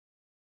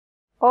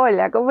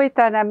Hola, ¿cómo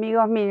están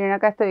amigos? Miren,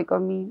 acá estoy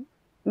con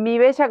mi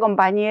bella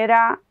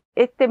compañera.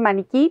 Este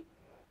maniquí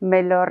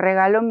me lo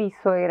regaló mi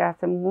suegra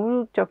hace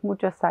muchos,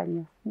 muchos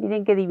años.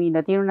 Miren qué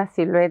divino, tiene una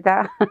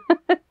silueta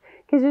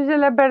que yo ya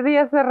la perdí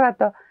hace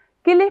rato.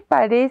 ¿Qué les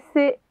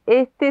parece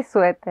este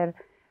suéter?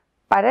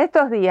 Para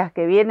estos días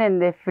que vienen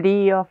de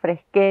frío,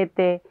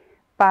 fresquete,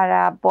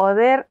 para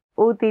poder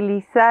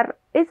utilizar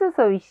esos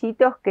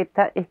ovillitos que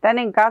están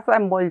en casa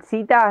en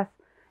bolsitas,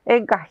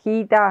 en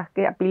cajitas,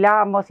 que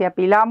apilamos y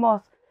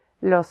apilamos.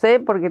 Lo sé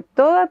porque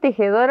toda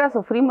tejedora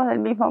sufrimos del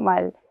mismo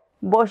mal.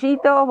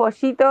 Bollitos,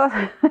 bollitos,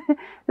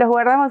 los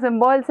guardamos en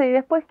bolsa y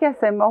después ¿qué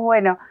hacemos?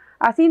 Bueno,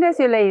 así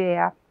nació la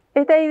idea.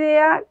 Esta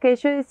idea que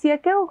yo decía,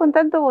 ¿qué hago con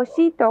tanto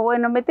bollito?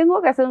 Bueno, me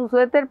tengo que hacer un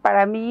suéter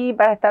para mí,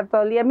 para estar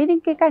todo el día.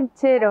 Miren qué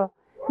canchero,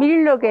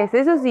 miren lo que es.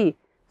 Eso sí,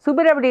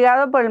 súper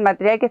abrigado por el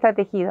material que está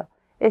tejido.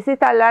 Es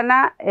esta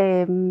lana,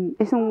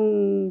 es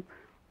un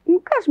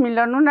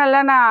cashmere, una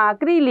lana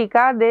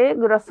acrílica de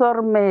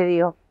grosor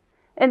medio.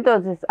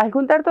 Entonces, al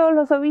juntar todos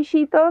los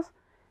ovillitos,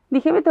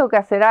 dije, me tengo que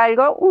hacer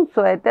algo, un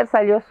suéter,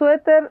 salió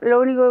suéter. Lo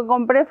único que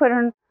compré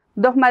fueron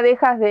dos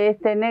madejas de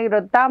este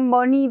negro tan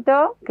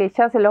bonito, que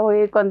ya se los voy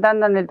a ir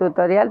contando en el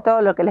tutorial,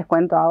 todo lo que les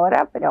cuento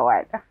ahora, pero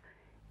bueno.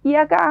 Y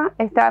acá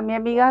está mi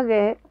amiga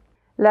que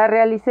la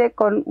realicé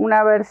con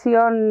una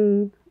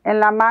versión en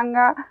la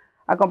manga,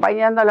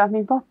 acompañando los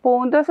mismos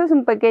puntos. Es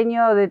un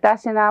pequeño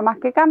detalle nada más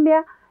que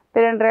cambia,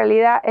 pero en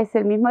realidad es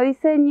el mismo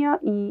diseño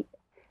y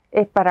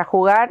es para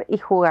jugar y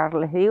jugar.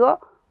 Les digo,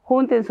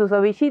 junten sus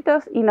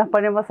ovillitos y nos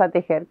ponemos a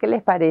tejer. ¿Qué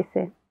les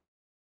parece?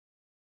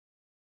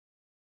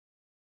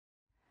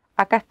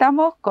 Acá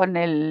estamos con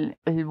el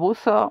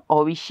buzo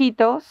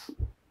ovillitos.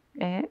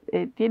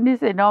 Tiene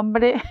ese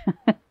nombre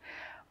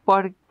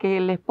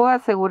porque les puedo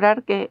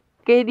asegurar que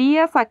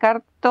quería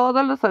sacar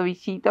todos los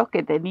ovillitos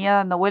que tenía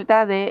dando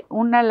vuelta de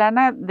una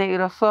lana de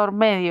grosor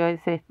medio,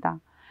 es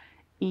esta.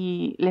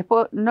 Y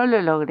no lo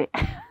logré.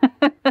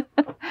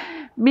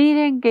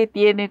 Miren que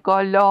tiene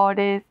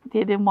colores,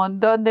 tiene un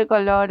montón de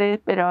colores,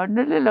 pero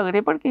no lo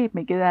logré porque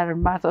me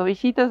quedaron más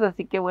ovillitos,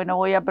 así que bueno,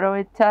 voy a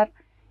aprovechar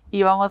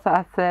y vamos a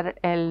hacer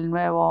el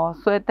nuevo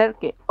suéter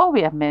que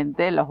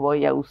obviamente los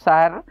voy a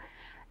usar.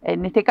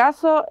 En este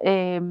caso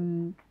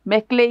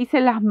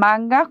hice las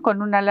mangas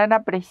con una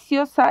lana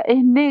preciosa,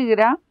 es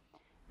negra,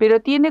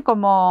 pero tiene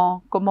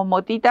como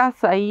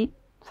motitas ahí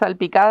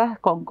salpicadas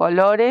con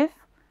colores.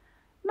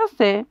 No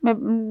sé,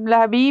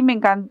 las vi, me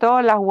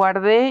encantó, las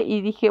guardé y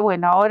dije,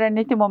 bueno, ahora en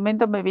este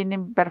momento me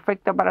vienen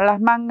perfecto para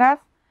las mangas,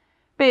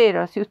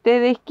 pero si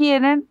ustedes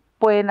quieren,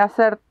 pueden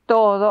hacer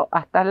todo,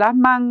 hasta las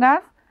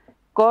mangas,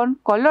 con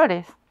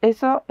colores.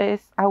 Eso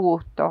es a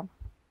gusto.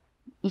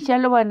 Y ya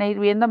lo van a ir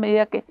viendo a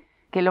medida que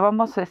lo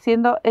vamos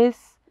haciendo.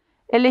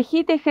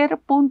 Elegí tejer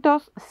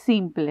puntos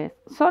simples.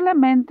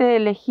 Solamente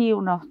elegí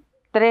unos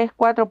 3,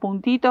 4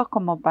 puntitos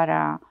como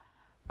para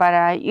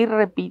ir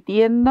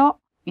repitiendo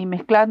y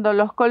mezclando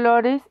los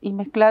colores y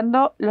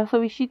mezclando los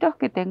ovillitos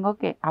que tengo,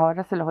 que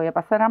ahora se los voy a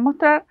pasar a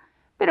mostrar.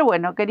 Pero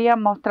bueno, quería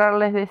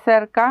mostrarles de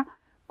cerca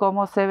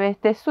cómo se ve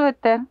este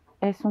suéter.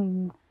 Es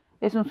un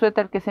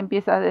suéter que se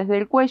empieza desde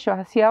el cuello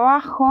hacia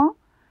abajo.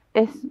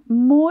 Es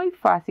muy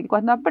fácil.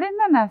 Cuando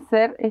aprendan a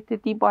hacer este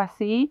tipo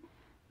así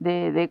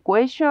de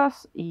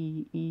cuellos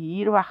y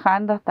ir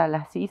bajando hasta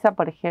la sisa,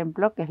 por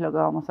ejemplo, que es lo que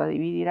vamos a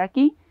dividir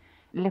aquí,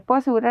 les puedo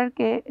asegurar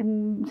que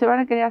se van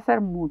a querer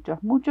hacer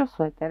muchos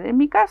suéteres. En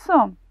mi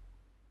caso,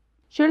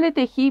 yo le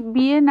tejí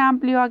bien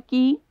amplio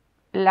aquí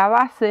la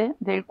base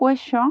del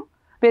cuello,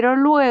 pero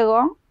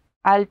luego,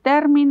 al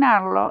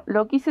terminarlo,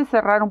 lo quise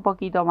cerrar un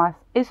poquito más.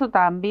 Eso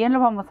también lo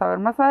vamos a ver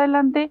más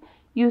adelante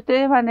y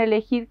ustedes van a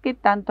elegir qué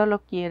tanto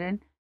lo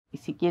quieren. Y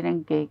si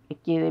quieren que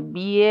quede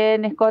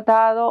bien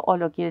escotado o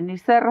lo quieren ir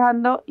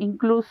cerrando,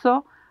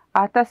 incluso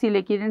hasta si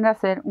le quieren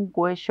hacer un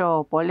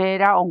cuello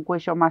polera o un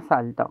cuello más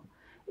alto.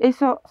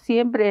 Eso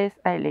siempre es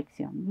a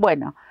elección.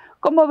 Bueno,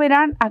 como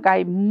verán, acá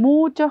hay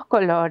muchos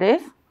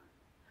colores.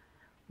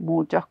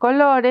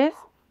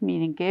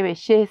 Miren qué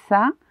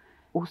belleza.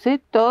 Usé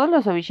todos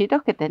los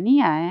ovillitos que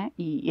tenía,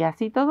 y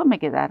así todos me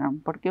quedaron.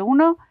 Porque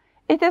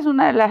esta es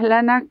una de las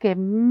lanas que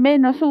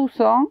menos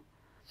uso.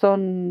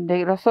 Son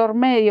de grosor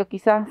medio,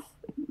 quizás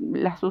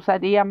las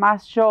usaría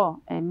más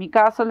yo. En mi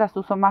caso las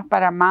uso más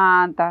para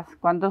mantas,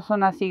 cuando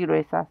son así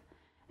gruesas.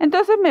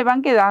 Entonces me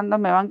van quedando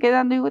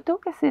y digo, tengo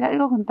que hacer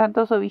algo con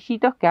tantos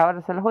ovillitos que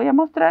ahora se los voy a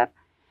mostrar.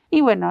 Y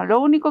bueno, lo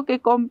único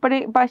que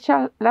compré,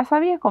 ya las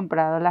había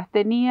comprado, las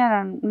tenía,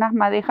 eran unas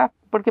madejas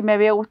porque me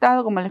había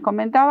gustado, como les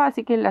comentaba,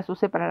 así que las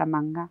usé para la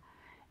manga.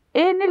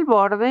 En el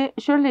borde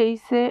yo le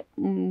hice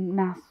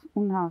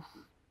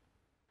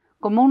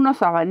como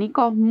unos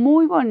abanicos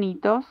muy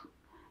bonitos,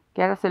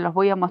 que ahora se los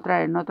voy a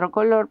mostrar en otro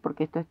color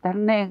porque esto está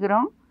en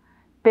negro,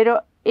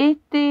 pero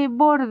este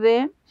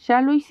borde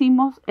ya lo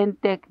hicimos en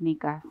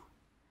técnicas,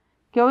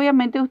 que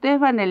obviamente ustedes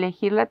van a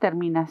elegir la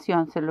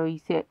terminación. Se lo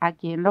hice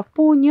aquí en los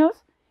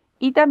puños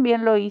y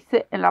también lo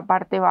hice en la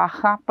parte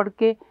baja,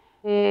 porque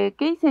 ¿qué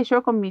hice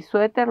yo con mi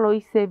suéter? Lo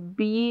hice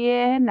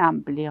bien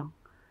amplio.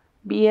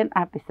 bien,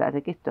 a pesar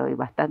de que estoy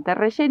bastante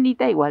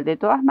rellenita. Igual de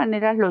todas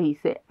maneras lo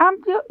hice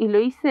amplio y lo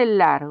hice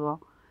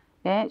largo.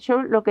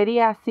 Yo lo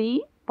quería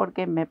así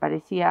porque me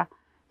parecía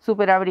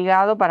súper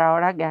abrigado para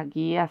ahora que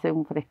aquí hace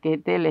un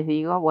fresquete. Les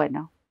digo,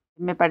 bueno,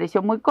 me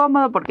pareció muy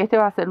cómodo porque este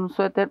va a ser un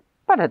suéter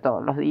para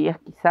todos los días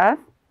quizás.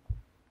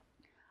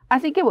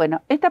 Así que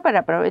bueno, está para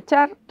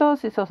aprovechar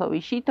todos esos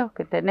ovillitos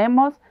que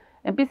tenemos.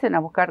 Empiecen a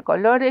buscar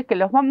colores que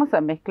los vamos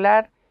a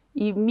mezclar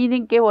y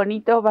miren qué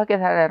bonito, va a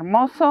quedar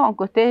hermoso.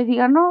 Aunque ustedes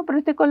digan, no, pero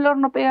este color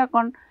no pega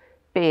con...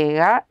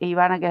 Pega y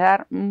van a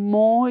quedar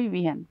muy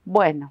bien.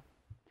 Bueno,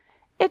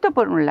 esto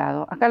por un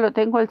lado. Acá lo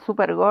tengo el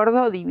súper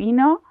gordo,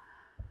 divino.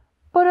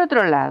 Por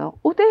otro lado,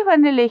 ustedes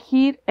van a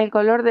elegir el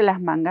color de las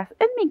mangas.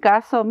 En mi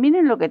caso,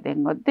 miren lo que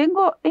tengo.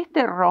 Tengo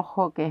este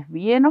rojo que es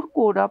bien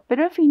oscuro,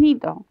 pero es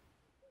finito.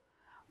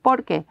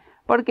 ¿Por qué?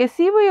 Porque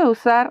sí voy a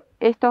usar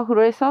estos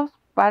gruesos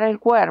para el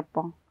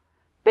cuerpo,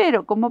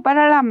 pero como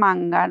para la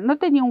manga no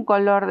tenía un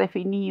color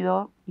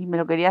definido y me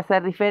lo quería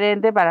hacer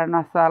diferente para no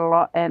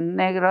hacerlo en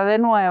negro de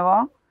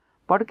nuevo,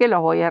 porque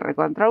los voy a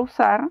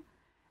recontrausar,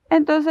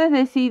 entonces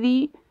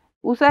decidí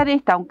usar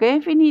esta, aunque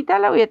es finita,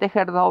 la voy a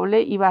tejer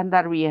doble y va a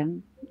andar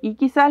bien. Y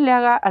quizás le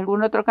haga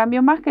algún otro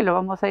cambio más que lo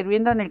vamos a ir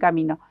viendo en el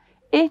camino.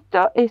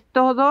 Esto es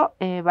todo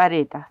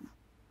varetas.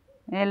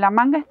 La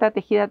manga está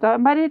tejida toda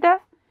en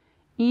varetas.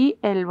 Y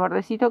el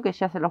bordecito que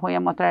ya se los voy a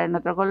mostrar en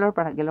otro color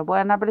para que lo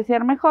puedan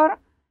apreciar mejor,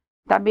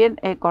 también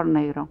con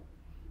negro.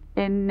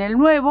 En el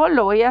nuevo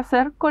lo voy a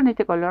hacer con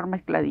este color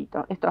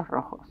mezcladito, estos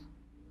rojos.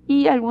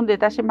 Y algún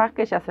detalle más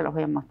que ya se los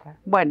voy a mostrar.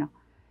 Bueno,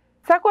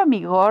 saco a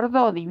mi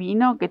gordo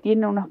divino que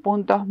tiene unos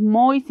puntos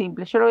muy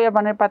simples. Yo lo voy a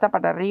poner pata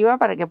para arriba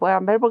para que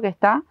puedan ver porque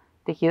está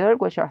tejido del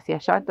cuello hacia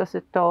allá.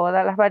 Entonces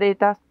todas las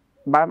varetas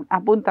van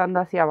apuntando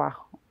hacia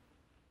abajo.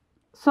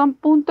 Son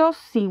puntos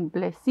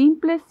simples,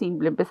 simples.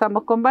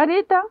 Empezamos con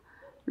vareta,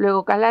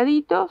 luego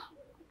caladitos,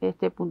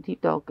 este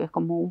puntito que es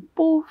como un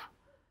puff.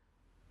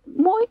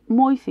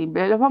 Muy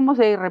simple, los vamos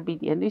a ir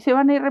repitiendo y se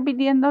van a ir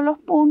repitiendo los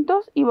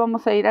puntos y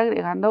vamos a ir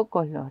agregando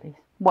colores.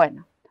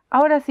 Bueno,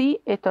 ahora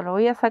sí, esto lo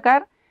voy a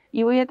sacar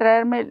y voy a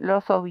traerme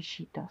los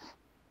ovillitos.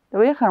 Lo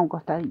voy a dejar a un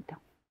costadito.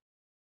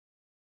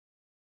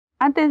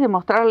 Antes de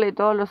mostrarle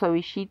todos los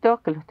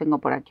ovillitos, que los tengo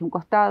por aquí a un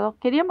costado,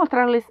 quería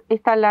mostrarles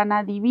esta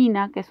lana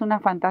divina, que es una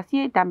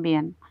fantasía y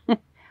también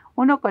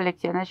uno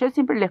colecciona. Yo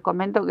siempre les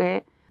comento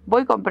que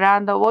voy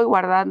comprando, voy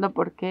guardando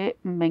porque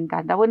me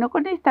encanta. Bueno,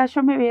 con esta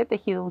yo me había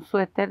tejido un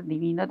suéter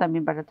divino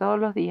también para todos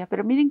los días,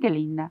 pero miren qué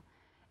linda.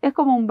 Es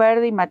como un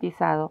verde y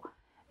matizado.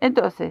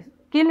 Entonces,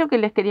 ¿qué es lo que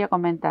les quería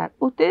comentar?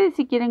 Ustedes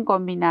si quieren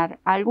combinar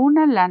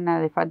alguna lana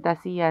de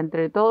fantasía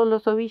entre todos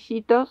los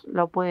ovillitos,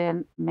 lo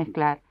pueden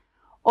mezclar.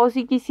 O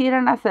si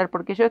quisieran hacer,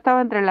 porque yo estaba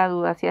entre la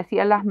duda si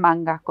hacía las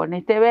mangas con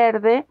este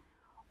verde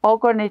o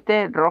con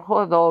este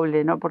rojo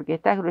doble, ¿no? Porque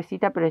esta es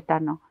gruesita, pero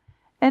esta no.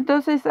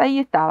 Entonces ahí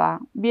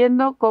estaba,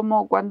 viendo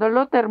cómo cuando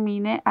lo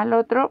termine al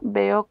otro,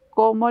 veo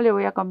cómo le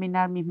voy a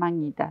combinar mis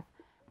manguitas.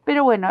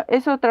 Pero bueno,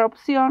 es otra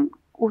opción.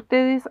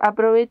 Ustedes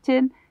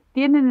aprovechen,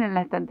 tienen en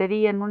la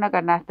estantería, en una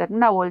canasta, en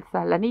una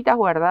bolsa, lanitas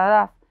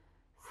guardadas.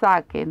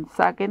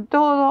 Saquen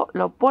todo,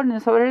 lo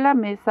ponen sobre la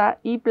mesa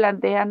y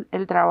plantean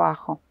el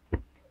trabajo.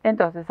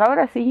 Entonces,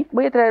 ahora sí,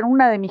 voy a traer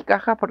una de mis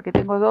cajas porque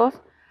tengo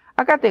dos.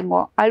 Acá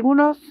tengo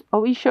algunos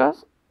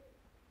ovillos,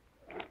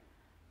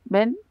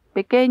 ¿ven?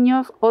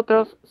 Pequeños,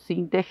 otros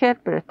sin tejer,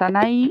 pero están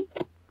ahí.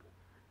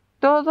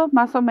 Todos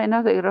más o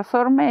menos de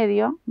grosor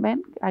medio,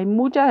 ¿ven? Hay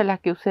muchas de las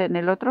que usé en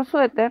el otro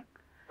suéter.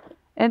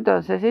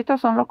 Entonces,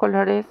 estos son los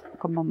colores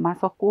como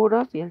más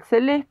oscuros y el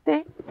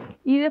celeste.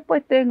 Y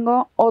después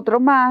tengo otro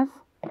más,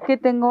 que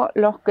tengo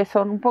los que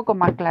son un poco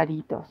más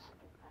claritos.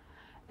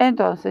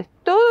 Entonces,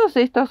 todos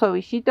estos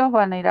ovillitos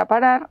van a ir a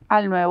parar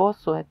al nuevo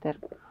suéter.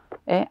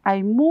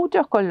 Hay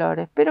muchos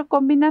colores, pero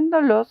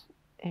combinándolos,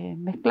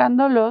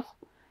 mezclándolos,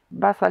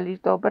 va a salir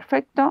todo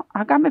perfecto.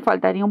 Acá me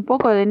faltaría un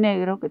poco de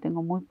negro, que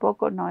tengo muy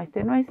poco. No,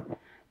 este no es.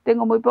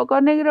 Tengo muy poco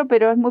negro,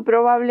 pero es muy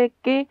probable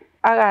que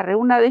agarre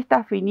una de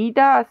estas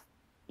finitas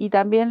y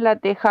también la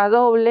teja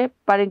doble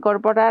para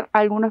incorporar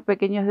algunos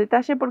pequeños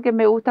detalles, porque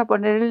me gusta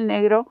poner el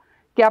negro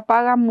que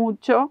apaga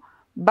mucho,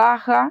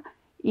 baja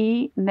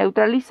y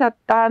neutraliza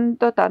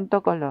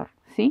tanto color,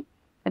 ¿sí?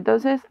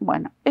 Entonces,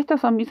 bueno,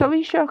 estos son mis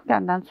ovillos que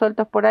andan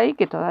sueltos por ahí,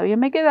 que todavía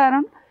me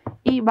quedaron,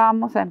 y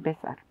vamos a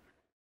empezar.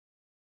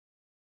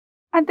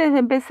 Antes de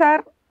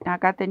empezar,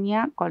 acá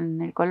tenía con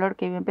el color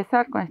que iba a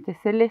empezar, con este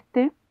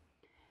celeste,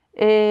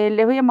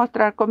 les voy a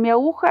mostrar con mi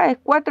aguja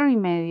es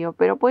 4,5,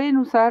 pero pueden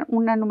usar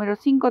una número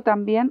 5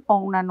 también o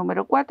una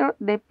número 4,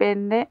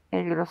 depende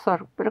el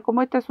grosor, pero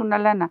como esta es una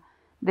lana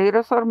de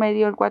grosor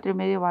medio, el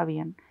 4,5 va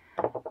bien.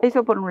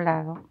 Eso por un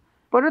lado.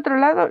 Por otro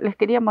lado, les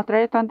quería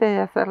mostrar esto antes de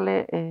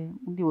hacerle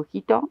un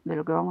dibujito de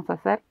lo que vamos a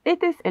hacer.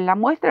 Esta es la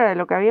muestra de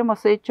lo que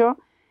habíamos hecho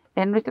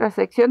en nuestra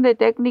sección de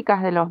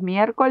técnicas de los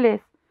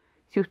miércoles.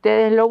 Si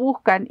ustedes lo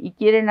buscan y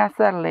quieren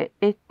hacerle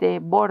este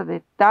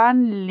borde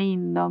tan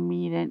lindo,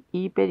 miren,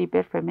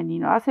 hiper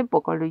femenino. Hace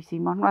poco lo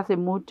hicimos, no hace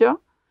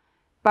mucho,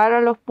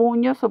 para los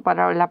puños o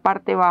para la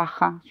parte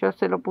baja. Yo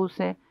se lo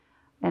puse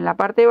en la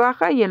parte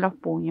baja y en los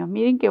puños.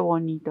 Miren qué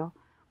bonito.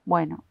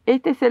 Bueno,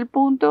 este es el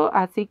punto,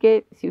 así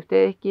que si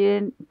ustedes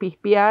quieren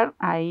pispear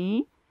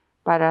ahí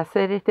para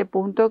hacer este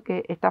punto,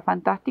 que está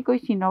fantástico, y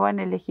si no, van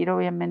a elegir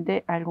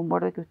obviamente algún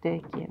borde que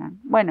ustedes quieran.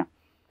 Bueno,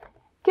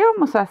 ¿qué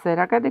vamos a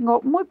hacer? Acá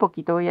tengo muy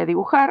poquito, voy a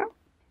dibujar.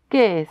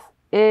 ¿Qué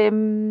es?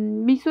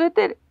 Mi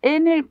suéter,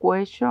 en el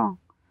cuello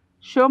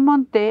yo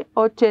monté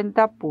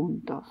 80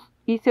 puntos.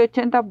 Hice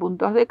 80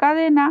 puntos de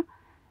cadena.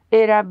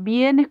 Era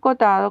bien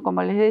escotado,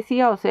 como les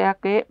decía, o sea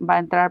que va a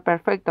entrar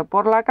perfecto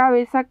por la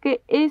cabeza,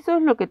 que eso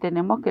es lo que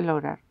tenemos que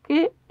lograr,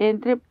 que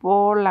entre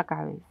por la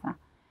cabeza.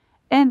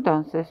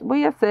 Entonces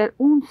voy a hacer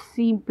un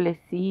simple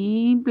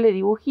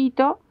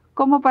dibujito,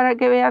 como para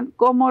que vean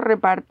cómo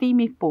repartí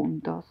mis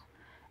puntos.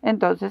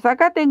 Entonces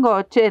acá tengo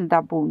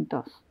 80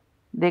 puntos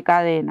de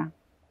cadena.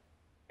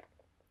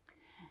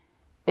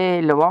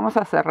 Lo vamos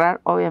a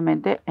cerrar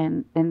obviamente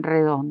en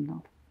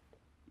redondo.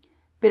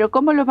 Pero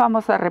 ¿cómo los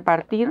vamos a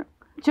repartir?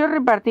 Yo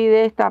repartí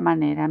de esta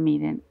manera,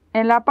 miren.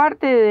 En la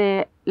parte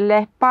de la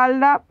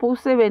espalda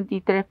puse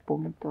 23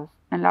 puntos.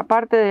 En la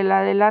parte de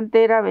la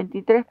delantera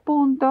 23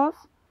 puntos.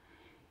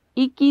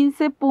 Y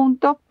 15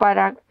 puntos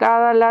para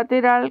cada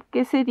lateral,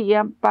 que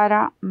serían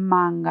para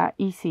manga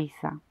y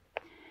sisa.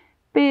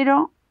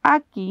 Pero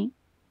aquí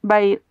va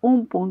a ir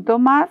un punto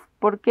más,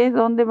 porque es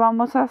donde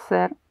vamos a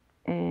hacer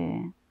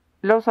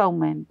los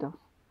aumentos.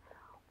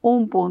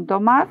 Un punto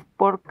más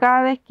por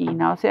cada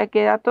esquina. O sea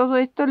que a todo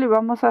esto le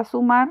vamos a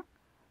sumar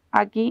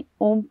aquí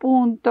un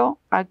punto,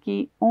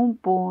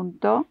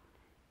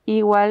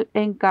 igual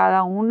en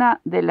cada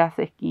una de las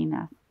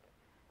esquinas.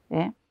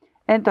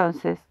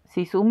 Entonces,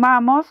 si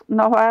sumamos,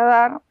 nos va a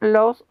dar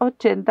los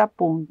 80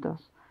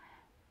 puntos.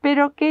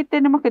 Pero, ¿qué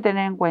tenemos que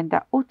tener en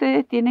cuenta?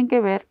 Ustedes tienen que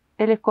ver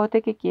el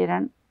escote que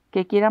quieran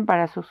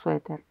para su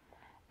suéter.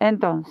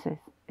 Entonces,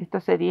 esto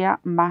sería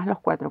más los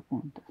 4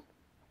 puntos.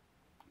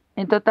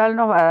 En total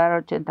nos va a dar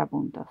 80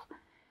 puntos.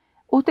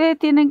 Ustedes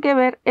tienen que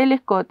ver el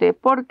escote,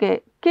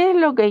 porque ¿qué es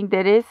lo que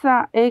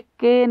interesa? Es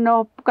que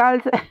nos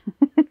calce.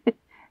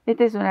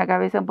 Esta es una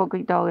cabeza un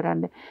poquito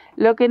grande.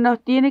 Lo que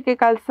nos tiene que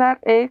calzar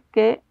es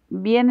que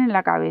viene en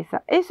la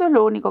cabeza. Eso es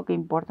lo único que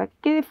importa. Que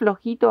quede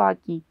flojito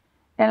aquí,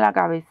 en la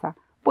cabeza.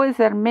 Puede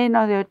ser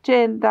menos de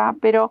 80,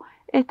 pero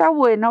está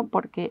bueno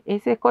porque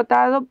es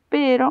escotado,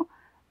 pero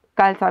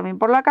calza bien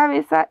por la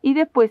cabeza. Y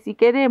después, si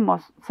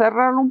queremos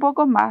cerrarlo un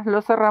poco más,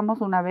 lo cerramos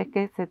una vez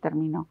que se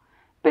terminó.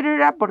 Pero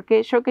era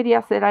porque yo quería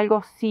hacer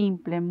algo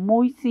simple,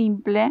 muy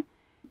simple,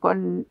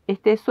 con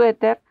este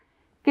suéter,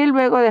 que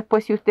luego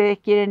después, si ustedes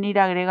quieren ir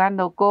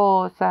agregando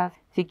cosas,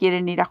 si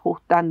quieren ir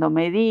ajustando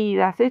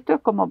medidas, esto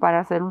es como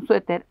para hacer un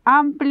suéter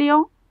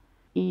amplio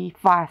y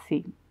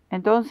fácil.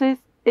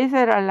 Entonces,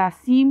 esa era la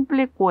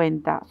simple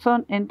cuenta.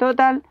 Son en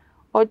total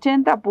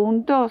 80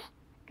 puntos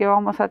que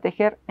vamos a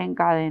tejer en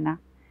cadena.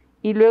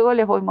 Y luego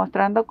les voy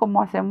mostrando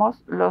cómo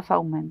hacemos los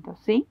aumentos,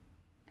 ¿sí?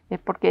 Es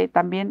porque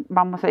también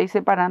vamos a ir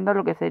separando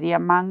lo que sería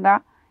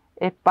manga,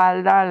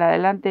 espalda, la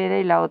delantera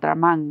y la otra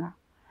manga.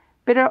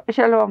 Pero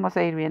ya lo vamos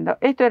a ir viendo.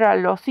 Esto era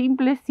lo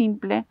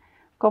simple,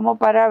 como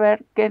para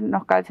ver que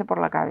nos calce por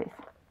la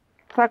cabeza.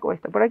 Saco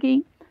esto por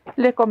aquí.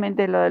 Les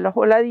comenté lo de los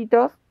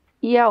voladitos.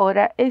 Y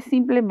ahora es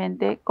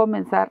simplemente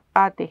comenzar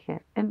a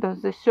tejer.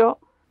 Entonces yo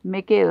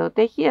me quedo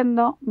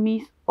tejiendo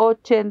mis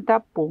 80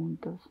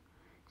 puntos.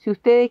 Si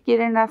ustedes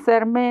quieren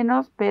hacer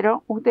menos,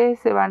 pero ustedes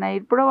se van a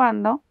ir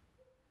probando.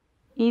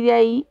 Y de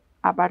ahí,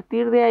 a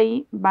partir de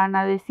ahí, van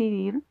a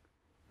decidir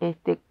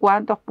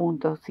cuántos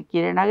puntos, si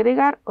quieren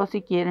agregar o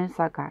si quieren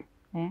sacar.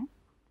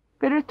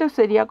 Pero esto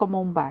sería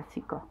como un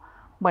básico.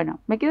 Bueno,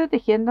 me quedo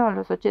tejiendo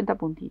los 80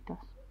 puntitos.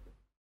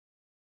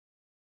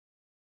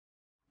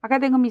 Acá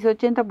tengo mis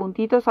 80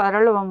 puntitos, ahora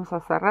lo vamos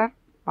a cerrar.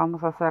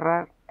 Vamos a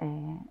cerrar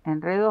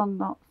en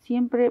redondo.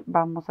 Siempre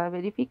vamos a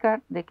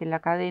verificar de que la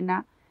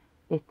cadena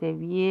esté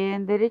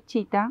bien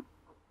derechita.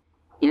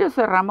 Y lo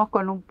cerramos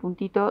con un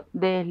puntito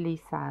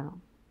deslizado.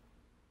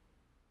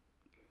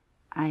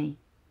 Ahí.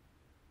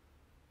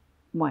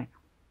 Bueno,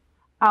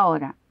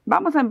 ahora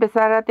vamos a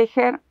empezar a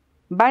tejer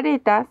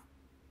varetas,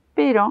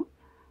 pero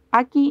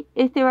aquí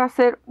va a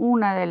ser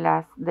una de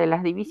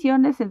las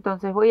divisiones.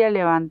 Entonces voy a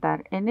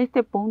levantar en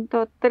este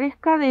punto 3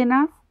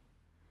 cadenas,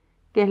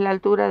 que es la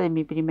altura de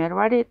mi primer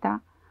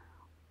vareta,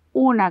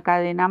 una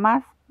cadena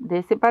más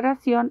de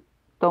separación,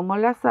 tomo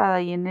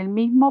lazada y en el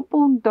mismo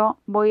punto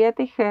voy a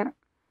tejer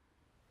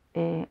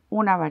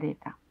una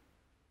vareta.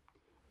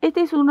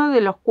 Este es uno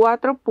de los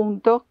 4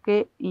 puntos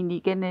que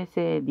indiqué en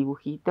ese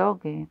dibujito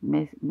que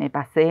me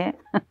pasé.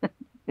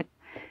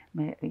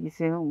 Me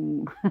hice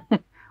un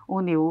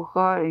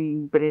dibujo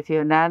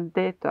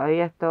impresionante.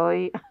 Todavía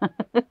estoy...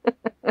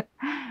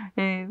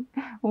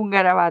 un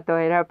garabato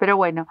era. Pero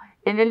bueno,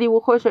 en el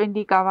dibujo yo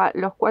indicaba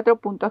los 4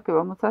 puntos que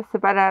vamos a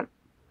separar,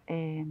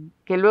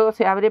 que luego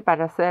se abre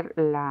para hacer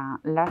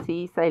la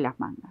sisa y las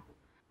mangas.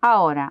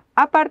 Ahora,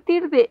 a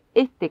partir de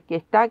este que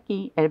está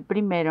aquí, el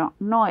primero,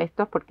 no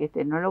estos porque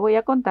no lo voy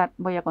a contar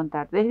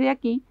desde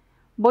aquí,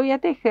 voy a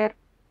tejer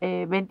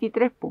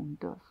 23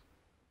 puntos.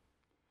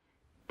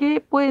 que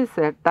puede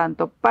ser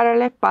tanto para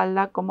la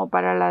espalda como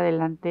para la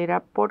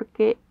delantera,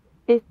 porque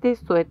este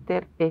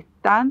suéter es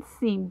tan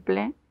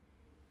simple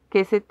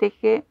que se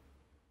teje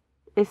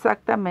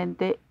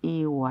exactamente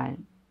igual.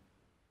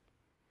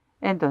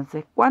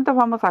 Entonces, ¿cuántos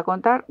vamos a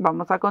contar?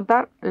 Vamos a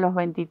contar los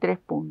 23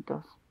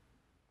 puntos.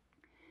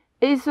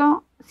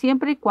 Eso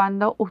siempre y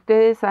cuando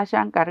ustedes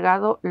hayan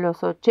cargado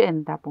los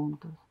 80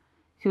 puntos.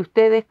 Si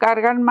ustedes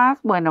cargan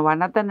más, bueno,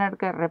 van a tener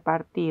que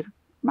repartir.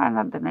 Van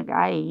a tener que,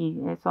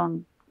 ahí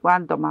son,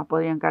 ¿cuánto más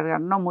podrían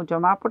cargar? No mucho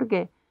más,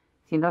 porque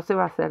si no se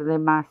va a hacer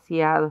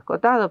demasiado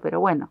escotado, pero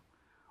bueno,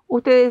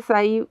 ustedes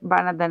ahí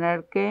van a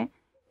tener que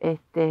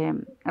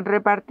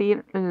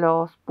repartir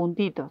los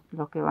puntitos,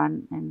 los que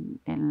van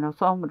en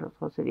los hombros,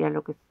 o sería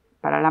lo que es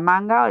para la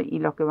manga, y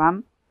los que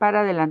van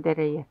para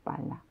delantera y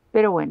espalda.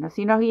 Pero bueno,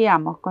 si nos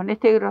guiamos con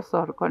este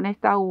grosor, con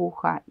esta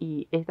aguja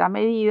y esta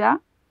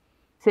medida,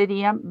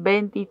 serían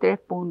 23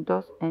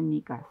 puntos en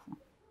mi caso.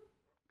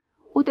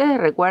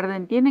 Ustedes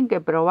recuerden, tienen que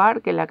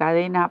probar que la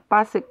cadena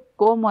pase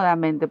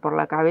cómodamente por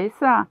la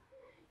cabeza,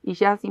 y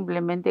ya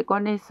simplemente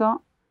con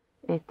eso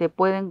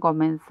pueden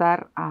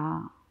comenzar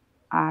a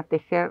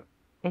tejer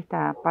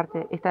esta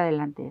parte, esta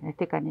delantera,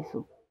 este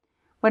canesú.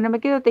 Bueno, me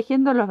quedo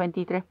tejiendo los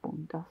 23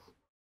 puntos.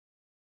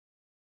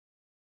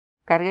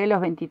 Cargué los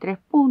 23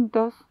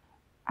 puntos.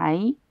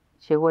 Ahí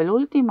llegó el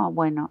último.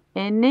 Bueno,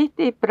 en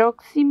este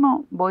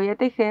próximo voy a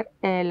tejer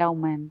el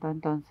aumento.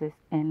 Entonces,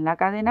 en la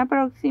cadena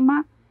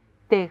próxima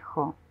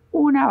tejo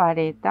una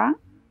vareta,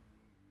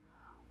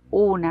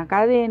 una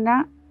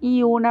cadena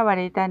y una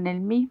vareta en el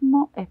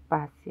mismo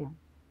espacio.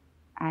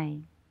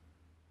 Ahí.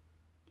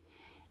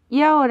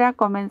 Y ahora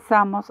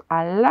comenzamos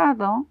al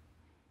lado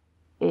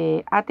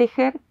a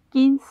tejer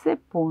 15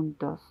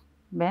 puntos.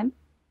 ¿Ven?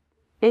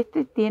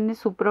 Este tiene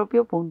su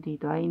propio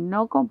puntito. Ahí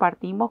no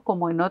compartimos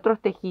como en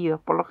otros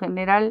tejidos. Por lo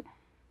general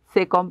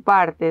se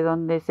comparte.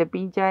 Donde se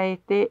pincha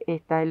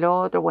está el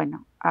otro.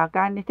 Bueno,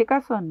 acá en este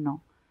caso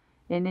no.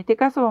 En este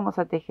caso vamos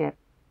a tejer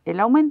el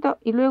aumento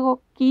y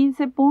luego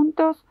 15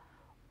 puntos.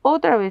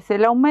 Otra vez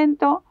el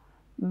aumento.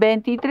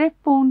 23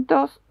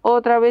 puntos,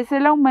 otra vez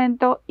el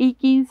aumento y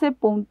 15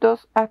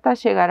 puntos hasta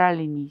llegar al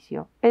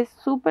inicio. Es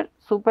súper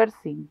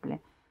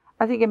simple.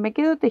 Así que me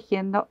quedo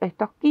tejiendo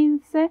estos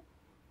 15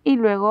 y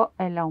luego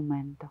el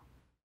aumento.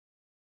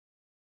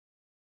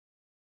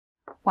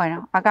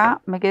 Bueno,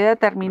 acá me quedé a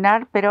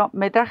terminar, pero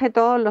me traje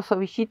todos los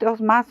ovillitos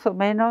más o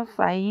menos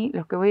ahí,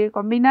 los que voy a ir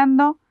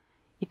combinando.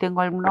 Y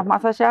tengo algunos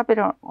más allá,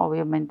 pero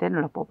obviamente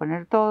no los puedo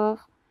poner todos.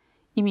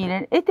 Y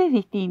miren, este es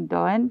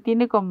distinto, ¿ven?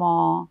 Tiene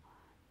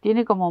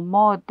como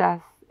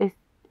motas,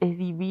 es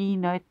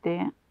divino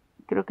este.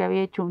 Creo que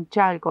había hecho un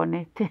chal con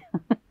este.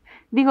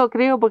 Digo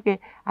creo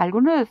porque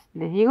algunos,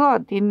 les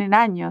digo, tienen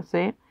años,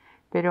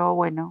 pero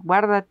bueno,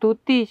 guarda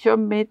tutti, yo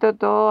meto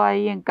todo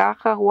ahí en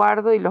cajas,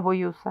 guardo y los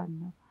voy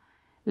usando.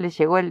 Les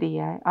llegó el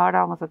día,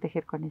 ahora vamos a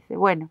tejer con ese.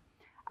 Bueno,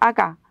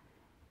 acá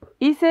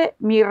hice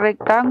mi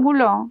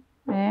rectángulo,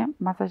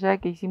 más allá de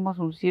que hicimos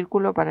un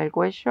círculo para el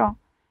cuello.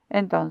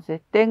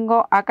 Entonces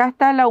acá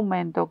está el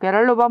aumento, que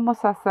ahora lo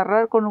vamos a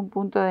cerrar con un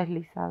punto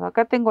deslizado.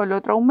 Acá tengo el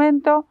otro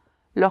aumento,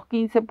 los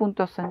 15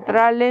 puntos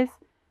centrales,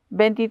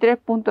 23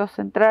 puntos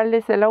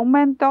centrales el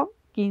aumento,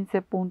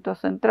 15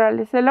 puntos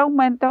centrales el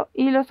aumento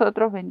y los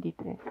otros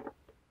 23.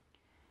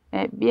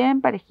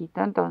 Bien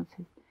parejito.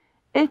 Entonces,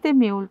 esta es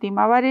mi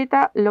última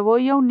vareta, lo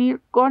voy a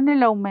unir con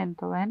el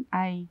aumento, ¿ven?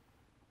 Ahí.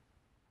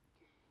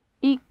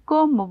 Y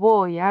como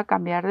voy a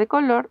cambiar de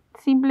color,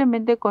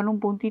 simplemente con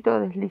un puntito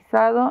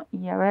deslizado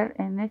y a ver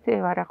en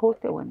este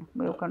barajuste, bueno,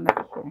 voy a buscar una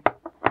tijera.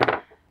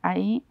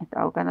 Ahí,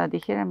 estaba buscando la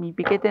tijera, mi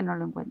piquete no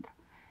lo encuentro.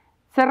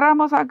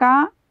 Cerramos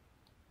acá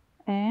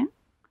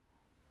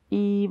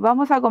y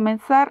vamos a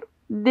comenzar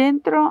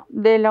dentro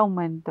del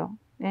aumento.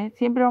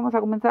 Siempre vamos a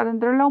comenzar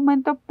dentro del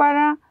aumento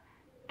para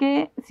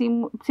que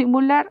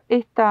simular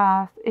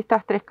estas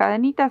 3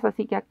 cadenitas,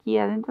 así que aquí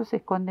adentro se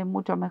esconde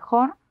mucho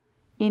mejor.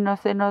 Y no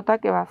se nota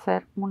que va a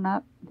ser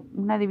una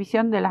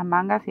división de las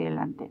mangas y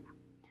delantera.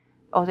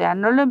 O sea,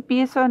 no lo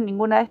empiezo en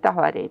ninguna de estas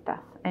varetas,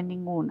 en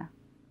ninguna.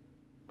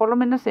 Por lo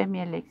menos es mi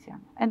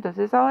elección.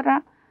 Entonces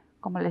ahora,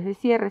 como les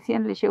decía,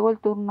 recién le llegó el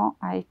turno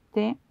a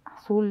este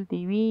azul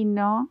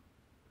divino.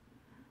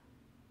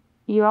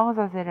 Y vamos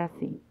a hacer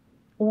así.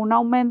 Un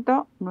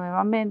aumento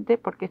nuevamente,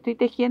 porque estoy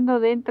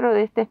tejiendo dentro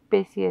de esta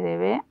especie de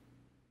V.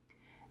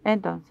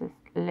 Entonces,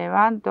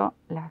 levanto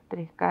las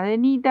 3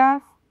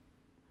 cadenitas.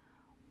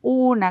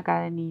 Una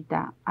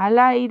cadenita al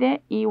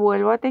aire y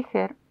vuelvo a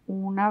tejer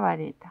una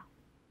vareta.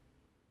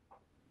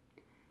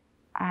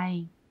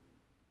 Ahí.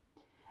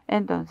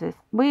 Entonces,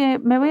 me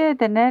voy a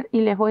detener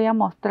y les voy a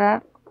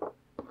mostrar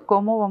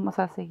cómo vamos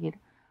a seguir.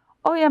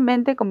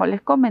 Obviamente, como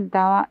les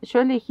comentaba,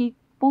 yo elegí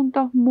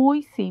puntos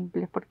muy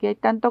simples porque hay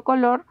tanto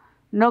color,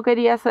 no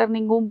quería hacer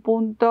ningún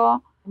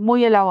punto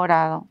muy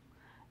elaborado.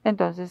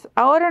 Entonces,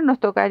 ahora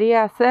nos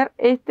tocaría hacer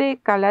este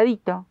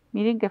caladito.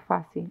 Miren qué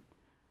fácil.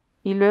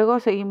 Y luego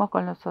seguimos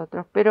con los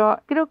otros. Pero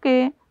creo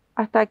que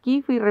hasta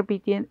aquí fui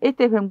repitiendo.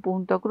 Este es un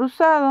punto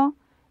cruzado.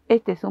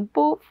 Este es un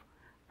puff.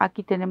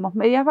 Aquí tenemos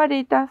medias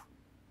varetas.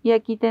 y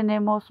aquí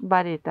tenemos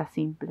varetas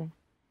simples.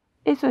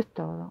 Eso es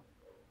todo.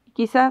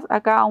 Quizás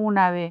acá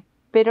una B,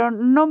 pero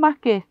no más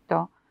que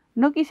esto.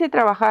 No quise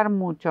trabajar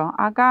mucho.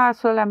 Acá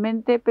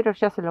solamente, pero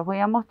ya se los voy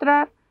a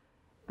mostrar.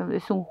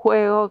 Es un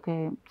juego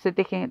que se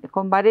teje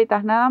con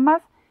varetas nada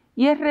más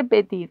y es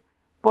repetir.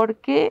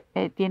 Porque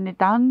tiene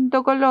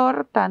tanto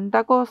color,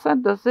 tanta cosa,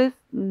 entonces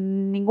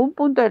ningún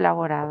punto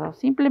elaborado.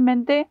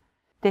 Simplemente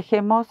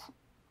tejemos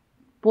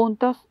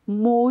puntos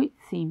muy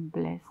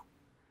simples.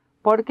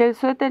 Porque el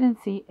suéter en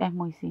sí es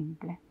muy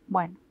simple.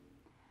 Bueno,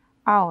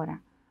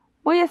 ahora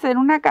voy a hacer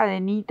una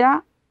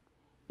cadenita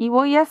y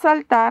voy a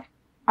saltar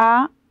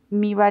a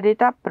mi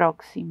vareta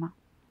próxima.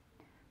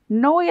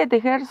 No voy a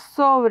tejer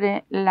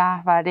sobre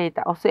las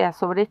varetas, o sea,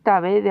 sobre esta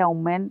B de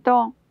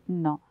aumento,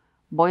 no.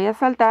 Voy a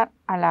saltar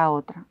a la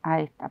otra,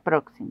 a esta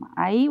próxima.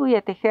 Ahí voy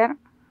a tejer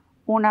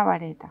una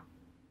vareta.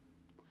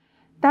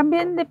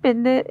 También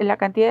depende de la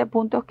cantidad de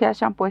puntos que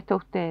hayan puesto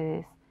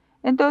ustedes.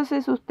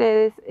 Entonces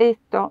ustedes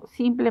esto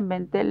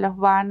simplemente los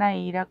van a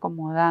ir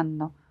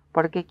acomodando,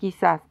 porque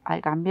quizás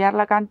al cambiar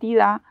la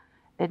cantidad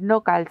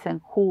no calcen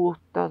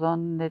justo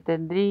donde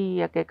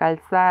tendría que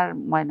calzar.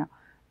 Bueno,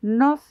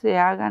 no se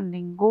hagan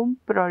ningún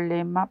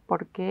problema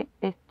porque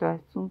esto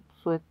es un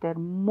suéter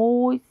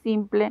muy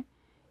simple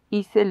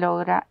y se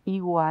logra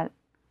igual,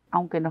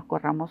 aunque nos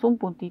corramos un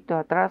puntito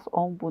atrás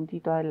o un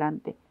puntito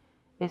adelante.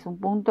 Es un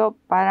punto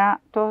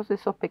para todos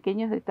esos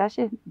pequeños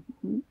detalles,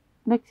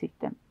 no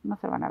existen, no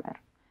se van a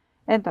ver.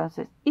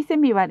 Entonces, hice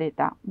mi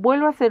vareta,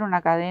 vuelvo a hacer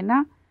una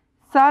cadena,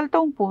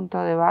 salto un punto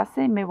de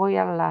base y me voy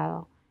al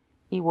lado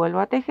y vuelvo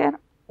a tejer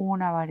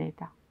una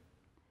vareta.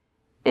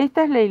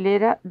 Esta es la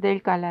hilera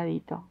del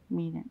caladito.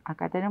 Miren,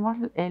 acá tenemos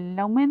el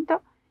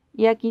aumento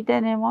y aquí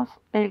tenemos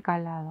el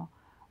calado.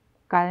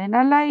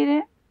 Cadena al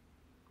aire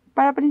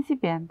para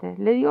principiantes.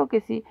 Le digo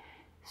que si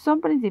son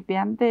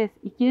principiantes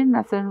y quieren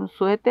hacer un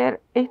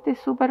suéter, este es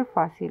súper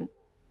fácil.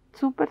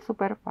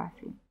 Súper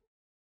fácil.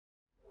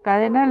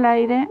 Cadena al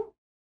aire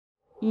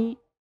y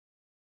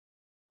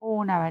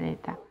una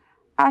vareta.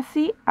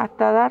 Así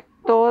hasta dar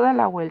toda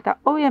la vuelta.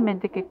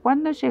 Obviamente que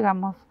cuando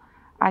llegamos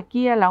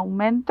aquí al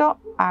aumento,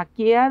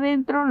 aquí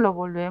adentro lo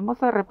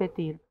volvemos a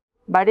repetir.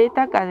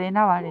 Vareta,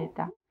 cadena,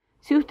 vareta.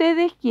 Si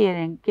ustedes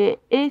quieren que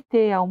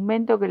este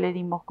aumento que le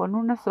dimos con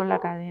una sola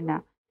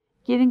cadena,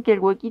 quieren que el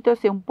huequito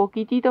sea un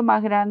poquitito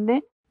más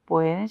grande,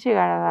 pueden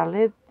llegar a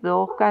darle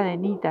 2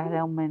 cadenitas de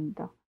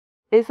aumento.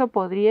 Eso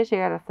podría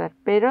llegar a ser,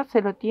 pero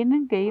se lo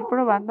tienen que ir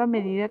probando a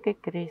medida que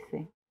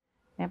crece,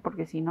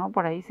 porque si no,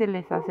 por ahí se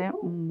les hace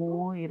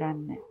muy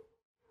grande.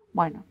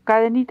 Bueno,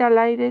 cadenita al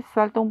aire,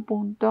 salto un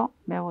punto,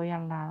 me voy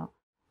al lado.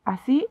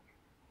 Así,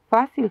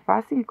 fácil,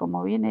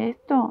 como viene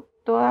esto,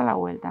 toda la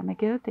vuelta, me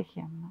quedo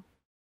tejiendo.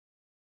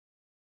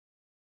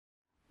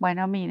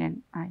 Bueno,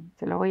 miren,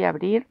 se lo voy a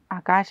abrir.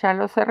 Acá ya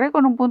lo cerré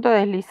con un punto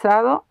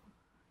deslizado.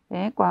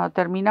 Cuando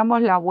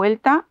terminamos la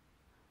vuelta,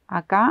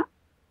 acá,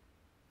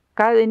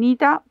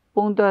 cadenita,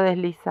 punto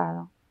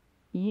deslizado.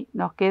 Y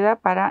nos queda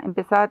para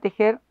empezar a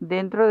tejer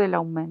dentro del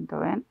aumento,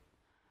 ¿ven?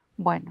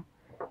 Bueno,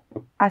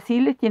 así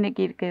les tiene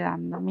que ir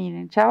quedando.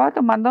 Miren, ya va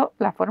tomando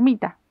la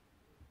formita,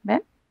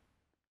 ¿ven?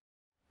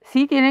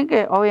 Sí tienen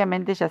que,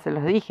 obviamente ya se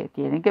los dije,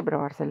 tienen que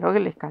probárselo que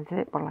les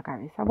calce por la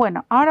cabeza.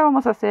 Bueno, ahora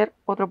vamos a hacer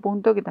otro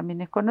punto que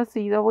también es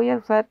conocido. Voy a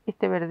usar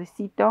este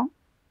verdecito.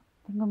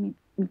 Tengo mi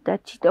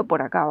tachito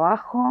por acá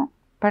abajo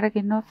para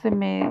que no se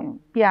me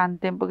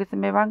pianten, porque se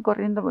me van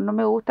corriendo. No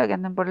me gusta que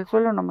anden por el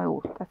suelo, no me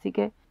gusta. Así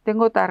que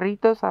tengo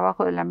tarritos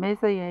abajo de la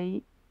mesa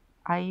y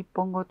ahí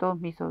pongo todos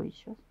mis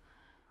ovillos.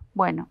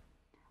 Bueno,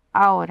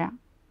 ahora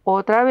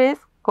otra vez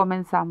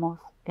comenzamos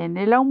en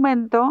el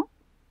aumento.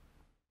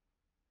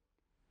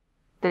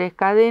 3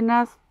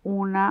 cadenas,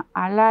 una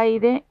al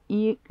aire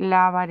y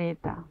la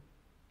vareta.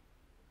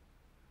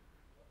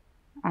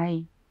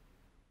 Ahí.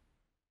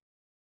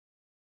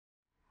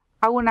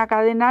 Hago una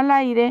cadena al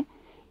aire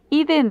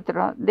y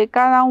dentro de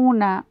cada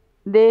una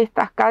de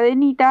estas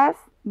cadenitas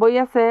voy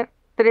a hacer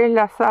 3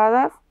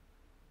 lazadas.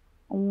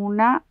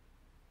 1,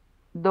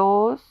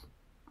 2,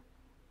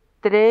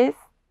 3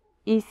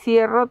 y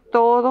cierro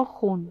todo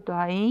junto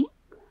ahí.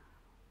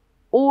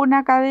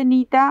 Una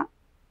cadenita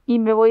y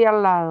me voy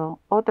al lado.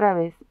 Otra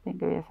vez, ven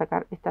que voy a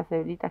sacar estas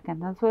hebritas que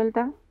andan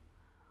sueltas.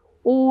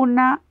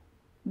 1,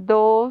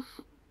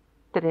 2,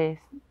 3.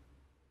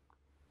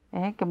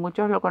 Que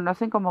muchos lo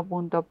conocen como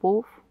punto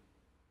puff.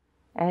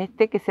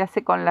 Este que se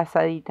hace con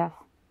lazaditas,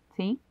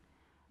 ¿sí?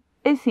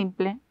 Es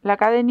simple, la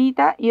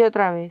cadenita y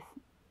otra vez.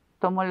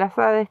 Tomo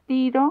lazada,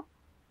 estiro.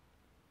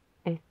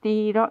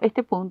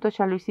 Este punto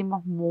ya lo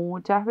hicimos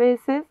muchas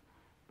veces,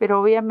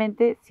 pero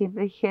obviamente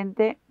siempre hay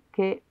gente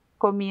que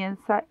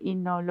comienza y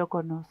no lo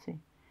conoce.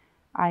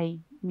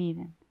 Ahí,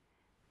 miren.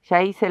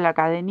 Ya hice la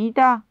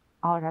cadenita,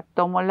 ahora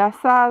tomo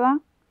lazada,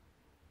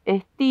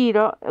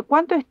 estiro.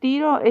 ¿Cuánto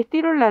estiro?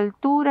 Estiro la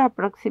altura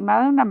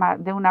aproximada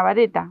de una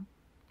vareta.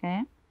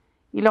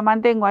 Y lo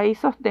mantengo ahí,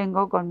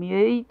 sostengo con mi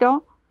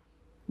dedito,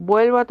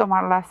 vuelvo a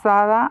tomar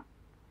lazada,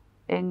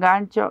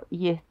 engancho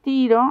y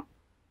estiro.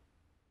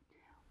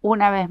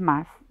 Una vez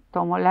más,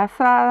 tomo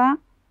lazada,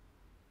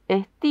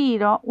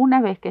 estiro,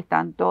 una vez que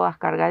están todas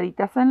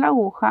cargaditas en la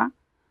aguja,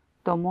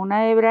 tomo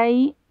una hebra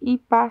ahí y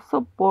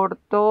paso por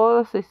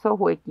todos esos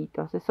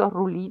huequitos, esos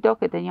rulitos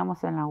que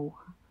teníamos en la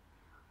aguja.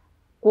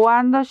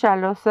 Cuando ya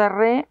lo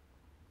cerré,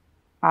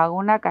 hago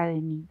una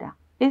cadenita.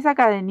 Esa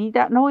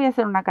cadenita, no voy a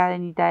hacer una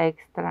cadenita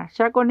extra,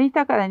 ya con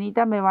esta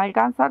cadenita me va a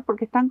alcanzar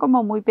porque están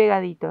como muy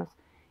pegaditos.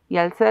 Y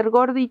al ser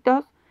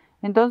gorditos,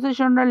 entonces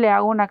yo no le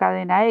hago una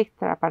cadena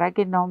extra para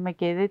que no me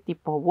quede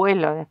tipo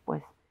vuelo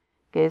después.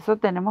 Que eso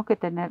tenemos que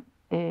tener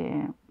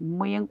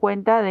muy en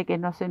cuenta de que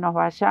no se nos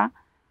vaya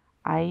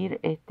a ir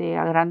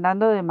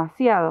agrandando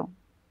demasiado.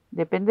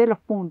 Depende de los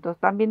puntos,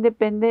 también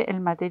depende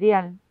el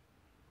material.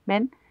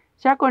 ¿Ven?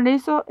 Ya con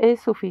eso es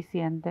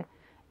suficiente.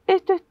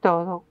 Esto es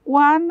todo.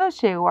 Cuando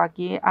llego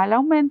aquí al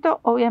aumento,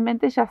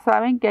 obviamente ya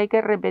saben que hay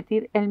que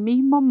repetir el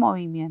mismo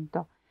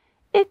movimiento.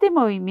 Este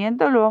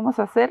movimiento lo vamos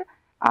a hacer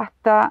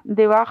hasta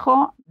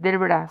debajo del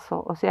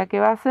brazo, o sea que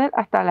va a ser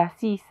hasta la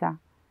sisa.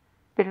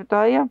 Pero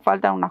todavía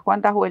faltan unas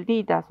cuantas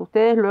vueltitas.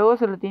 Ustedes luego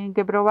se lo tienen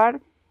que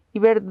probar y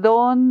ver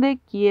dónde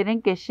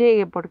quieren que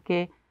llegue,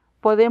 porque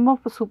podemos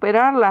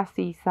superar la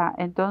sisa.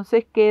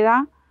 Entonces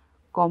queda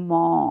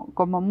como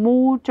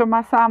mucho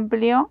más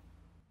amplio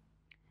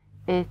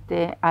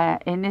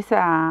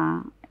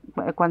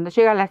cuando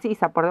llega la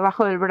sisa por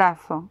debajo del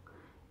brazo.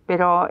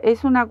 Pero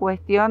es una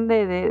cuestión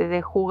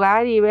de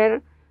jugar y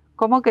ver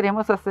cómo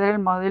queremos hacer el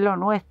modelo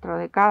nuestro.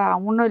 De cada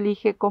uno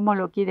elige cómo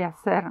lo quiere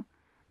hacer.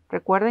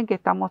 Recuerden que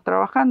estamos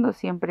trabajando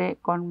siempre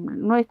con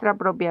nuestra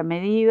propia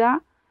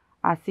medida,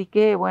 así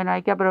que bueno,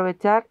 hay que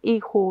aprovechar y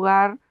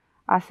jugar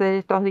a hacer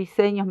estos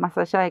diseños más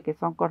allá de que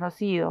son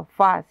conocidos,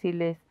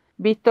 fáciles,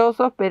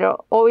 vistosos,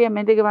 pero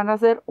obviamente que van a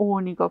ser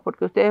únicos,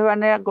 porque ustedes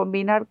van a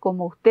combinar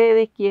como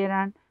ustedes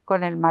quieran,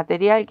 con el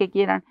material que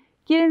quieran.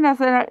 Quieren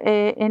hacer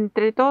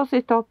entre todos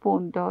estos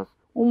puntos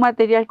un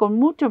material con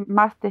mucho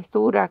más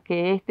textura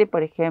que este,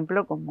 por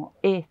ejemplo, como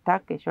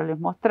esta que yo les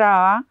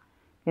mostraba,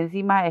 que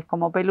encima es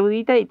como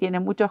peludita y tiene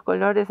muchos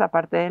colores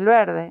aparte del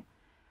verde.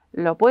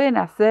 Lo pueden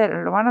hacer,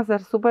 lo van a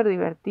hacer súper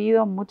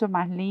divertido, mucho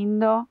más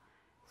lindo.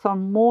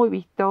 Son muy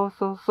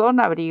vistosos,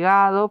 son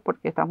abrigados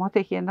porque estamos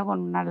tejiendo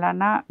con una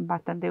lana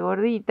bastante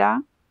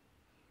gordita.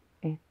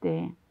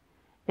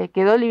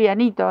 Quedó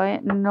livianito,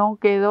 no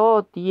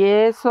quedó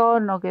tieso,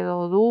 no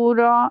quedó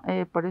duro.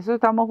 Por eso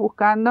estamos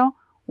buscando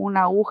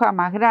una aguja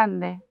más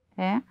grande.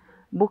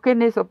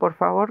 Busquen eso, por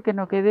favor, que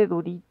no quede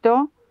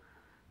durito.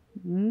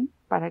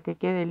 Para que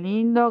quede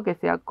lindo, que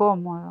sea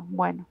cómodo.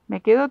 Bueno, me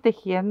quedo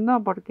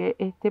tejiendo porque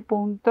este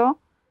punto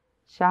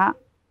ya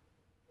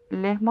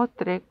les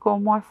mostré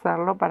cómo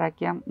hacerlo para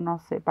quien no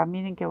sepa.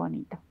 Miren qué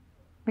bonito.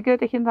 Me quedo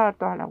tejiendo a dar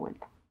toda la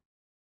vuelta.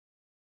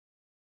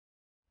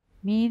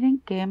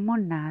 Miren qué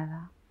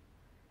monada.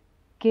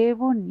 Qué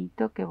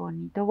bonito, qué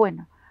bonito.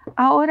 Bueno,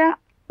 ahora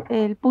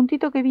el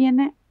puntito que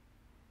viene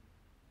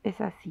es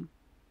así.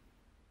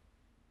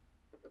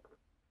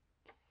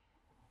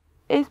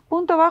 Es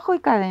punto bajo y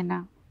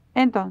cadena.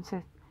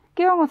 Entonces,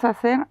 ¿qué vamos a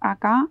hacer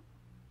acá?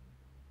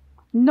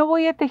 No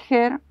voy a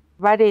tejer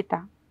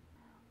vareta,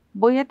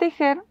 voy a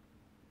tejer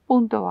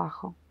punto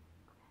bajo.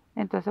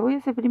 Entonces voy a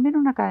hacer primero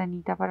una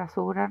cadenita para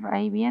asegurar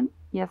ahí bien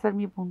y hacer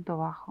mi punto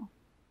bajo.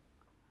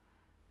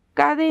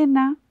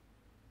 Cadena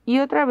y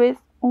otra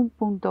vez un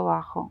punto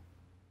bajo.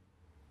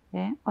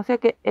 O sea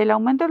que el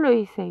aumento lo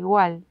hice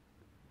igual,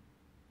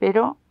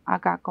 pero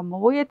acá como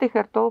voy a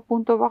tejer todo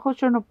punto bajo,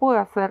 yo no puedo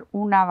hacer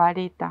una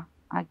vareta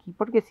aquí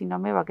porque si no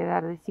me va a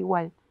quedar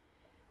desigual.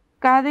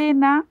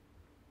 Cadena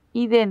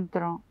y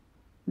dentro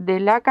de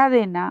la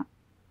cadena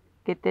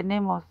que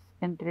tenemos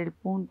entre el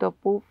punto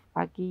puff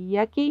aquí y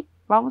aquí,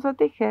 vamos a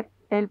tejer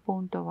el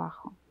punto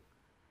bajo.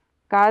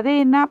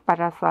 Cadena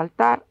para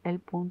saltar el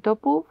punto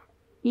puff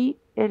y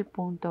el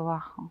punto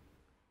bajo.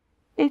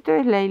 Esto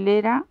es la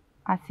hilera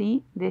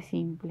así de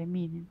simple,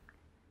 miren.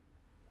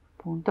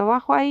 Punto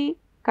bajo ahí,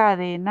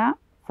 cadena,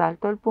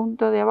 salto el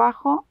punto de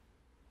abajo,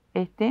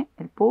 el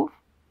puff,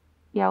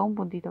 y hago un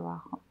puntito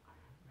bajo.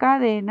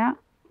 Cadena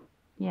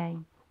y ahí.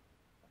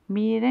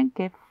 Miren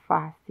qué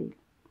fácil.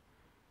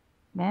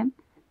 ¿Ven?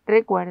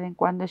 Recuerden,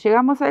 cuando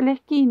llegamos a la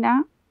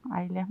esquina,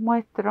 ahí les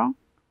muestro,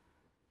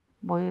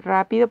 voy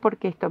rápido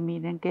porque esto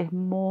miren que es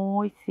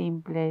muy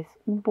simple, es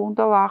un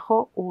punto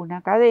bajo,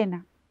 una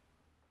cadena.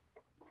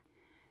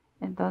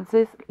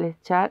 Entonces le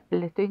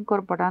estoy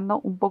incorporando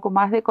un poco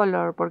más de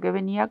color porque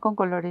venía con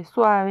colores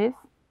suaves.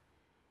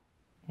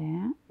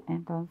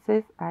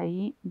 Entonces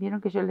ahí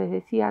vieron que yo les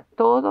decía,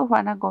 todos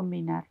van a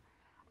combinar.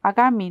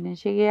 Acá miren,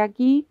 llegué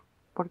aquí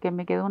porque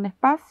me quedó un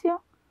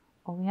espacio,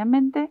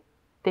 obviamente.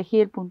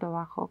 Tejí el punto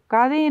bajo,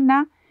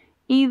 cadena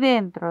y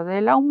dentro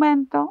del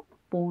aumento,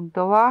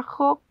 punto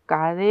bajo,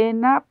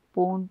 cadena,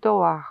 punto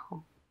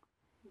bajo.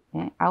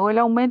 Hago el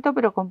aumento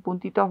pero con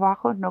puntitos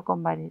bajos, no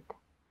con vareta,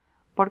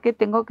 porque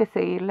tengo que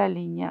seguir la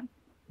línea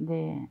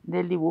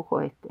del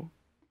dibujo este.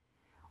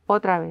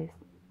 Otra vez,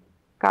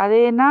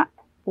 cadena,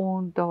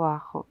 punto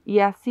bajo y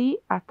así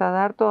hasta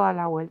dar toda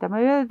la vuelta. Me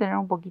voy a detener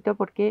un poquito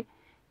porque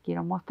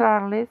quiero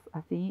mostrarles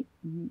así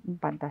un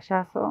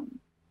pantallazo,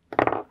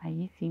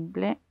 ahí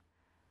simple.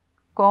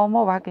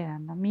 cómo va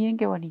quedando. Miren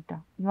qué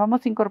bonito. Y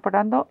vamos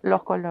incorporando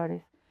los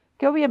colores,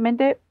 que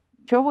obviamente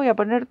yo voy a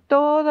poner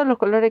todos los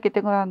colores que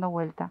tengo dando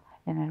vuelta,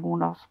 en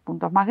algunos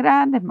puntos más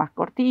grandes, más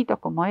cortitos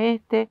como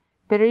este,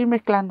 pero ir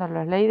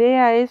mezclándolos. La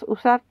idea es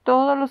usar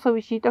todos los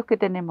ovillitos que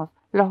tenemos,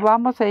 los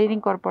vamos a ir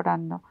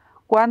incorporando.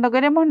 Cuando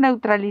queremos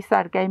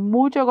neutralizar que hay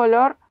mucho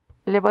color,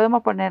 le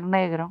podemos poner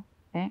negro,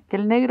 que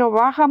el negro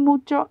baja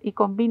mucho y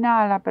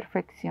combina a la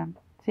perfección,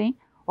 ¿sí?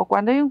 O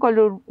cuando hay un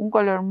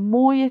color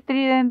muy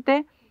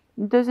estridente,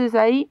 entonces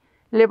ahí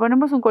le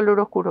ponemos un color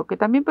oscuro, que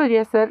también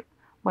podría ser,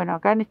 bueno,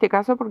 acá en este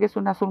caso porque es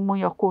un azul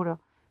muy oscuro,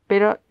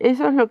 pero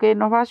eso es lo que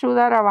nos va a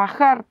ayudar a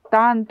bajar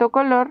tanto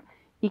color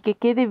y que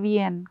quede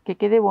bien, que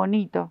quede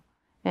bonito,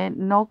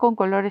 no con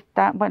colores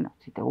tan, bueno,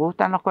 si te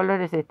gustan los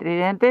colores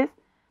estridentes,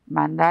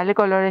 mandale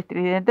color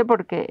estridente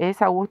porque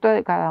es a gusto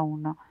de cada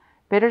uno.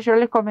 Pero yo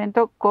les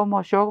comento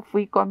cómo yo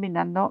fui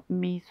combinando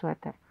mi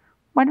suéter.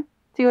 Bueno,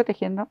 sigo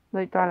tejiendo,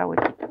 doy toda la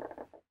vueltita.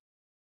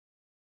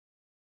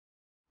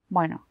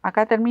 Bueno,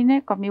 acá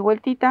terminé con mi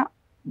vueltita,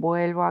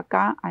 vuelvo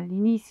acá al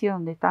inicio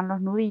donde están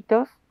los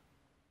nuditos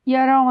y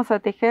ahora vamos a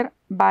tejer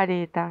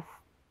varetas.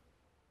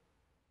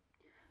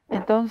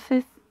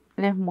 Entonces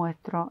les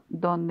muestro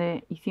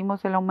donde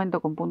hicimos el aumento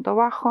con punto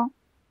bajo,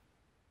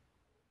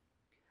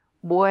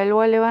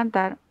 vuelvo a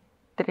levantar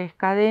 3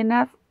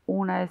 cadenas,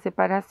 una de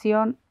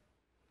separación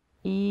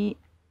y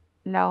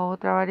la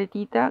otra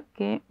varetita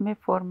que me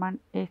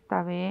forman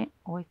esta V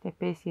o esta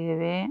especie de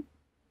V,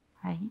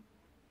 ahí,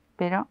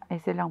 pero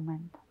es el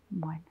aumento.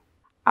 Bueno,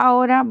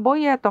 ahora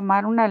voy a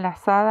tomar una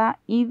lazada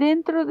y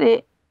dentro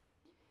de,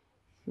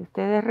 si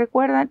ustedes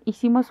recuerdan,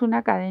 hicimos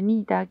una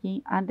cadenita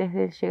aquí antes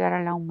de llegar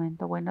al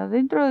aumento. Bueno,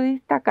 dentro de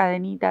esta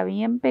cadenita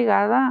bien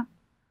pegada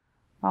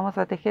vamos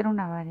a tejer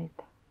una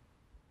vareta.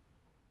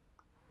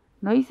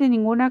 No hice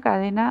ninguna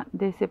cadena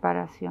de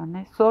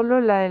separación, solo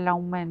la del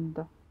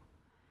aumento.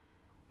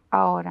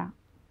 Ahora,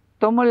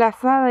 tomo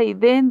lazada y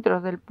dentro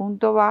del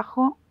punto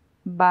bajo,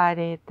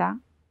 vareta.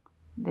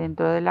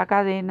 Dentro de la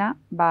cadena,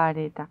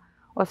 vareta.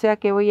 O sea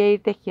que voy a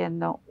ir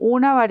tejiendo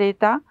una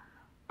vareta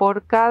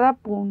por cada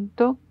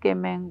punto que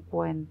me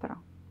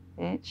encuentro.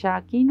 Ya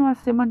aquí no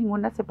hacemos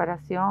ninguna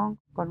separación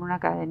con una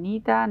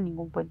cadenita,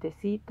 ningún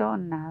puentecito,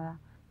 nada.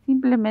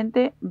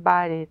 Simplemente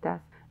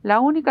varetas. La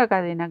única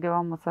cadena que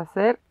vamos a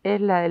hacer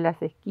es la de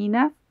las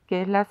esquinas,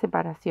 que es la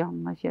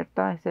separación, ¿no es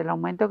cierto? Es el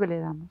aumento que le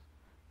damos.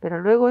 Pero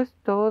luego es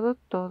todo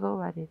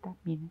vareta.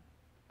 Miren,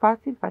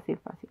 fácil, fácil,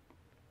 fácil.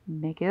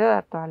 Me quedo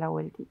dar toda la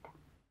vueltita.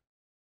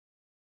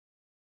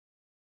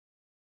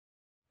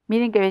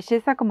 Miren qué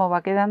belleza cómo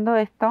va quedando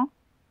esto,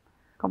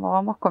 cómo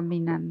vamos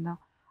combinando.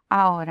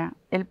 Ahora,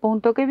 el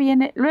punto que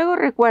viene, luego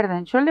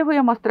recuerden, yo les voy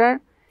a mostrar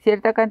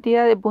cierta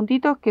cantidad de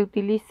puntitos que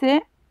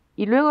utilicé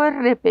y luego es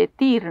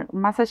repetir,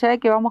 más allá de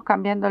que vamos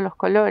cambiando los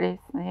colores,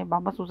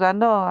 vamos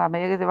usando a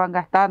medida que se van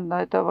gastando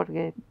esto,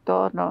 porque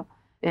todos no,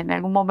 en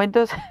algún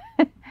momento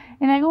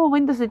en algún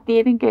momento se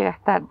tienen que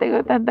gastar,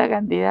 tengo tanta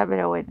cantidad,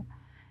 pero bueno.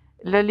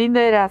 Lo lindo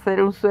era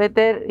hacer un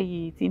suéter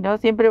y si no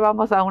siempre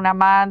vamos a una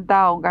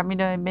manta o un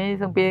camino de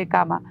mesa, un pie de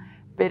cama,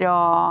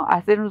 pero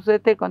hacer un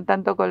suéter con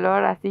tanto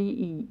color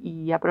así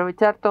y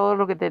aprovechar todo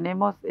lo que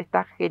tenemos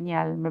está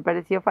genial, me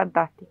pareció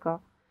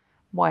fantástico.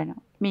 Bueno,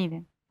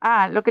 miren.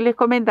 Lo que les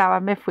comentaba,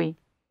 me fui.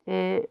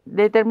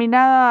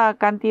 Determinada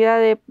cantidad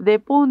de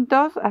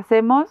puntos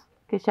hacemos,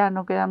 que ya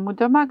no quedan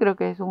muchos más, creo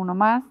que es uno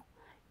más.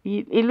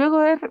 Y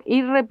luego es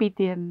ir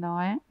repitiendo,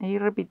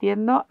 ir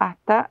repitiendo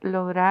hasta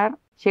lograr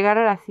llegar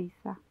a la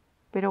sisa.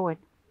 Pero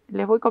bueno,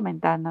 les voy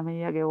comentando a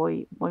medida que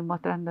voy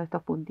mostrando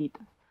estos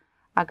puntitos.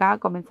 Acá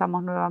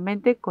comenzamos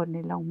nuevamente con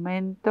el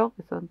aumento,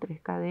 que son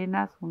 3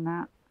 cadenas,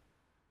 una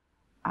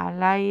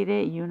al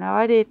aire y una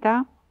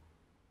vareta.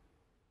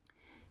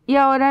 Y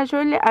ahora yo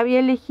había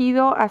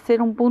elegido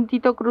hacer un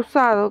puntito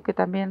cruzado, que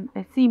también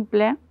es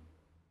simple.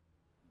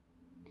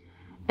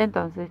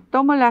 Entonces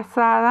tomo la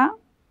lazada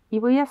y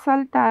voy a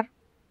saltar,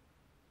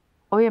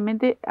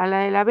 obviamente a la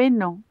de la B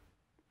no.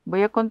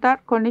 Voy a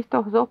contar con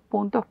estos 2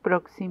 puntos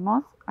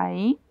próximos,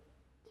 ahí.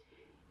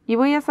 Y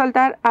voy a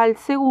saltar al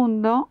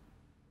segundo,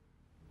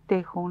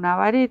 tejo una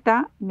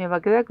vareta, me va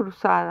a quedar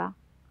cruzada.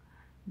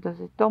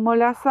 Entonces tomo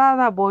la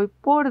lazada, voy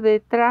por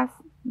detrás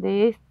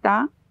de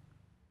esta,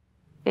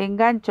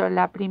 engancho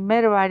la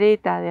primer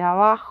vareta de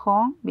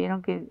abajo,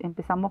 vieron que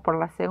empezamos por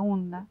la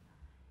segunda,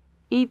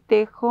 y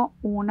tejo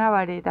una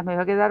vareta, me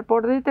va a quedar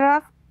por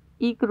detrás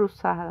y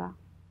cruzada.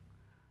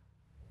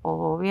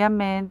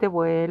 Obviamente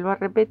vuelvo a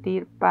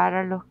repetir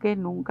para los que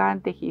nunca han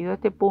tejido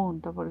este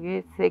punto,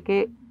 porque sé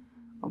que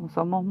como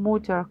somos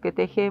muchos los que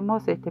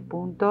tejemos, este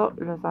punto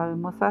lo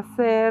sabemos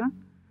hacer,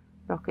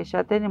 los que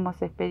ya tenemos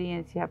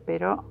experiencia,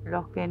 pero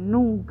los que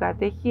nunca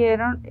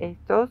tejieron,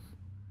 estos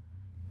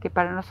que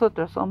para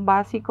nosotros son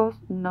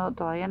básicos,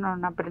 todavía no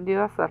han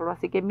aprendido a hacerlo.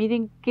 Así que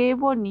miren qué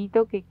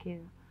bonito que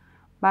queda.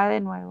 Va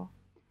de nuevo.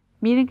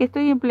 Miren que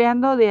estoy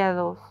empleando de a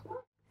 2.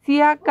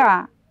 Si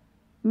acá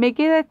me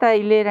queda esta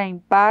hilera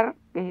impar,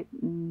 que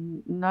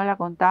no la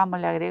contamos,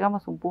 le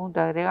agregamos un punto,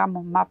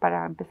 agregamos más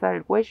para empezar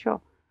el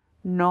cuello,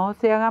 no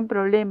se hagan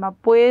problema.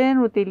 Pueden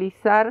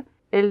utilizar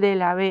el de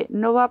la B,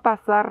 no va a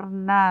pasar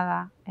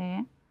nada,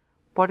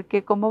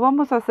 porque como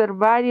vamos a hacer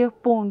varios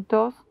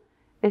puntos,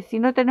 si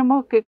no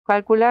tenemos que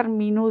calcular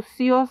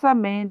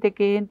minuciosamente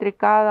que entre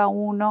cada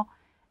uno,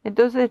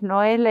 entonces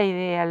no es la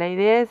idea. La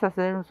idea es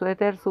hacer un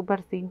suéter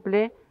súper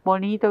simple,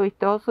 bonito,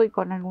 vistoso y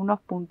con algunos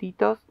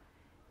puntitos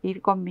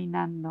ir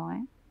combinando,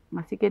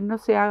 Así que no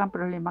se hagan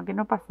problema, que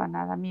no pasa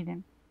nada.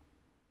 Miren,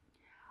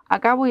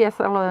 acá voy a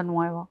hacerlo de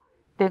nuevo.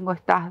 Tengo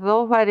estas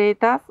dos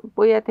varetas,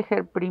 voy a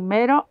tejer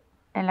primero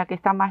en la que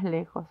está más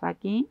lejos,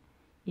 aquí,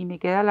 y me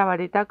queda la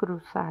vareta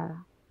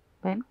cruzada.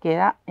 ¿Ven?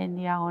 Queda en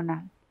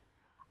diagonal.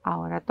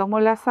 Ahora tomo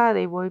la lazada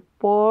y voy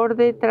por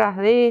detrás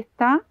de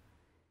esta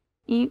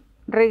y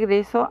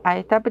regreso a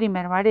esta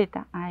primera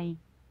vareta, ahí.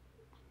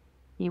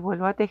 Y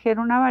vuelvo a tejer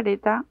una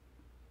vareta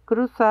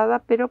cruzada,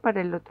 pero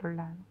para el otro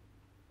lado.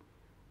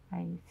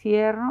 Ahí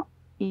cierro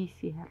y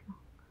cierro.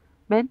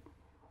 ¿Ven?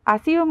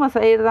 Así vamos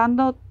a ir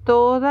dando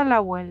toda la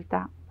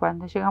vuelta.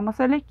 Cuando llegamos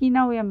a la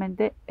esquina,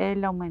 obviamente,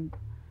 el aumento.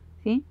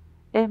 ¿Sí?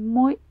 Es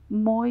muy,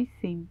 muy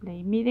simple.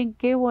 Y miren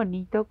qué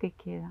bonito que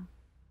queda.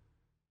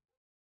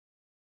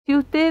 Si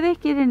ustedes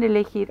quieren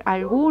elegir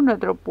algún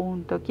otro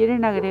punto,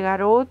 quieren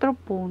agregar otro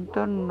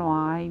punto,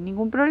 no hay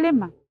ningún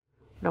problema.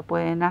 Lo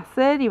pueden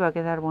hacer y va a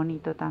quedar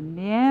bonito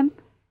también.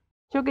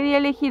 Yo quería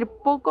elegir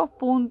pocos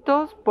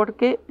puntos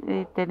porque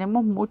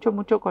tenemos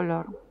mucho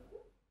color.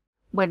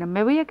 Bueno,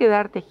 me voy a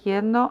quedar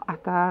tejiendo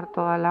hasta dar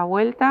toda la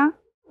vuelta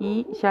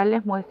y ya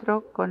les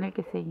muestro con el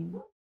que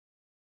seguimos.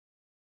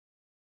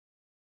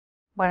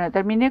 Bueno,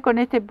 terminé con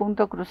este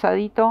punto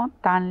cruzadito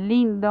tan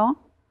lindo.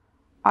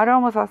 Ahora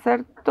vamos a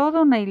hacer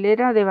toda una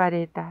hilera de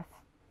varetas.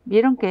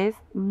 Vieron que es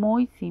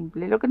muy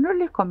simple. Lo que no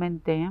les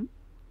comenté,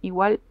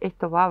 igual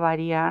esto va a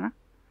variar,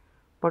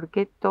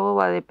 porque todo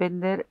va a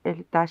depender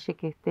el talle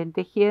que estén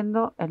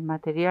tejiendo, el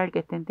material que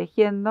estén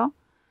tejiendo.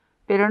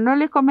 Pero no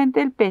les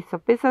comenté el peso.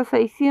 Pesa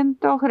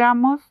 600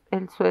 gramos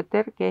el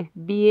suéter, que es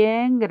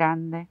bien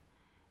grande.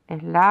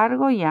 Es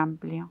largo y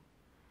amplio.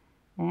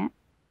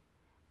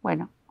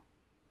 Bueno,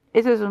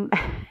 eso es un...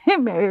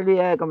 me había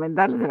olvidado de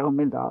comentarles, se lo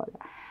comento ahora.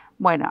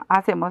 Bueno,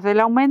 hacemos el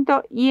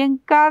aumento y en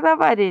cada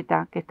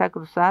vareta que está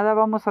cruzada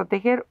vamos a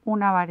tejer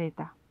una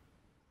vareta.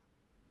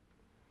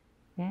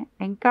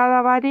 En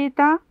cada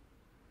vareta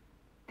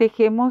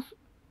tejemos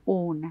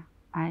una.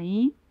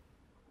 Ahí.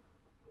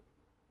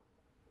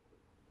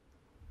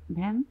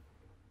 ¿Ven?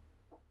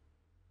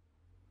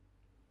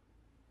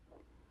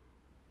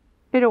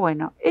 Pero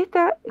bueno,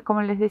 esta,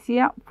 como les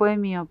decía, fue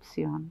mi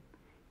opción.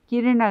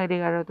 ¿Quieren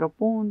agregar otro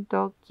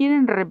punto?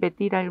 ¿Quieren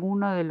repetir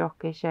alguno de los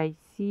que ya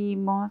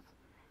hicimos?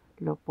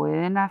 Lo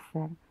pueden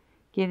hacer.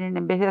 ¿Quieren,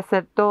 en vez de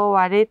hacer todo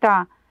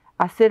vareta,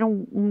 hacer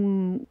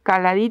un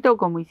caladito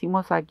como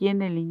hicimos aquí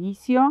en el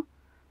inicio?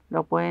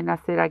 Lo pueden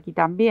hacer aquí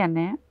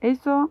también,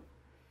 Eso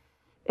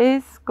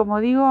es, como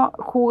digo,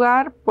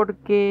 jugar,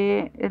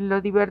 porque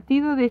lo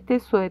divertido de este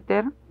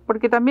suéter,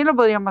 porque también lo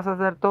podríamos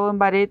hacer todo en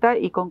vareta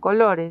y con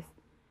colores,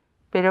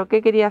 pero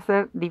 ¿qué quería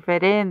hacer?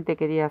 Diferente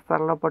quería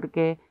hacerlo,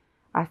 porque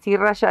así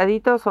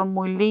rayaditos son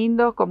muy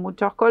lindos, con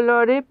muchos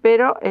colores,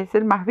 pero es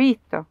el más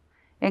visto.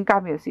 En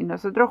cambio, si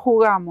nosotros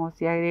jugamos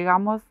y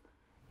agregamos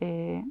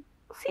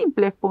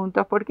simples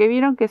puntos, porque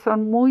vieron que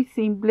son muy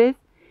simples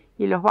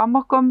y los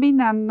vamos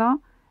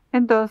combinando,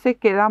 entonces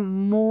queda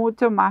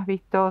mucho más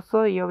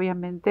vistoso y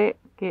obviamente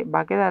que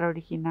va a quedar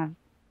original.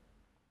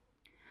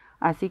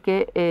 Así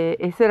que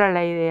esa era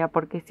la idea,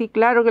 porque sí,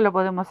 claro que lo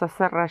podemos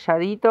hacer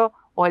rayadito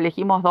o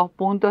elegimos dos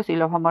puntos y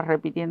los vamos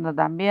repitiendo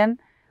también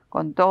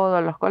con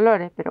todos los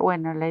colores, pero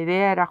bueno, la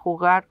idea era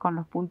jugar con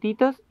los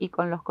puntitos y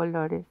con los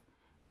colores,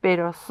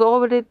 pero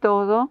sobre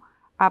todo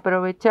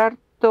aprovechar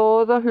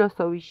todos los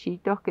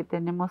ovillitos que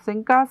tenemos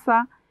en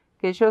casa,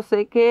 que yo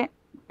sé que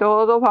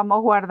todos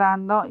vamos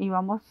guardando y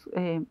vamos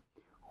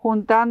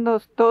juntando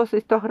todos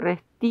estos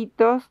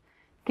restitos,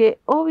 que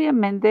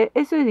obviamente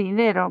eso es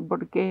dinero,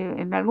 porque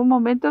en algún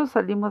momento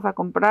salimos a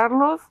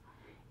comprarlos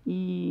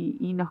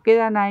y nos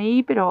quedan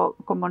ahí, pero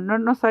como no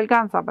nos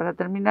alcanza para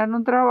terminar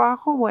un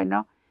trabajo,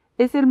 bueno,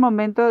 es el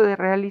momento de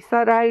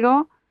realizar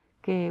algo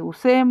que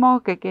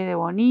usemos, que quede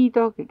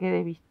bonito, que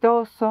quede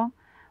vistoso.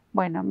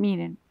 Bueno,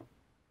 miren,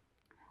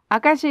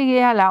 acá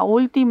llegué a la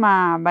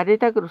última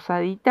vareta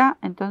cruzadita,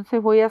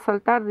 entonces voy a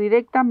saltar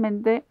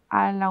directamente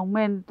al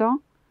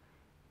aumento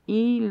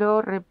y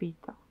lo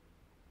repito.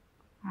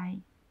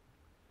 Ahí.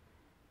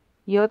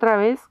 Y otra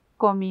vez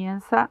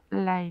comienza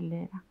la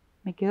hilera.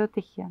 Me quedo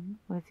tejiendo,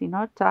 porque si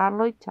no,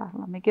 charlo y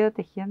charlo. Me quedo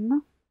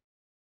tejiendo.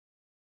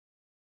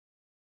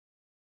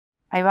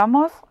 Ahí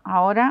vamos.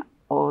 Ahora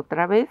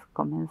otra vez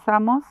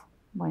comenzamos.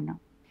 Bueno,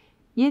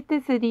 y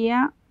este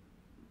sería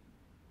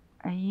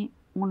ahí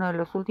uno de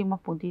los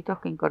últimos puntitos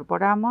que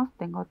incorporamos.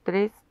 Tengo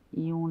 3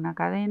 y una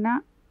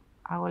cadena.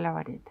 Hago la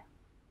vareta.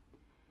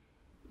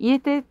 Y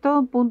este es todo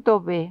un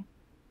punto B.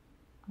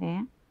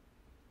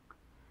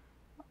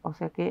 O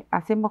sea que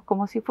hacemos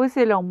como si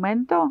fuese el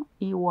aumento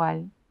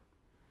igual.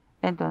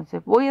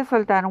 Entonces voy a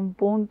saltar un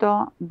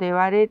punto de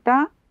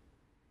vareta.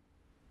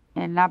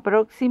 En la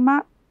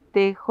próxima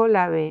tejo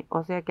la B.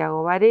 O sea que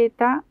hago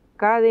vareta,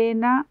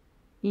 cadena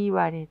y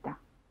vareta.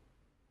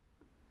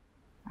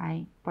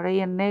 Ahí, por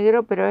ahí en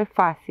negro, pero es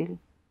fácil.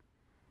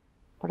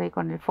 Por ahí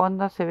con el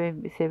fondo se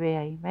ve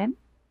ahí, ¿ven?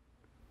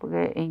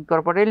 Porque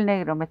incorporé el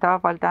negro, me estaba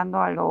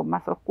faltando algo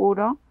más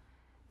oscuro.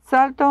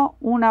 Salto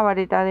una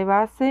vareta de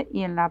base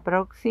y en la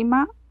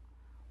próxima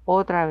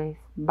otra vez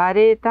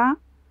vareta,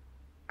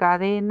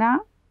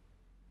 cadena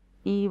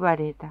y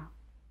vareta.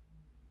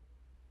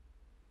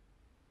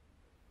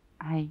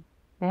 Ahí,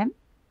 ¿ven?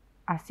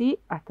 Así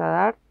hasta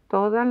dar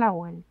toda la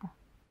vuelta.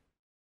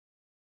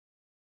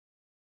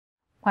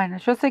 Bueno,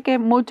 yo sé que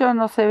mucho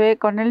no se ve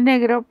con el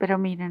negro, pero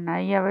miren,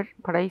 ahí a ver,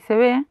 por ahí se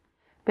ve.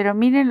 Pero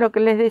miren lo que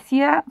les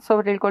decía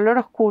sobre el color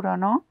oscuro,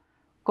 ¿no?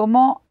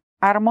 Cómo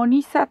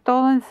armoniza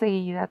todo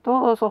enseguida,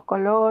 todos esos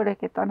colores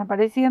que están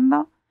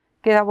apareciendo,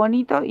 queda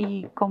bonito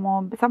y como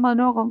empezamos de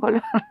nuevo con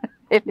color,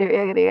 le voy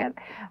a agregar,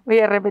 voy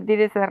a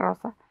repetir ese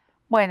rosa.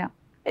 Bueno,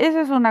 eso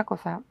es una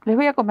cosa, les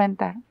voy a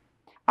comentar.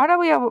 Ahora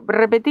voy a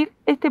repetir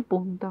este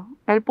punto,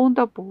 el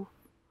punto puff.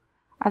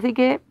 Así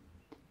que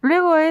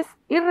luego es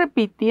ir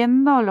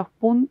repitiendo los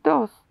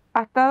puntos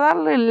hasta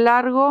darle el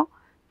largo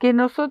que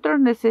nosotros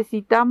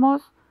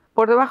necesitamos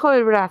por debajo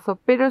del brazo.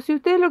 Pero si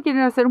ustedes lo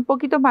quieren hacer un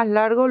poquito más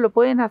largo, lo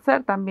pueden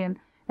hacer también.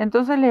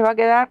 Entonces les va a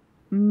quedar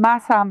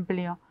más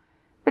amplio.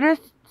 Pero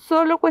es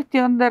solo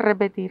cuestión de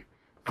repetir.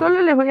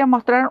 Solo les voy a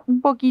mostrar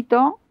un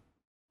poquito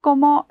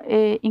cómo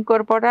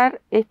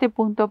incorporar este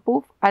punto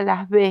puff a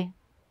las B.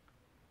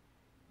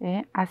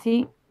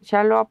 Así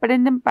ya lo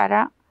aprenden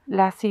para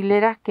las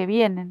hileras que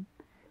vienen.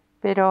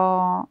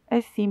 Pero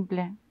es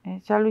simple,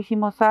 ya lo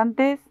hicimos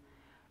antes,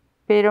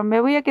 pero me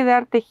voy a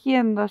quedar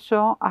tejiendo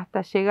yo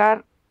hasta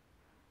llegar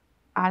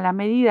a la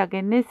medida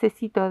que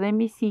necesito de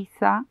mi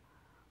sisa,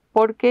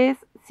 porque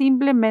es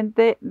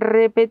simplemente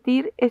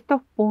repetir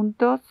estos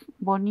puntos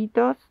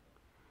bonitos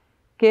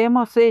que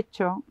hemos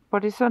hecho.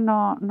 Por eso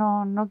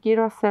no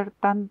quiero hacer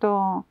tan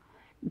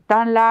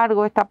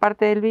largo esta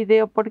parte del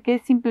video, porque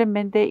es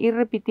simplemente ir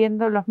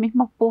repitiendo los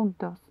mismos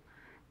puntos.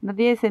 No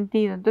tiene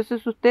sentido.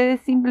 Entonces ustedes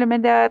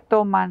simplemente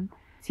toman.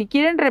 Si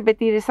quieren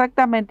repetir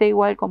exactamente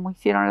igual como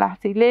hicieron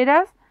las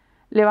hileras,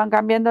 le van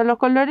cambiando los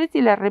colores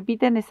y la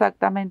repiten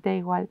exactamente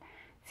igual.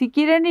 Si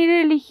quieren ir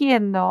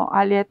eligiendo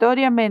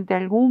aleatoriamente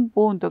algún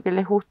punto que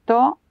les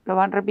gustó, lo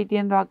van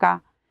repitiendo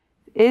acá.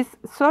 Es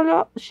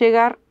solo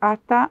llegar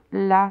hasta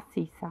la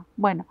sisa.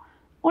 Bueno,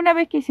 una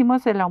vez que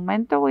hicimos el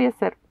aumento, voy a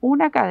hacer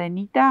una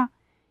cadenita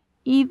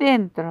y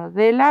dentro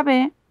de la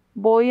B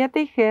voy a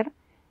tejer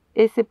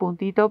ese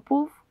puntito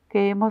puff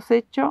que hemos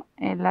hecho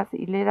en las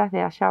hileras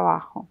de allá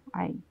abajo.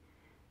 Ahí.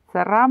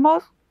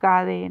 Cerramos,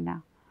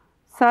 cadena.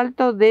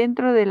 Salto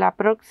dentro de la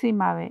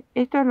próxima B.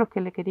 Esto es lo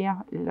que les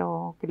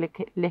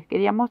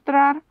quería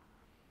mostrar.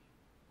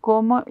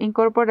 Cómo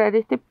incorporar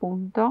este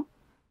punto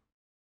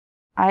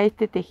a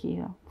este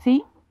tejido.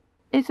 ¿Sí?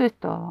 Eso es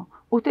todo.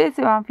 Ustedes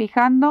se van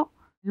fijando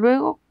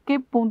luego qué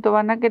punto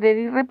van a querer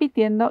ir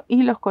repitiendo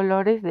y los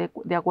colores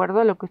de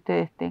acuerdo a lo que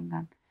ustedes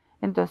tengan.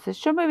 Entonces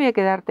yo me voy a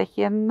quedar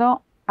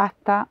tejiendo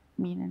hasta,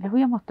 miren, les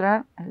voy a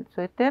mostrar el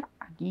suéter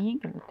aquí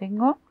que lo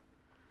tengo.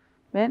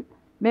 ¿Ven?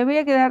 Me voy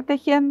a quedar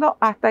tejiendo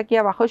hasta aquí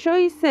abajo. Yo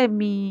hice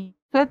mi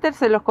suéter,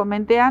 se los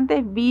comenté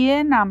antes,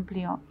 bien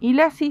amplio. Y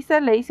la sisa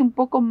la hice un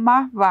poco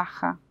más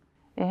baja.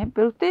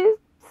 Pero ustedes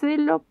se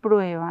lo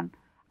prueban.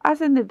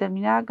 Hacen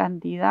determinada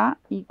cantidad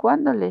y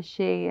cuando les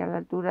llegue a la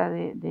altura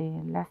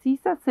de la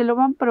sisa, se lo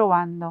van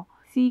probando.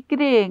 Si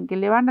creen que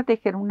le van a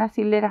tejer unas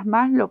hileras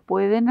más, lo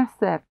pueden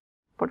hacer.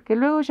 Porque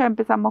luego ya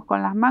empezamos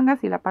con las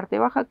mangas y la parte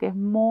baja, que es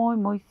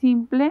muy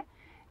simple.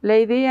 La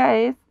idea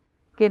es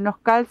que nos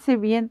calce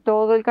bien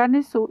todo el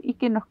canesú y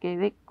que nos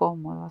quede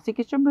cómodo. Así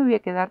que yo me voy a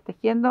quedar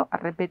tejiendo, a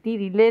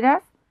repetir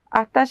hileras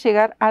hasta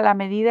llegar a la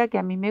medida que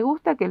a mí me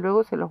gusta, que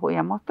luego se los voy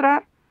a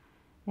mostrar.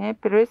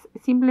 Pero es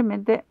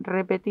simplemente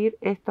repetir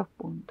estos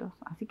puntos.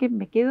 Así que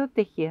me quedo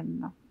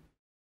tejiendo.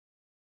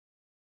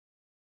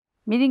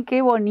 Miren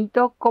qué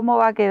bonito cómo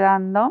va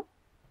quedando.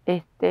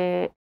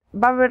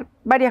 Va a haber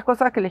varias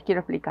cosas que les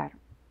quiero explicar.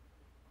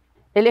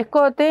 El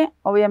escote,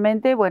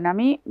 obviamente, bueno, a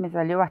mí me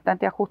salió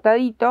bastante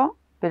ajustadito,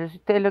 pero si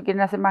ustedes lo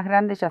quieren hacer más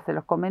grande, ya se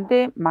los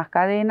comenté, más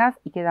cadenas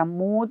y queda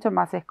mucho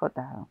más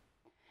escotado.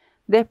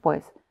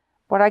 Después,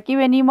 por aquí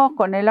venimos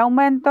con el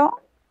aumento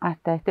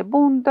hasta este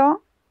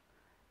punto,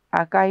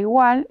 acá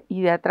igual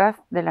y de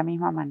atrás de la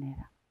misma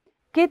manera.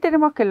 ¿Qué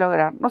tenemos que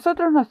lograr?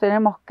 Nosotros nos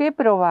tenemos que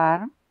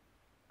probar,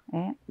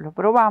 lo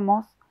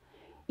probamos,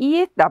 y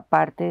esta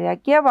parte de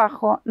aquí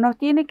abajo nos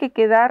tiene que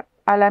quedar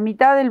a la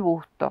mitad del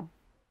busto.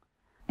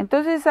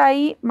 Entonces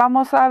ahí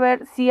vamos a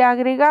ver si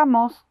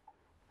agregamos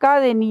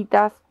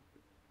cadenitas,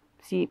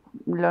 si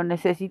lo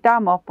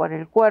necesitamos por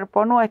el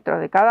cuerpo nuestro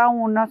de cada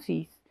uno.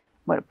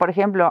 Bueno, por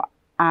ejemplo,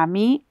 a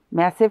mí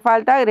me hace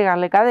falta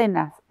agregarle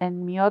cadenas.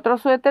 En mi otro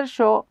suéter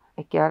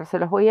es que ahora se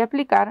los voy a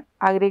explicar,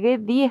 agregué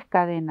 10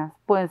 cadenas.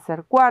 Pueden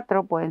ser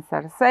 4, pueden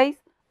ser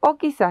 6, o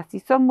quizás si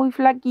son muy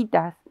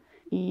flaquitas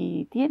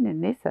y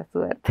tienen esa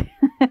suerte.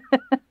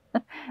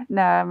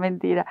 Nada,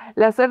 mentira.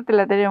 La suerte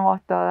la tenemos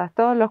todas.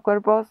 Todos los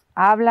cuerpos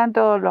hablan,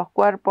 todos los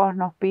cuerpos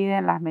nos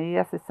piden las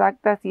medidas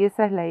exactas y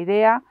esa es la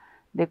idea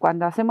de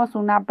cuando hacemos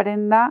una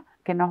prenda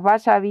que nos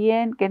vaya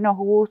bien, que nos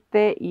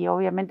guste y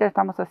obviamente lo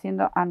estamos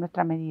haciendo a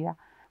nuestra medida.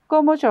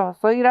 Como yo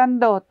soy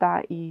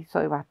grandota y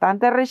soy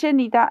bastante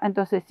rellenita,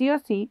 entonces sí o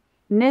sí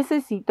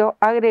necesito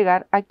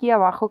agregar aquí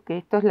abajo, que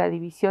esto es la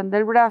división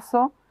del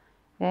brazo,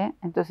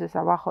 entonces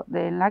abajo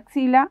de la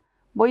axila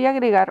voy a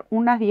agregar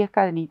unas 10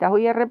 cadenitas.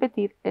 Voy a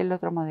repetir el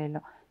otro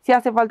modelo. Si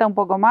hace falta un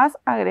poco más,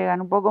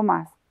 agregan un poco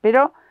más.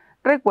 Pero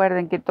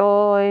recuerden que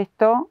todo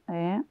esto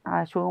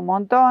ayuda un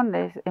montón,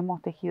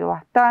 hemos tejido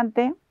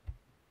bastante.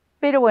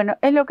 Pero bueno,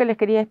 es lo que les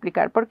quería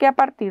explicar, porque a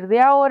partir de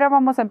ahora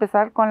vamos a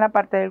empezar con la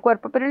parte del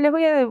cuerpo. Pero les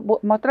voy a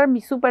mostrar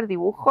mi súper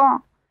dibujo.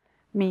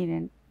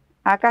 Miren,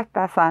 acá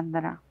está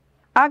Sandra.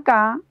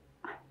 Acá,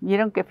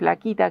 vieron qué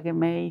flaquita que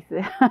me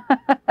hice.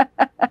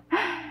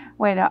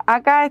 Bueno,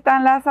 acá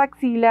están las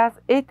axilas.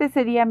 Este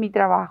sería mi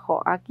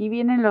trabajo. Aquí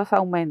vienen los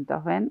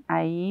aumentos, ¿ven?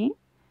 Ahí.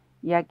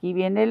 Y aquí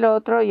viene el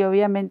otro y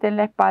obviamente en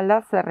la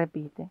espalda se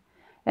repite.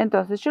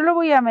 Entonces yo lo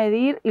voy a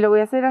medir y lo voy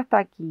a hacer hasta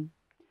aquí.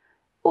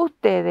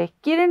 Ustedes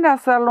quieren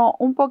hacerlo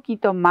un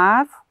poquito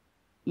más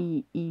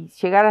y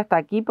llegar hasta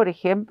aquí, por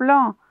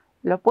ejemplo,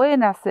 lo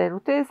pueden hacer.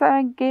 Ustedes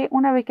saben que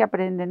una vez que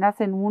aprenden,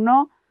 hacen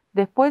uno,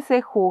 después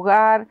es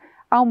jugar,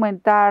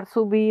 aumentar,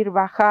 subir,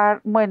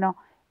 bajar. Bueno,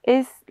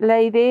 es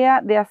la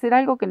idea de hacer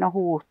algo que nos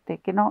guste,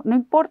 que no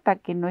importa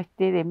que no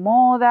esté de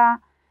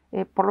moda,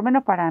 por lo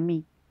menos para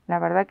mí. La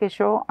verdad que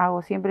yo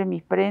hago siempre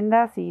mis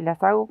prendas y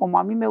las hago como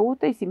a mí me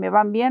gusta y si me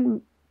van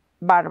bien,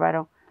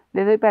 bárbaro,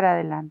 le doy para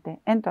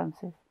adelante.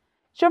 Entonces,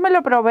 yo me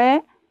lo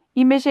probé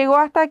y me llegó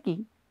hasta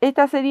aquí.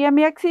 Esta sería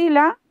mi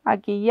axila,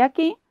 aquí y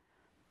aquí.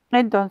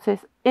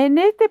 Entonces, en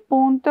este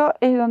punto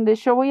es donde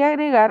yo voy a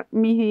agregar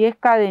mis 10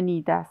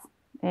 cadenitas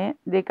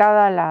de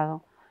cada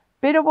lado.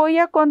 Pero voy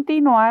a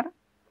continuar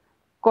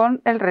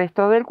con el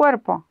resto del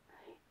cuerpo.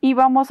 Y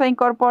vamos a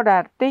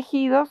incorporar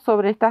tejidos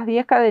sobre estas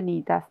 10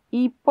 cadenitas.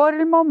 Y por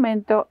el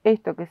momento,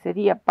 esto que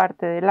sería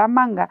parte de la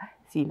manga,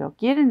 si lo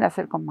quieren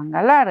hacer con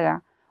manga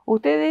larga,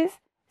 ustedes,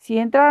 si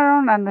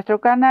entraron a nuestro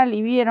canal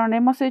y vieron,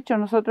 hemos hecho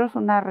nosotros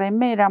una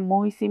remera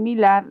muy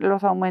similar.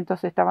 Los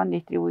aumentos estaban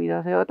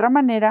distribuidos de otra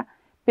manera,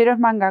 pero es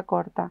manga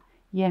corta.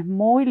 Y es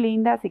muy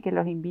linda, así que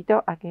los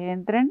invito a que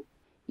entren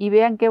y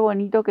vean qué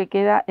bonito que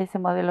queda ese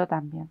modelo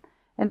también.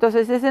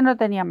 Entonces ese no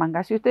tenía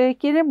manga. Si ustedes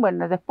quieren,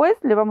 bueno, después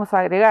le vamos a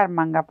agregar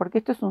manga, porque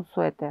esto es un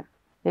suéter.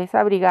 Es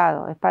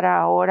abrigado, es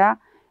para ahora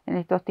en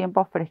estos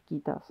tiempos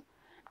fresquitos.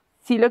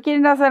 Si lo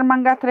quieren hacer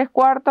mangas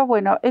 3/4,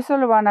 bueno, eso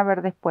lo van a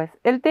ver después.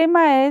 El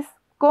tema es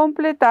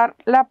completar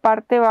la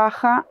parte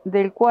baja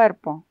del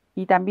cuerpo.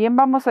 Y también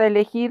vamos a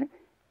elegir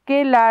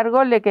qué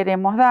largo le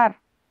queremos dar,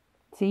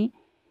 ¿sí?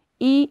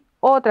 Y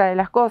otra de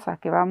las cosas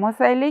que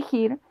vamos a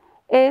elegir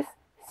es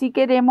si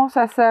queremos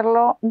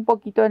hacerlo un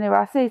poquito en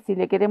evasé, si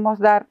le queremos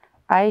dar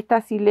a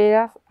estas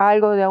hileras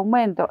algo de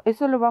aumento.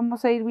 Eso lo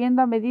vamos a ir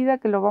viendo a medida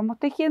que lo vamos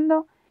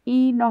tejiendo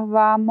y nos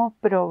vamos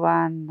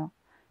probando.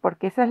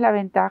 Porque esa es la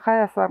ventaja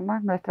de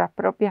hacernos nuestras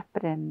propias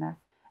prendas.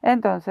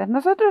 Entonces,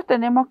 nosotros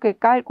tenemos que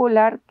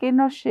calcular que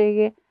nos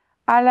llegue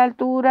a la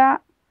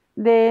altura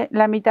de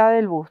la mitad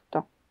del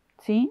busto,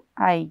 ¿sí?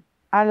 Ahí,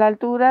 a la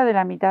altura de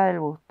la mitad del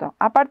busto.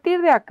 A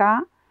partir de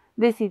acá,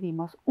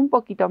 decidimos un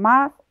poquito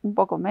más, un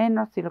poco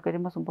menos, si lo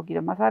queremos un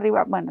poquito más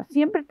arriba. Bueno,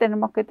 siempre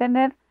tenemos que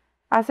tener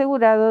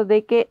asegurado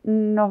de que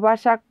nos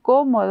vaya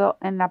cómodo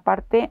en la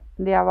parte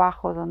de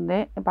abajo,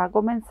 donde va a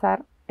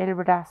comenzar el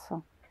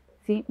brazo,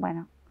 ¿sí?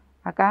 Bueno,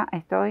 acá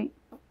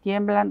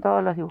tiemblan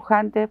todos los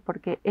dibujantes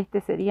porque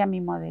este sería mi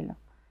modelo.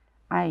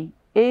 Ahí,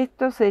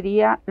 esto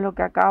sería lo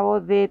que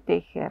acabo de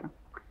tejer.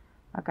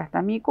 Acá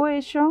está mi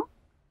cuello,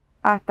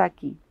 hasta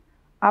aquí.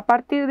 A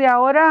partir de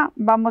ahora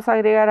vamos a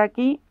agregar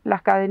aquí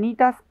las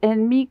cadenitas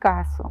en mi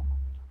caso.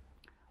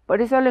 Por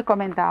eso les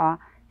comentaba,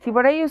 si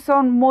por ahí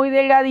son muy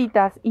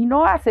delgaditas y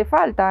no hace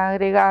falta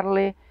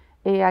agregarle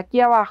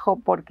aquí abajo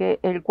porque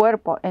el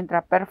cuerpo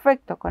entra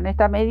perfecto con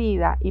esta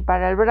medida y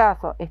para el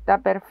brazo está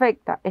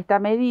perfecta esta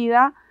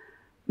medida,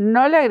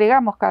 no le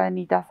agregamos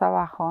cadenitas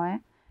abajo,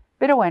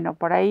 Pero bueno,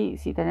 por ahí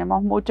si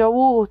tenemos mucho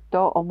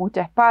busto o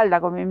mucha espalda,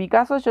 como en mi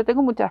caso yo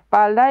tengo mucha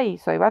espalda y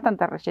soy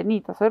bastante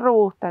rellenita, soy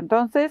robusta,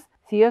 entonces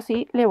sí o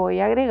sí le voy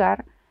a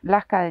agregar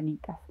las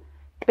cadenitas.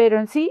 Pero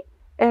en sí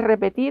es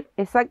repetir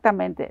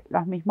exactamente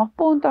los mismos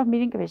puntos,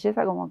 miren qué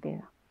belleza como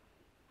queda.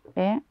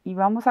 Y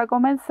vamos a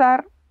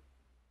comenzar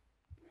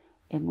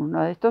en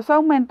uno de estos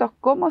aumentos,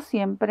 como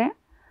siempre,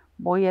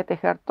 voy a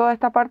tejer toda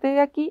esta parte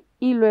de aquí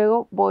y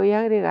luego voy a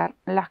agregar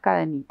las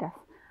cadenitas.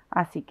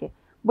 Así que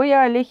voy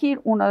a elegir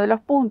uno de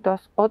los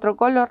puntos, otro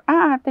color.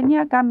 Ah,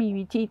 tenía acá mi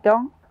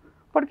bichito,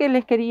 porque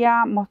les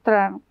quería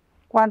mostrar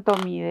cuánto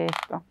mide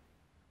esto.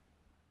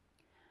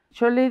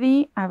 Yo le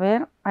di, a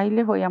ver, ahí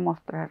les voy a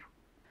mostrar.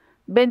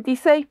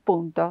 26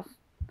 puntos,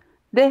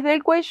 desde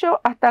el cuello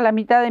hasta la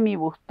mitad de mi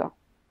busto.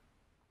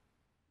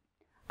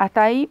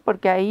 Hasta ahí,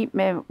 porque ahí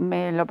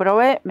me lo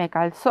probé, me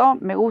calzó,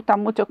 me gusta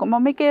mucho cómo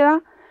me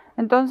queda.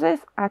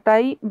 Entonces, hasta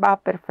ahí va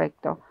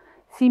perfecto.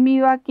 Si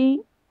mido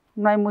aquí,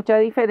 no hay mucha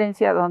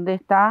diferencia. Donde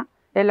está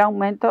el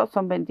aumento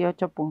son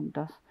 28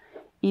 puntos.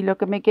 Y lo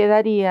que me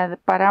quedaría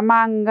para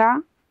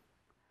manga,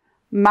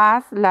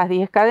 más las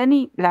 10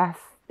 cadenitas,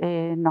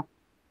 no,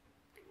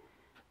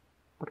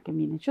 porque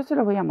miren, yo se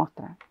los voy a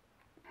mostrar.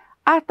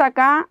 Hasta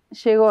acá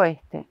llegó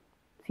este,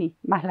 sí,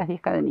 más las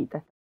 10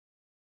 cadenitas.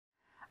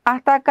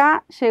 Hasta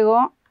acá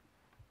llegó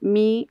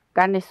mi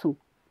canesú,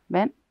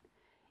 ¿ven?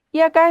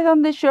 Y acá es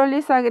donde yo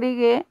les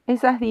agregué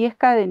esas 10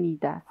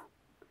 cadenitas.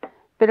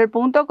 Pero el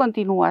punto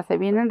continúa, se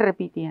vienen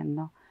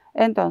repitiendo.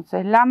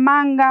 Entonces, la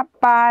manga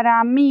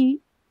para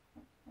mí,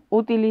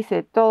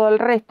 utilicé todo el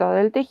resto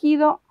del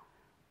tejido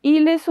y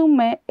le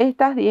sumé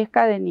estas 10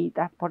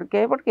 cadenitas. ¿Por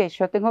qué? Porque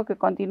yo tengo que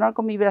continuar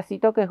con mi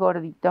bracito que es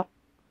gordito,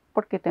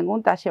 porque tengo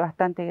un talle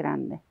bastante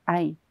grande.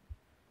 Ahí,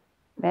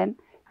 ¿ven?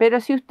 Pero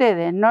si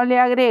ustedes no le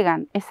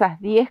agregan esas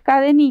 10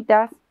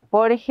 cadenitas,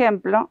 por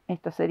ejemplo,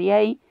 esto sería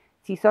ahí,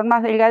 si son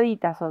más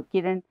delgaditas o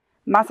quieren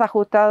más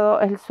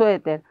ajustado el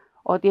suéter,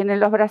 o tienen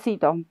los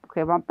bracitos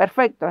que van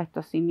perfectos,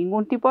 esto sin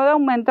ningún tipo de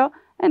aumento,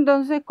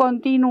 entonces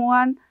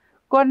continúan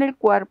con el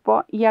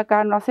cuerpo y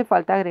acá no hace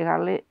falta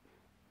agregarle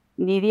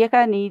ni 10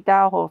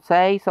 cadenitas o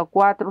 6 o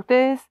 4.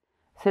 Ustedes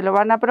se lo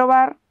van a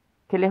probar,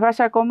 que les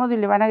vaya cómodo y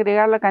le van a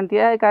agregar la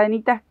cantidad de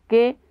cadenitas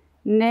que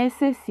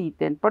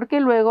necesiten,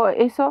 porque luego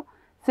eso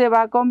se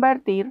va a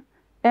convertir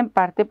en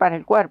parte para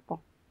el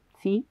cuerpo,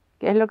 ¿sí?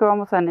 Que es lo que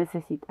vamos a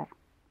necesitar.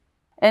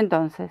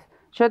 Entonces,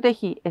 yo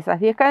tejí esas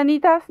 10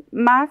 cadenitas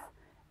más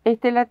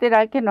este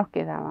lateral que nos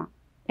quedaba.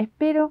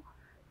 Espero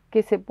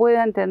que se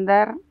pueda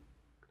entender,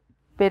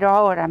 pero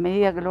ahora a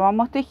medida que lo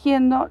vamos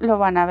tejiendo lo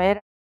van a ver.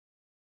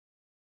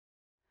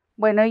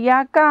 Bueno, y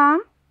acá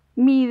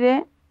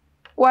mide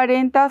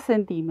 40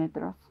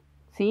 centímetros,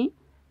 ¿sí?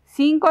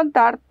 Sin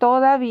contar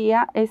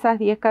todavía esas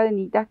 10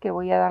 cadenitas que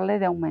voy a darle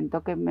de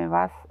aumento, que me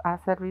va a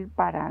servir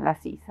para la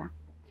sisa.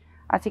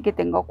 Así que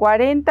tengo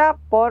 40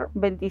 por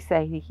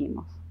 26,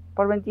 dijimos,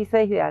 por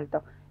 26 de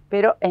alto.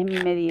 Pero es mi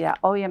medida.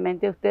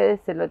 Obviamente ustedes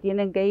se lo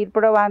tienen que ir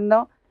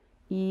probando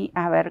y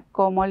a ver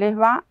cómo les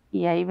va.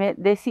 Y ahí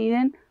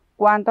deciden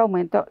cuánto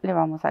aumento le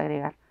vamos a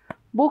agregar.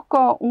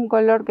 Busco un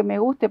color que me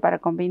guste para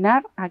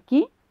combinar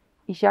aquí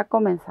y ya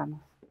comenzamos.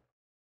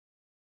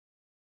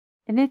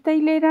 En esta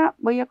hilera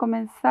voy a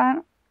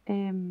comenzar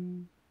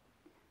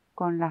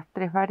con las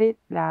 3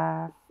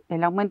 varetas,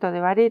 el aumento de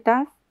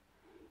varetas.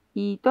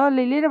 Y toda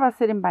la hilera va a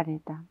ser en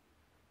vareta.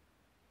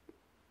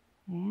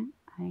 Bien,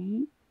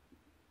 ahí.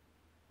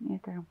 Voy a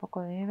traer un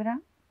poco de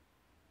hebra.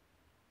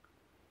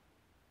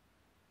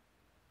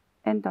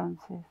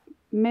 Entonces,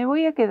 me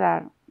voy a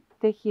quedar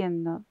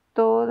tejiendo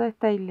toda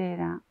esta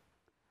hilera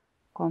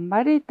con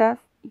varetas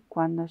y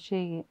cuando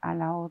llegue a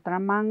la otra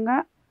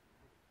manga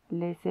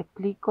les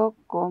explico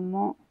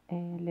cómo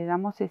le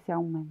damos ese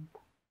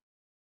aumento.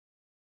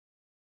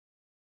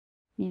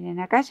 Miren,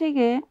 acá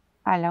llegué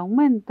al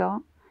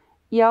aumento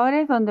y ahora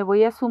es donde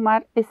voy a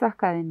sumar esas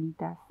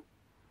cadenitas.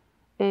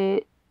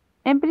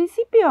 En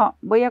principio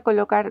voy a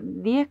colocar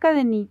 10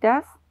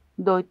 cadenitas,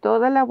 doy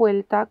toda la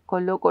vuelta,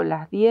 coloco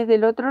las 10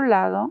 del otro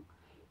lado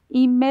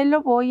y me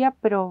lo voy a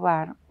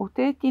probar.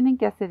 Ustedes tienen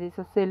que hacer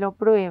eso, se lo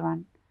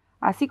prueban.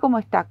 Así como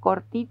está,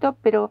 cortito,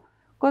 pero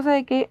cosa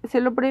de que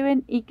se lo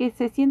prueben y que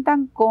se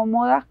sientan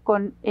cómodas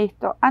con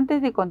esto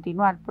antes de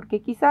continuar.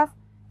 Porque quizás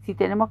si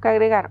tenemos que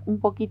agregar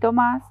un poquito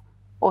más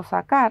o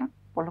sacar,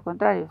 por lo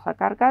contrario,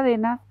 sacar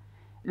cadenas,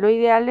 lo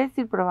ideal es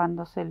ir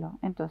probándoselo.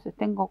 Entonces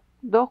tengo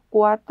 2,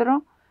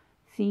 4,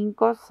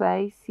 5,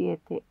 6,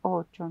 7,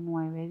 8,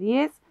 9,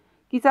 10.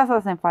 Quizás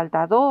hacen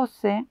falta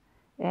 12.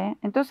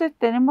 Entonces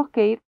tenemos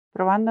que ir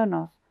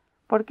probándonos.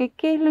 Porque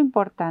 ¿qué es lo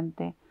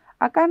importante?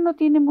 Acá no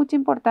tiene mucha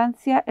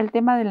importancia el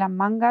tema de la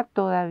manga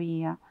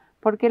todavía.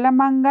 Porque la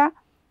manga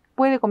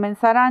puede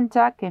comenzar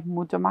ancha, que es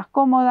mucho más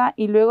cómoda,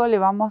 y luego le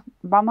vamos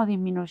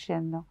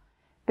disminuyendo.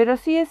 Pero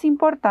sí es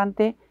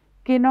importante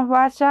que nos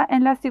vaya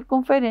en la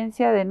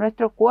circunferencia de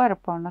nuestro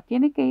cuerpo. Nos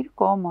tiene que ir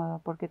cómodo,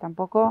 porque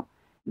tampoco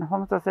nos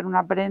vamos a hacer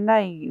una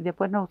prenda y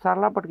después no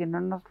usarla porque no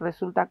nos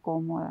resulta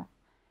cómoda.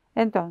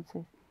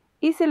 Entonces,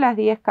 hice las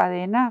 10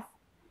 cadenas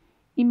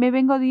y me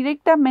vengo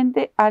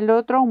directamente al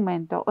otro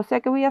aumento. O sea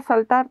que voy a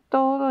saltar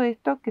todo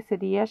esto que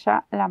sería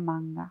ya la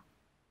manga.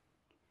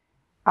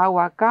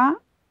 Hago acá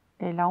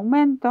el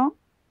aumento,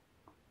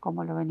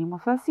 como lo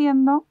venimos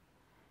haciendo,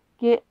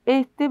 que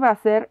este va a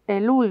ser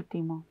el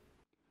último.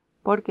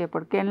 ¿Por qué?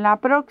 Porque en la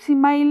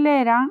próxima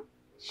hilera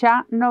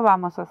ya no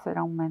vamos a hacer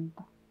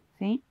aumento,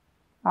 ¿sí?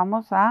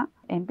 Vamos a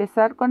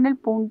empezar con el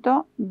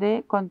punto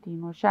de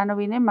continuo, ya no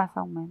viene más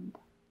aumento.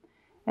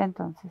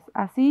 Entonces,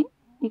 así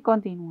y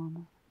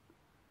continuamos.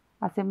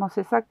 Hacemos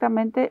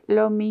exactamente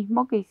lo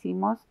mismo que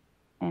hicimos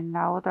en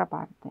la otra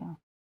parte.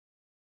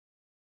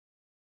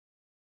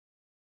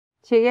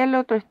 Llegué al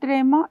otro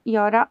extremo y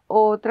ahora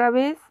otra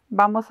vez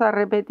vamos a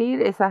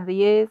repetir esas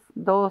 10,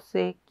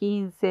 12,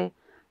 15,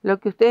 lo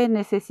que ustedes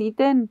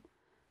necesiten,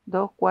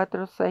 2,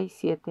 4, 6,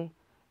 7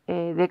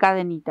 de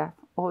cadenitas,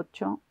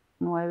 8,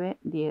 9,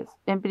 10.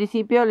 En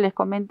principio les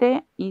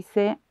comenté,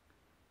 hice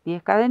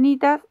 10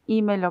 cadenitas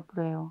y me lo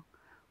pruebo.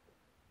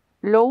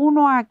 Lo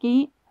uno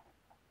aquí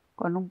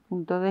con un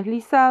punto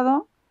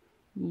deslizado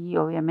y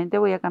obviamente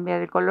voy a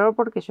cambiar el color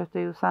porque yo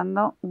estoy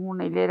usando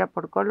una hilera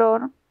por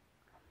color.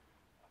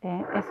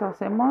 Eso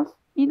hacemos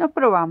y nos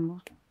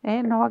probamos.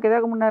 Nos va a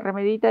quedar como una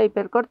remerita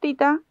hiper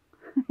cortita,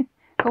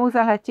 como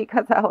usan las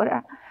chicas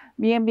ahora,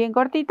 bien, bien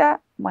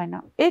cortita.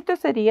 Bueno, esto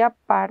sería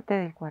parte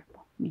del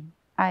cuerpo. Bien,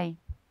 ahí.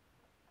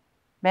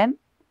 ¿Ven?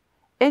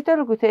 Esto es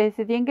lo que ustedes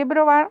se tienen que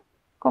probar,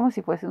 como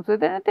si fuese un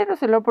suéter entero,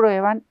 se lo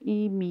prueban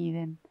y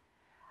miden.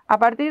 A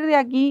partir de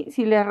aquí,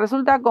 si les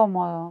resulta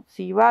cómodo,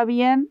 si va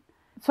bien,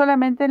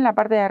 solamente en la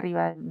parte de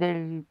arriba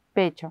del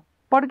pecho.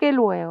 Porque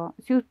luego,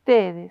 si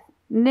ustedes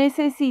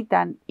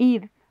necesitan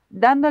ir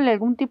dándole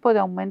algún tipo de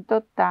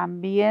aumento,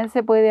 también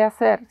se puede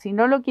hacer. Si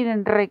no lo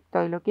quieren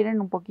recto y lo quieren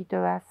un poquito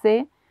de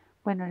base,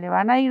 bueno, le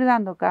van a ir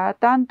dando cada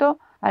tanto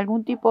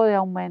algún tipo de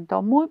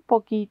aumento, muy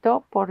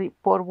poquito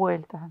por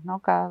vueltas, ¿no?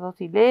 Cada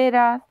 2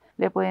 hileras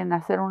le pueden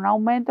hacer un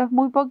aumento, es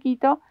muy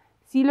poquito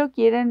si lo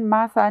quieren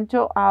más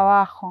ancho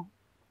abajo,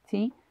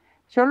 ¿sí?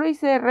 Yo lo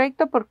hice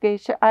recto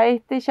porque a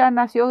este ya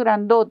nació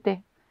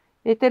grandote.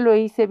 Este lo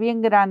hice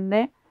bien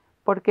grande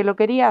porque lo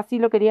quería así,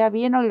 lo quería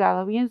bien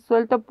holgado, bien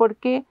suelto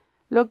porque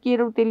lo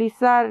quiero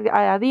utilizar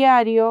a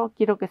diario,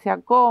 quiero que sea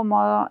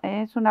cómodo,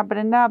 es una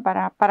prenda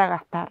para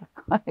gastar,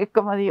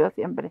 como digo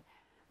siempre.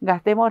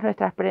 Gastemos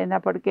nuestras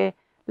prendas porque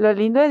lo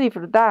lindo es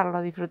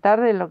disfrutarlo, disfrutar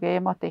de lo que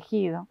hemos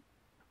tejido.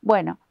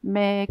 Bueno,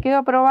 me quedo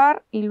a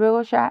probar y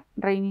luego ya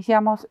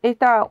reiniciamos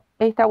esta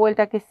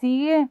vuelta que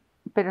sigue,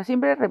 pero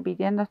siempre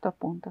repitiendo estos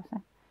puntos.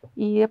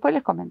 Y después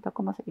les comento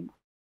cómo seguimos.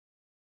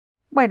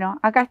 Bueno,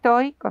 acá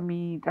estoy con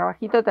mi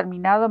trabajito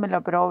terminado, me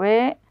lo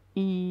probé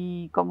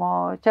y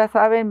como ya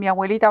saben, mi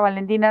abuelita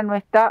Valentina no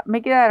está,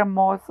 me queda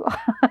hermoso.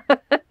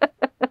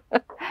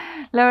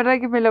 La verdad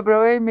que me lo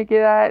probé y me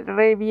queda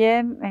re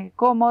bien,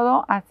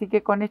 cómodo, así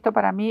que con esto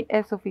para mí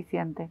es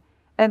suficiente.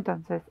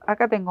 Entonces,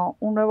 acá tengo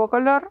un nuevo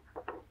color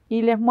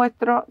y les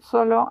muestro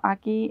solo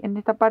aquí en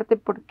esta parte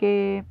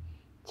porque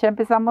ya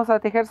empezamos a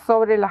tejer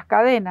sobre las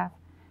cadenas.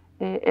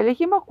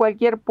 Elegimos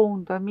cualquier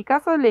punto. En mi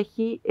caso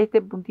elegí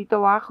este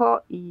puntito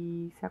bajo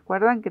y ¿se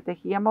acuerdan que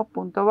tejíamos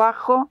punto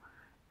bajo,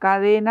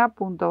 cadena,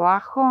 punto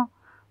bajo?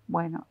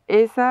 Bueno,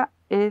 esta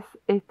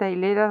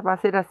hilera va a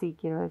ser así,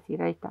 quiero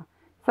decir, ahí está.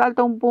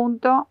 Salto un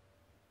punto,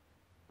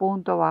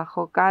 punto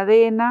bajo,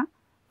 cadena,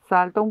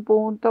 salto un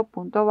punto,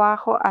 punto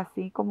bajo,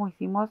 así como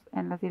hicimos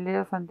en las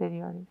hileras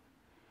anteriores.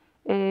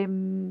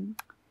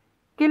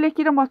 ¿Qué les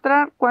quiero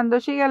mostrar? Cuando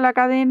llegue a la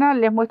cadena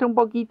les muestro un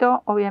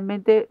poquito,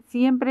 obviamente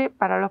siempre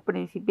para los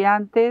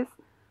principiantes,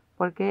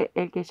 porque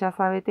el que ya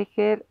sabe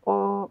tejer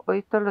o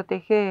esto lo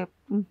teje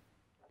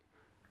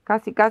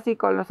casi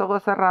con los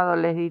ojos cerrados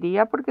les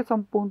diría, porque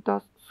son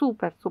puntos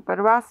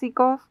súper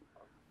básicos,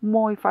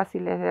 muy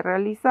fáciles de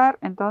realizar.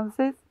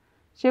 Entonces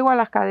llego a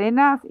las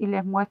cadenas y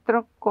les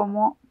muestro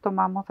cómo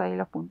tomamos ahí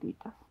los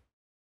puntitos.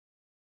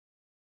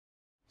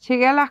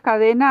 Llegué a las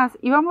cadenas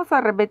y vamos a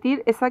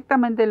repetir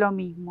exactamente lo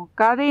mismo.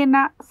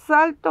 Cadena,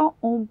 salto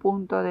un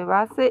punto de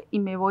base y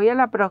me voy a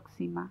la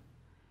próxima.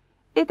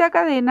 Esta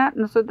cadena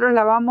nosotros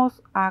la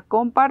vamos a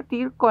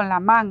compartir con la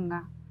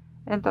manga.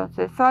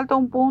 Entonces salto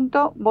un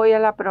punto, voy a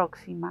la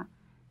próxima.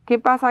 ¿Qué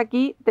pasa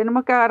aquí?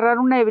 Tenemos que agarrar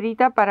una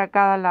hebrita para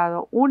cada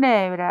lado.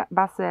 Una hebra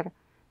va a ser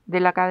de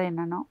la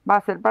cadena, ¿no? Va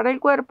a ser para el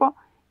cuerpo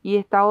y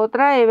esta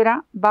otra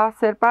hebra va a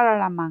ser para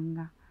la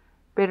manga.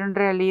 Pero en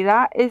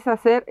realidad es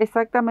hacer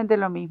exactamente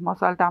lo mismo.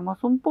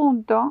 Saltamos un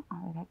punto,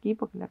 a ver aquí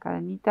porque la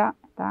cadenita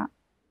está,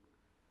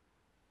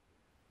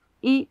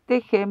 y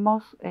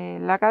tejemos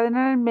la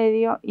cadena en el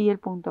medio y el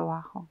punto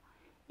bajo.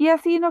 Y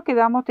así nos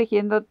quedamos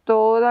tejiendo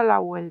toda la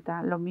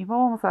vuelta. Lo mismo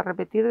vamos a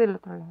repetir del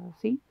otro lado,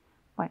 ¿sí?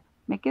 Bueno,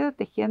 me quedo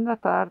tejiendo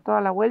hasta dar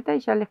toda la vuelta y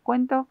ya les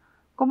cuento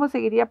cómo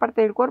seguiría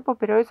parte del cuerpo,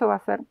 pero eso va a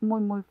ser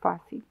muy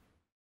fácil.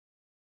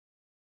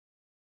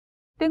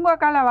 Tengo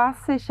acá la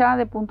base ya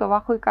de punto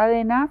bajo y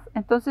cadenas,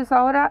 entonces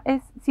ahora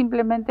es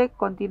simplemente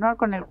continuar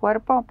con el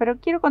cuerpo, pero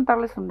quiero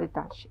contarles un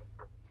detalle.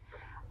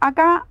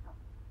 Acá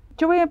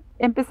yo voy a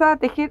empezar a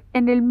tejer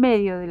en el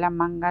medio de la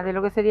manga, de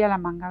lo que sería la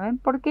manga, ¿ven?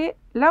 Porque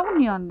la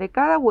unión de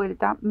cada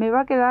vuelta me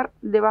va a quedar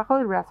debajo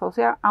del brazo, o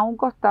sea, a un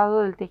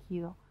costado del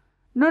tejido.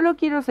 No lo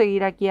quiero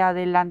seguir aquí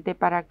adelante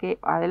para que,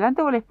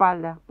 adelante o la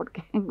espalda,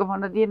 porque como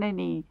no tiene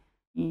ni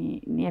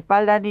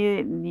espalda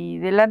ni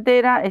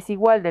delantera, es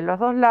igual de los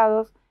dos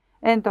lados.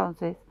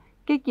 Entonces,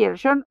 ¿qué quiero?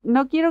 Yo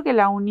no quiero que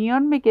la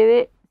unión me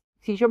quede,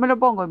 si yo me lo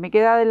pongo y me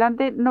queda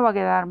adelante, no va a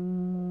quedar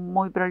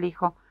muy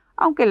prolijo.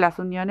 Aunque las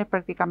uniones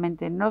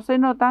prácticamente no se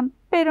notan,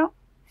 pero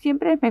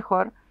siempre es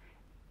mejor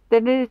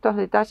tener estos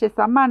detalles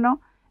a mano.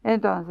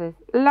 Entonces,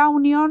 la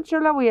unión yo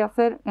la voy a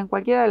hacer en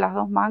cualquiera de las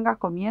dos mangas,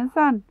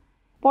 comienzan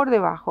por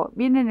debajo,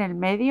 viene en el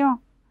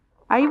medio.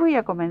 Ahí voy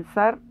a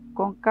comenzar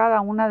con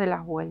cada una de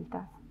las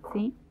vueltas,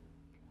 ¿sí?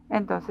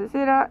 Entonces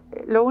era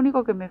lo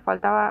único que me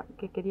faltaba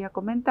que quería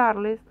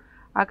comentarles.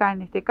 Acá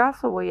en este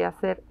caso voy a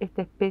hacer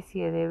esta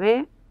especie de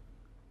V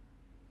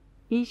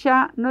y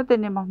ya no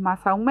tenemos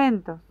más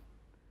aumentos.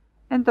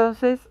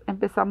 Entonces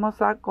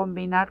empezamos a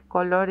combinar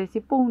colores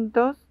y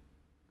puntos.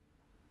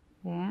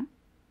 ¿Bien?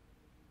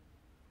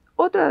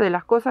 Otra de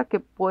las cosas que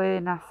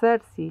pueden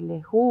hacer si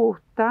les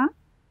gusta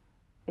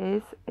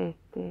es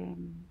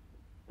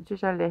yo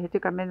ya les estoy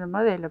cambiando el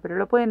modelo, pero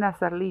lo pueden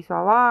hacer liso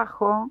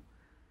abajo,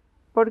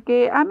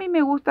 porque a mí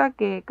me gusta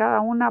que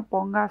cada una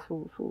ponga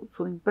su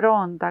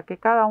impronta, que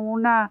cada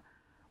una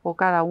o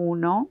cada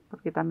uno,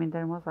 porque también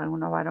tenemos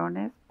algunos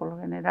varones, por lo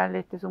general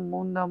este es un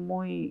mundo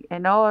muy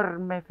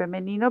enorme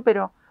femenino,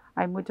 pero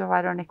hay muchos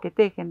varones que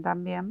tejen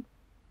también.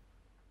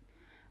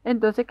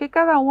 Entonces que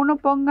cada uno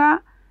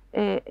ponga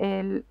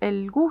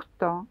el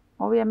gusto.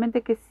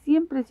 Obviamente que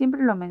siempre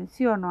lo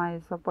menciono a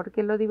eso,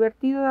 porque lo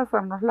divertido de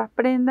hacernos las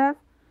prendas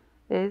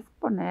es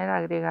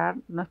agregar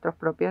nuestros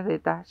propios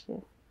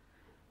detalles.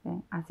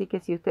 Así que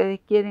si ustedes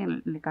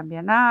quieren, le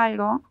cambian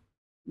algo,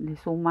 le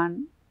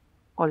suman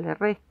o le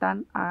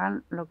restan,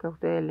 hagan lo que a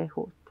ustedes les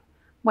guste.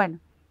 Bueno,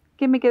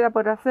 ¿qué me queda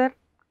por hacer?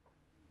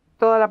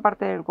 Toda la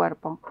parte del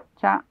cuerpo.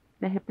 Ya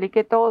les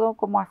expliqué todo,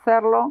 cómo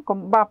hacerlo,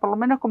 por lo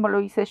menos como lo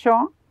hice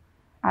yo,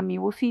 a mi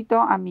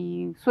busito, a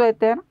mi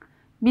suéter.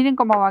 Miren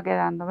cómo va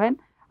quedando, ¿ven?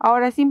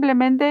 Ahora es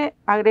simplemente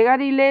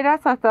agregar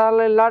hileras hasta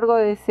darle el largo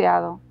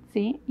deseado,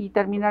 ¿sí? Y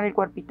terminar el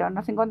cuerpito.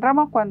 Nos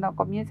encontramos cuando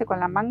comience con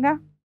la manga.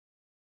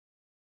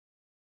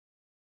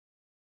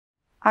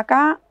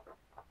 Acá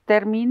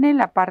termine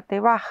la parte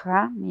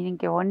baja, miren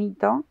qué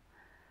bonito.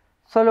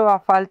 Solo va a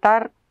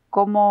faltar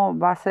cómo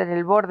va a ser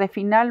el borde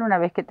final una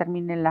vez que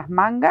terminen las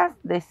mangas.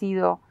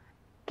 Decido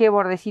qué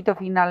bordecito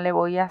final le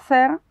voy a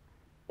hacer.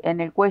 En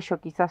el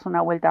cuello quizás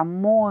una vuelta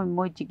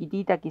muy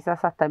chiquitita,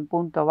 quizás hasta en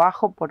punto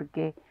bajo,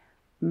 porque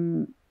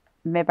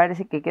me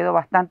parece que quedó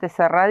bastante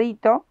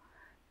cerradito,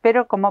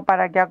 pero como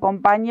para que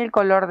acompañe el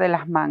color de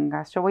las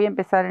mangas. Yo voy a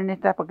empezar en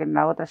esta porque en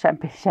la otra ya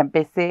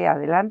empecé a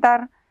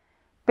adelantar,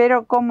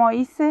 pero como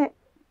hice,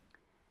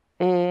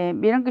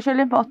 vieron que yo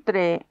les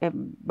mostré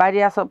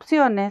varias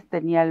opciones.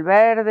 Tenía el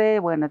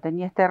verde, bueno,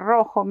 tenía este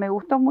rojo. Me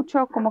gustó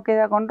mucho cómo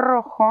queda con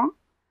rojo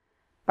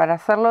para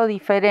hacerlo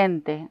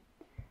diferente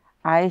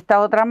a esta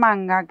otra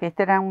manga, que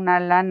esta era una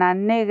lana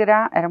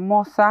negra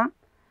hermosa.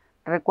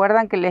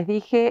 Recuerdan que les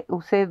dije,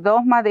 usé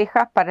 2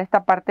 madejas para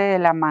esta parte de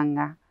la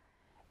manga.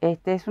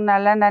 Este es una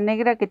lana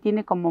negra que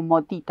tiene como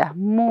motitas,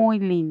 muy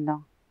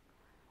lindo.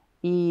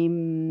 Y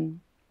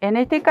en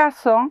este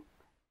caso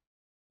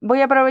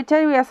voy a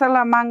aprovechar y voy a hacer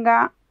la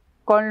manga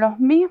con los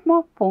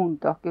mismos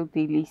puntos que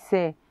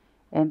utilicé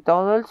en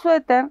todo el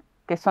suéter,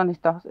 que son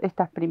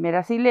estas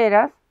primeras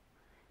hileras,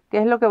 que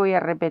es lo que voy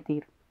a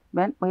repetir.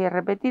 ¿Ven? Voy a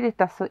repetir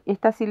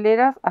estas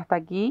hileras hasta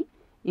aquí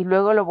y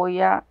luego lo voy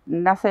a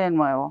nacer de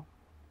nuevo,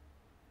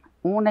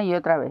 una y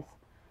otra vez.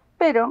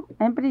 Pero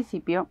en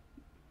principio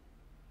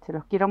se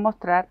los quiero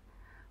mostrar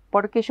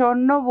porque yo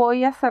no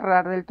voy a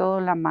cerrar del todo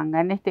la manga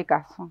en este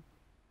caso,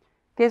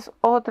 que es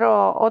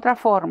otra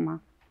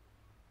forma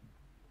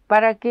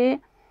para que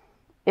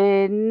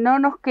no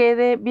nos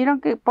quede. Vieron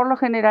que por lo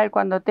general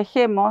cuando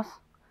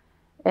tejemos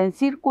en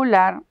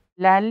circular,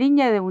 la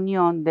línea de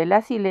unión de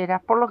las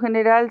hileras por lo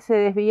general se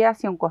desvía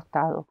hacia un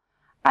costado.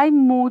 Hay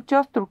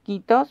muchos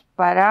truquitos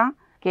para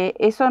que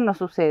eso no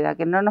suceda,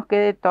 que no nos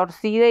quede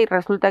torcida y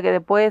resulta que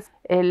después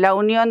la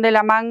unión de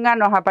la manga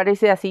nos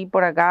aparece así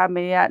por acá,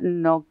 media,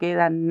 no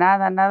queda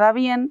nada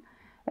bien.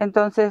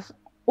 Entonces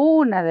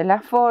una de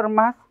las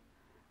formas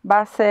va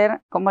a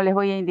ser como les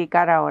voy a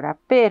indicar ahora,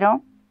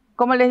 pero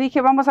como les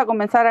dije, vamos a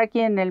comenzar aquí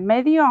en el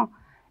medio.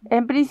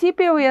 En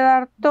principio voy a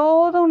dar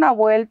toda una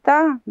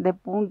vuelta de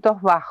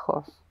puntos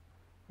bajos,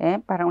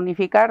 para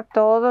unificar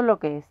todo lo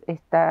que es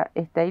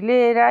esta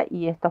hilera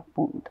y estos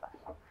puntos.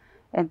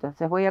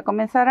 Entonces voy a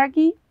comenzar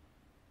aquí.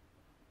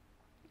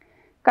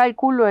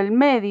 Calculo el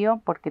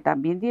medio, porque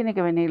también tiene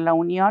que venir la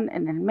unión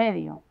en el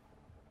medio.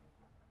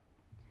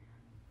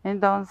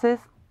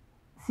 Entonces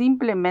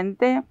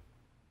simplemente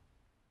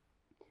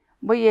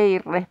voy a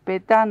ir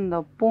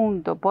respetando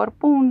punto por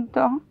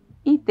punto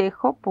y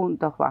tejo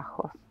puntos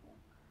bajos.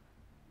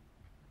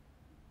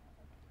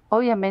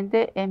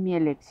 Obviamente es mi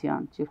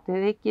elección. Si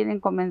ustedes quieren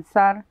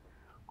comenzar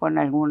con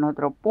algún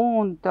otro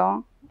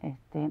punto,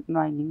 no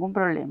hay ningún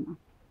problema.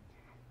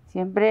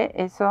 Siempre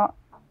eso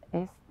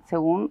es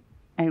según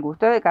el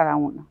gusto de cada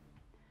uno.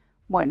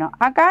 Bueno,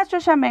 acá yo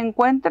ya me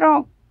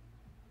encuentro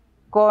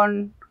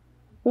con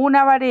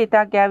una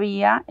vareta que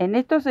había. En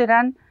estos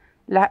eran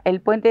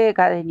el puente de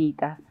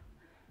cadenitas.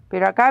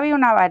 Pero acá había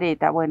una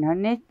vareta. Bueno,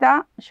 en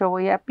esta yo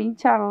voy a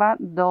pincharla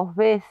 2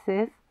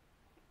 veces.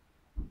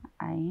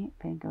 Ahí,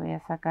 esperen que voy a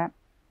sacar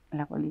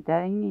la colita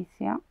de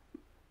inicio.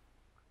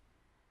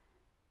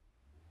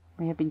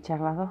 Voy a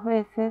pincharla 2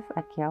 veces.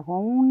 Aquí hago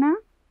una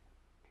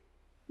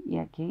y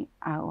aquí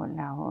hago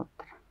la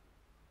otra.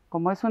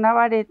 Como es una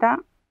vareta,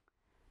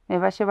 me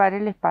va a llevar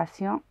el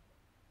espacio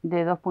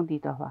de 2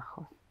 puntitos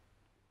bajos.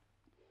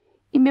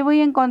 Y me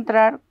voy a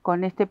encontrar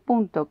con este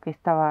punto que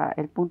estaba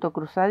el punto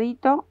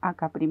cruzadito.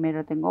 Acá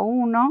primero tengo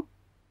uno.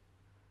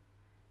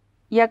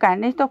 Y acá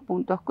en estos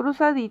puntos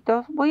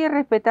cruzaditos voy a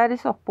respetar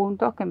esos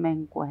puntos que me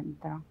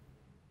encuentro.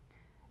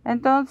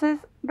 Entonces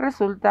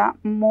resulta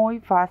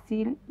muy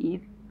fácil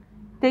ir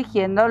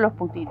tejiendo los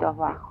puntitos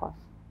bajos.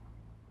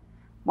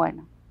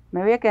 Bueno,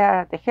 me voy a quedar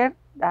a tejer,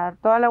 a dar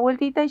toda la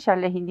vueltita y ya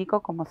les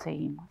indico cómo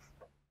seguimos.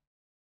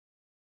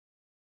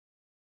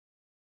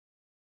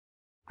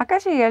 Acá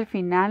llegué al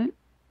final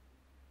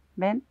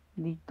 ¿Ven?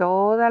 Di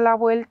toda la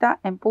vuelta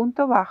en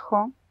punto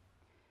bajo,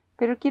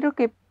 pero quiero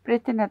que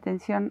presten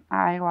atención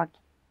a algo aquí.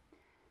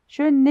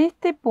 Yo en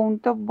este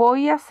punto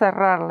voy a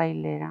cerrar la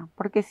hilera,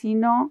 porque si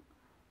no,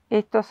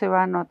 esto se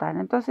va a notar.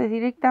 Entonces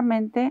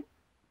directamente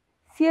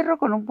cierro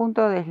con un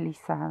punto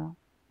deslizado.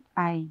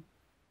 Ahí.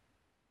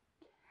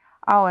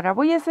 Ahora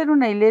voy a hacer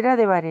una hilera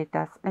de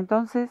varetas.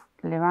 Entonces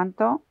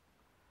levanto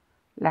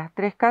las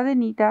 3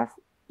 cadenitas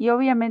y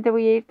obviamente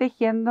voy a ir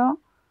tejiendo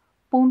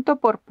punto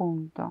por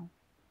punto.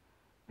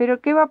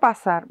 Pero ¿qué va a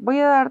pasar? Voy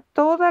a dar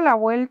toda la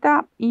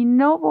vuelta y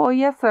no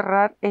voy a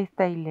cerrar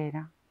esta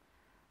hilera.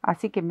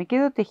 Así que me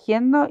quedo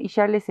tejiendo y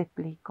ya les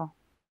explico.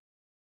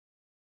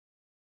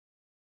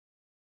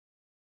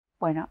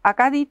 Bueno,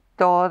 acá di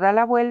toda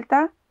la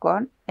vuelta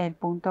con el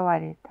punto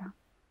vareta.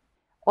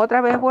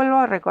 Otra vez vuelvo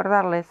a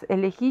recordarles,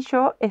 elegí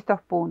yo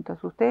estos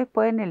puntos. Ustedes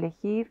pueden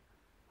elegir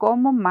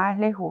como más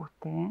les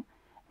guste, ¿eh?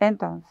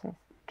 Entonces,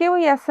 ¿qué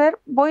voy a hacer?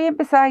 Voy a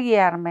empezar a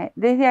guiarme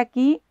desde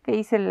aquí, que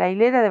hice la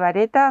hilera de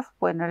varetas.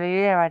 Bueno, la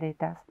hilera de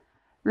varetas.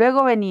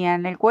 Luego venía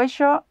en el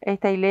cuello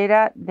esta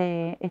hilera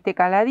de este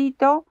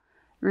caladito.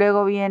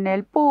 Luego viene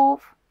el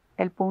puff,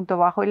 el punto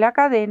bajo y la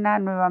cadena,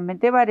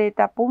 nuevamente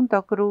vareta,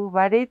 punto cruz,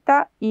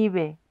 vareta y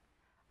V.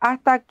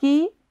 Hasta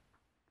aquí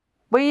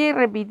voy a ir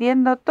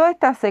repitiendo toda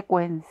esta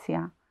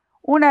secuencia.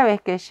 Una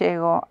vez que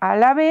llego a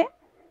la V,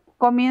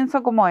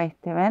 comienzo como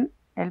este, ¿ven?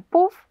 El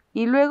puff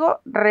y luego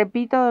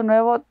repito de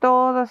nuevo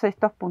todos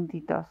estos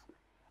puntitos.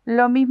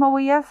 Lo mismo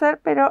voy a hacer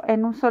pero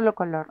en un solo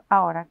color.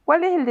 Ahora,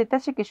 ¿cuál es el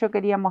detalle que yo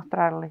quería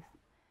mostrarles?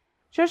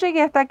 Yo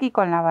llegué hasta aquí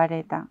con la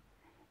vareta.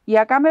 Y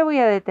acá me voy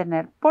a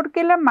detener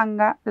porque la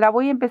manga la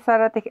voy a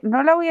empezar a tejer.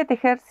 No la voy a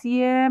tejer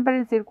siempre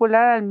en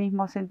circular al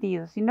mismo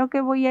sentido, sino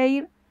que voy a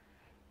ir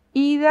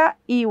ida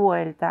y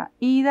vuelta,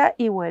 ida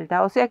y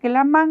vuelta. O sea que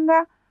la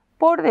manga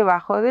por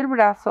debajo del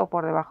brazo,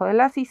 por debajo de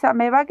la sisa,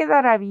 me va a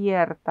quedar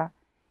abierta.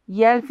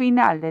 Y al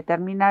final de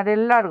terminar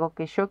el largo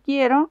que yo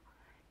quiero,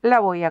 la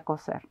voy a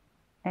coser.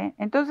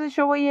 Entonces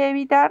yo voy a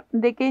evitar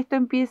de que esto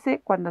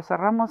empiece, cuando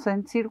cerramos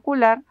en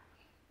circular,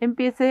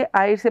 empiece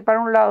a irse para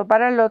un lado,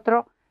 para el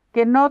otro,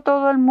 que no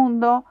todo el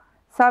mundo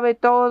sabe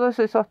todos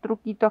esos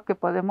truquitos que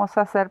podemos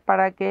hacer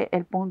para que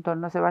el punto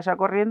no se vaya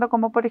corriendo,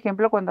 como por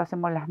ejemplo cuando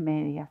hacemos las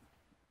medias.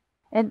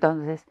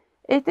 Entonces,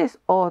 este es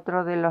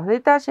otro de los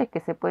detalles que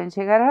se pueden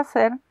llegar a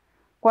hacer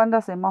cuando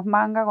hacemos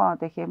manga, cuando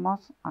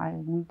tejemos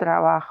algún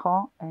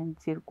trabajo en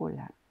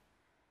circular.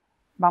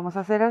 Vamos a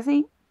hacer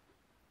así.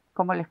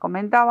 Como les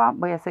comentaba,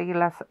 voy a seguir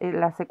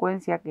la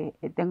secuencia que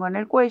tengo en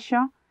el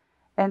cuello.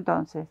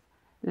 Entonces,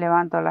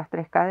 levanto las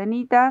 3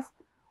 cadenitas,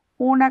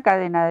 una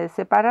cadena de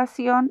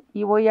separación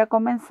y voy a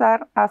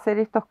comenzar a hacer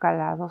estos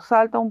calados.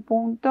 Salto un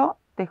punto,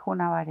 tejo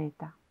una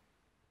vareta.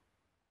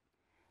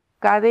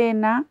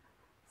 Cadena,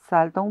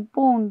 salto un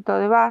punto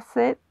de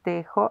base,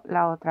 tejo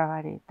la otra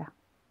vareta.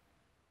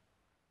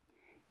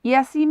 Y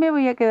así me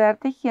voy a quedar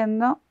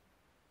tejiendo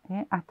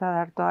hasta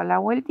dar toda la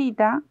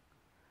vueltita.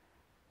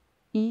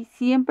 Y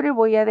siempre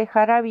voy a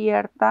dejar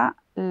abierta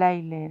la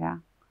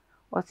hilera.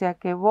 O sea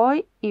que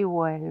voy y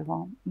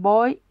vuelvo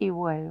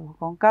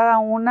con cada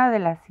una de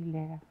las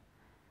hileras.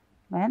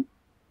 ¿Ven?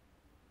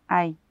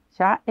 Ahí,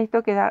 ya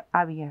esto queda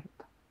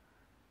abierto.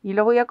 Y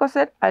lo voy a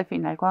coser al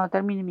final, cuando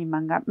termine mi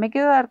manga. Me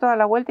quedo a dar toda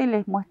la vuelta y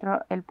les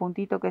muestro el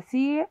puntito que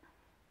sigue.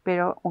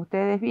 Pero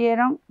ustedes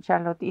vieron,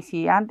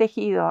 si han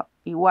tejido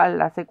igual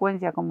la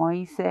secuencia como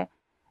hice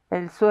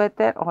el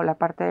suéter o la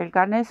parte del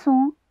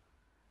canesú,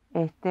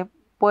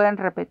 pueden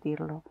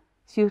repetirlo.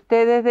 Si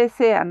ustedes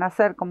desean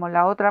hacer como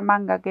la otra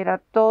manga que era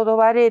todo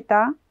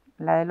vareta,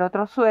 la del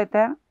otro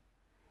suéter,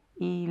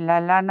 y la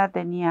lana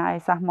tenía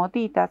esas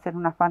motitas, era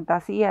una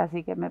fantasía,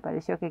 así que me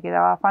pareció que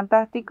quedaba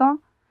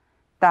fantástico,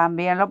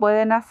 también lo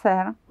pueden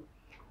hacer.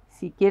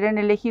 Si quieren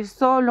elegir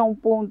solo un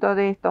punto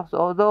de estos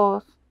o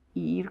dos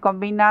y ir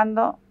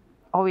combinando,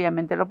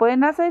 obviamente lo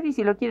pueden hacer, y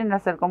si lo quieren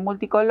hacer con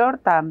multicolor,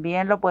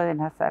 también lo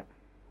pueden hacer.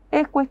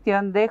 Es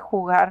cuestión de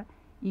jugar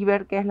y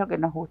ver qué es lo que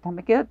nos gusta.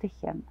 Me quedo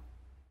tejiendo.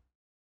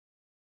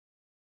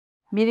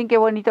 Miren qué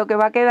bonito que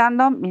va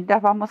quedando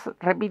mientras vamos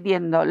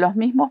repitiendo los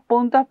mismos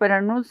puntos pero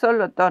en un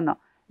solo tono.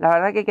 La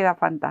verdad que queda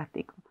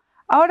fantástico.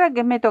 Ahora,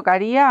 ¿qué me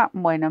tocaría?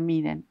 Bueno,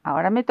 miren,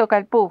 ahora me toca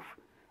el puff.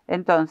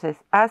 Entonces,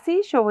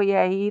 así yo voy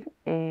a ir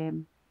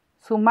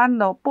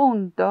sumando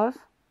puntos.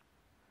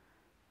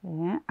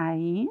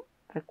 Ahí,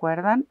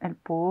 ¿recuerdan? El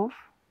puff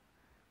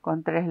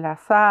con 3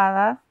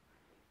 lazadas.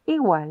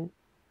 Igual.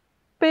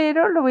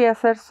 Pero lo voy a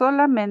hacer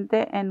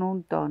solamente en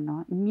un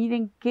tono.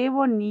 Miren qué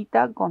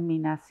bonita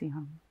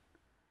combinación.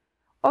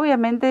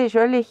 Obviamente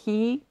yo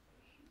elegí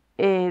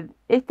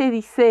este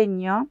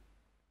diseño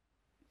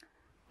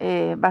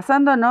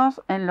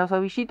basándonos en los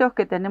ovillitos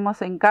que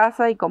tenemos en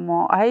casa, y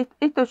como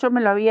esto yo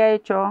me lo había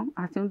hecho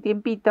hace un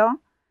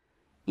tiempito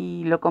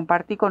y lo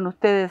compartí con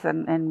ustedes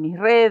en mis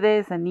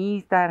redes, en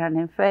Instagram,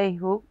 en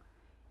Facebook,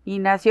 y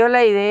nació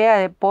la idea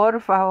de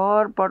por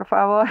favor,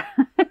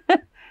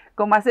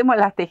 como hacemos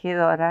las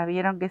tejedoras,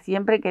 vieron que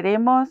siempre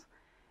queremos,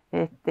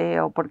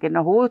 o porque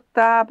nos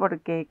gusta,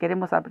 porque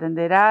queremos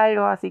aprender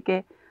algo, así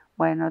que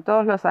bueno,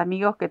 todos los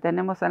amigos que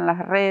tenemos en las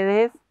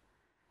redes,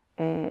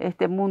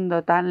 este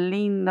mundo tan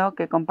lindo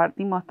que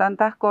compartimos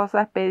tantas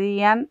cosas,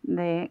 pedían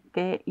de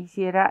que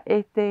hiciera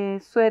este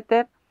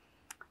suéter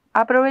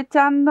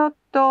aprovechando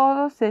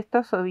todos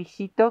estos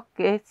ovillitos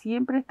que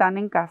siempre están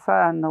en casa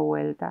dando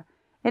vuelta.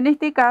 En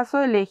este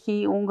caso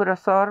elegí un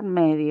grosor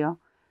medio,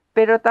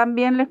 pero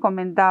también les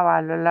comentaba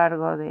a lo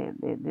largo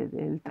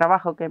del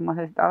trabajo que hemos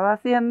estado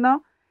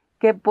haciendo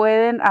que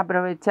pueden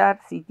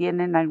aprovechar si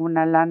tienen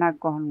alguna lana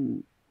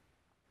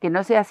que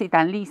no sea así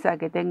tan lisa,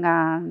 que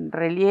tengan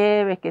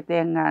relieves, que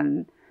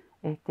tengan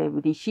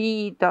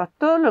brillitos,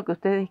 todo lo que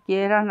ustedes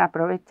quieran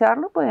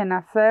aprovecharlo pueden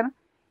hacer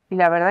y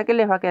la verdad que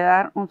les va a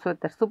quedar un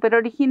suéter súper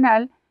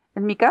original.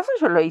 En mi caso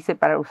yo lo hice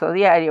para uso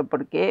diario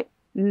porque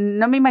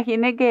no me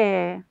imaginé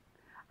que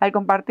al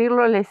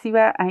compartirlo les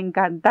iba a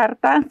encantar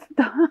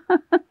tanto.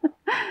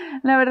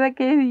 La verdad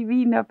que es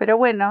divino, pero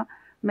bueno,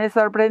 me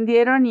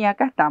sorprendieron y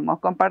acá estamos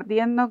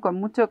compartiendo con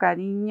mucho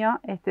cariño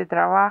este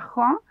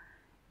trabajo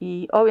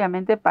y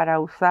obviamente para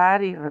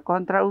usar y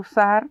recontra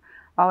usar.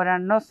 Ahora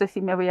no sé si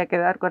me voy a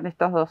quedar con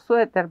estos dos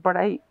suéteres, por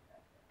ahí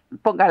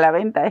ponga a la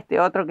venta este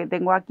otro que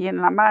tengo aquí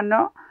en la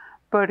mano,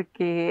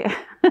 porque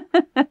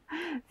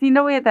si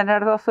no voy a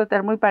tener dos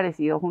suéteres muy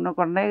parecidos, uno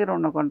con negro,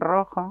 uno con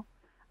rojo.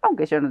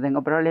 Aunque yo no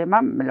tengo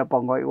problema, me lo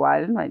pongo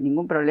igual, no hay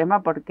ningún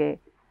problema porque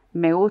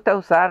me gusta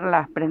usar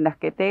las prendas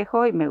que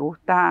tejo y me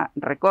gusta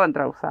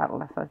recontra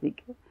usarlas. Así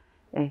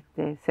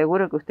que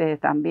seguro que ustedes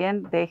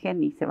también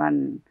tejen y se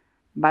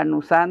van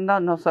usando,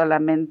 no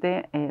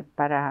solamente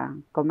para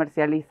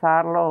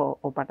comercializarlo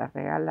o para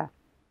regalar.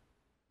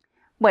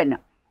 Bueno,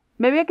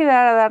 me voy a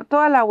quedar a dar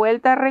toda la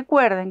vuelta.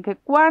 Recuerden que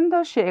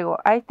cuando llego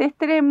a este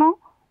extremo,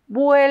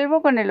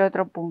 vuelvo con el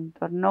otro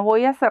punto. No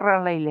voy a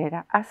cerrar la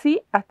hilera,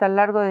 así hasta el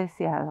largo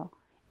deseado.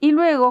 Y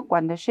luego,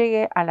 cuando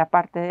llegue a la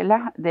parte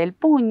del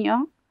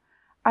puño,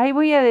 ahí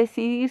voy a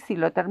decidir si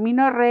lo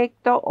termino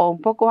recto o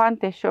un poco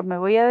antes yo me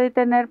voy a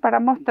detener para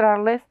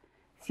mostrarles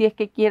si es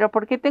que quiero,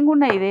 porque tengo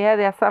una idea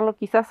de hacerlo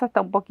quizás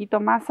hasta un poquito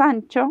más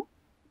ancho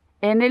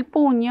en el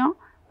puño,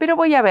 pero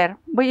voy a ver,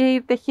 voy a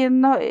ir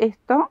tejiendo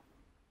esto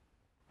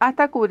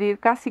hasta cubrir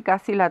casi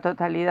la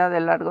totalidad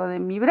del largo de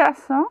mi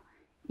brazo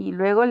y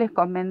luego les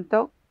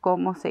comento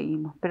cómo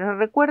seguimos. Pero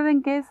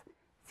recuerden que es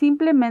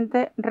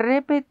simplemente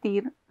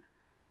repetir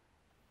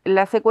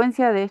la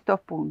secuencia de estos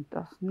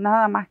puntos,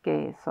 nada más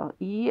que eso.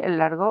 Y el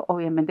largo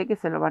obviamente que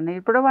se lo van a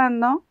ir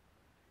probando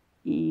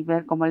y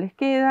ver cómo les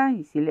queda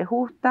y si les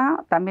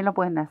gusta. También lo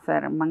pueden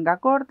hacer manga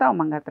corta o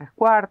manga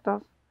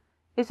 3/4.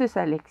 Eso es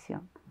a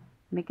elección.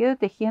 Me quedo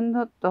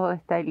tejiendo toda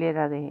esta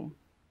hilera de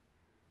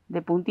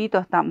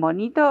puntitos tan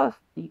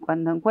bonitos y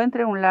cuando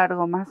encuentre un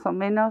largo más o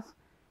menos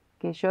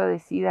que yo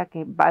decida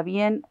que va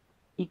bien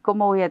y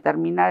cómo voy a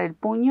terminar el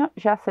puño,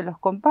 ya se los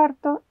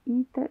comparto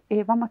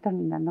y vamos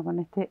terminando con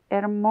este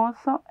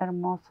hermoso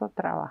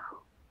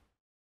trabajo.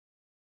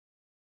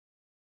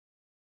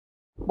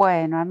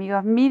 Bueno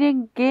amigos,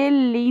 miren qué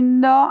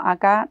lindo.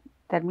 Acá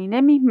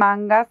terminé mis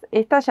mangas,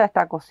 esta ya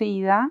está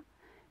cosida,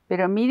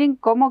 pero miren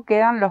cómo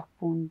quedan los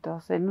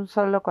puntos en un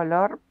solo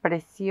color,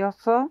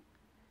 precioso.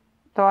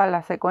 Toda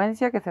la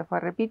secuencia que se fue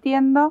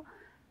repitiendo.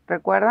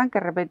 Recuerdan que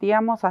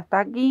repetíamos hasta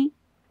aquí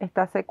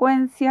esta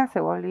secuencia, se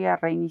volvía,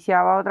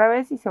 reiniciaba otra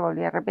vez y se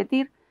volvía a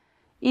repetir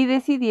y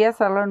decidí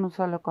hacerlo en un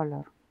solo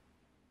color.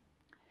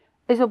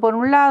 Eso por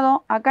un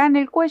lado. Acá en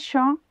el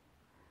cuello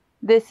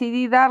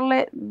decidí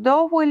darle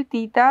 2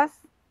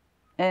 vueltitas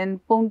en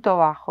punto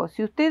bajo.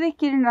 Si ustedes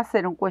quieren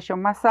hacer un cuello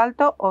más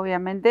alto,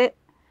 obviamente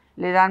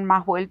le dan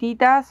más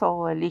vueltitas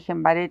o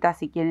eligen varetas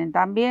si quieren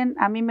también.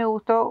 A mí me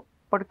gustó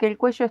porque el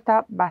cuello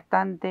está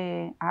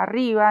bastante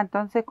arriba,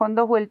 entonces con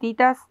 2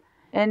 vueltitas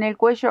en el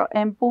cuello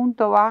en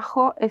punto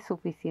bajo es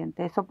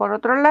suficiente. Eso por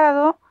otro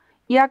lado.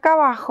 Y acá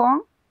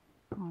abajo,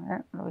 a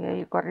ver, lo voy a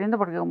ir corriendo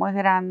porque como es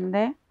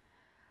grande,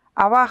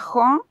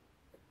 abajo,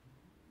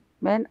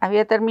 ven,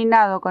 había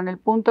terminado con el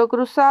punto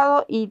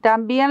cruzado y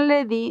también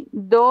le di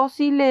 2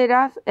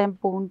 hileras en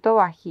punto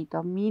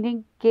bajito.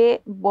 Miren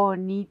qué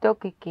bonito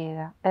que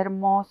queda,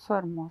 hermoso,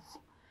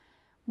 hermoso.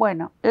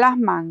 Bueno, las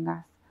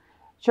mangas.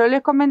 Yo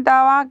les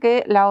comentaba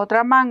que la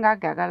otra manga,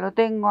 que acá lo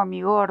tengo a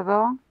mi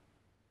gordo,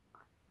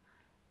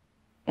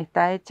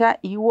 está hecha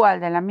igual,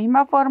 de la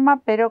misma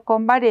forma, pero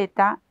con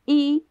vareta.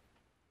 Y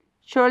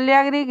yo le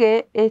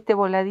agregué este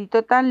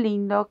voladito tan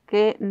lindo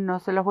que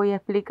no se los voy a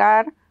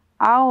explicar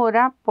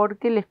ahora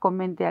porque les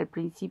comenté al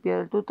principio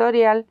del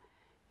tutorial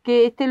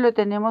que este lo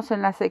tenemos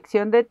en la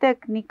sección de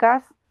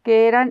técnicas,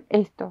 que eran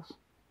estos,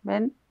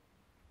 ¿ven?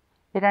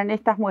 Eran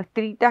estas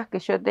muestritas que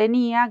yo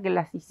tenía, que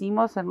las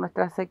hicimos en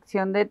nuestra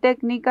sección de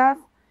técnicas.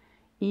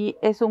 Y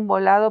es un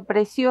volado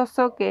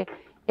precioso que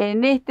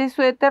en este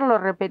suéter lo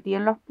repetí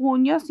en los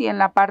puños y en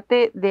la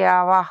parte de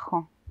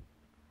abajo.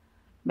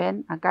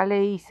 ¿Ven? Acá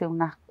le hice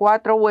unas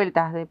 4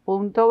 vueltas de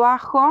punto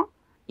bajo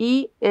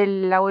y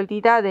la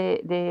vueltita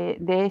de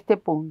este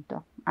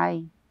punto.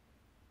 Ahí.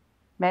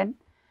 ¿Ven?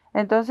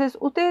 Entonces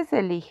ustedes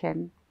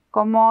eligen.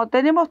 Como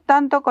tenemos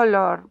tanto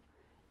color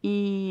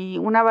y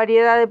una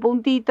variedad de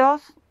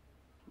puntitos,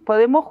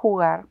 podemos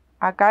jugar.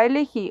 acá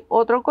elegí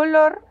otro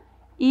color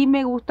y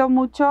me gustó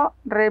mucho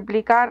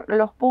replicar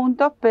los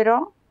puntos,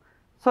 pero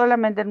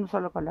solamente en un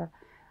solo color.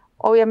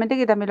 Obviamente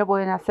que también lo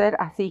pueden hacer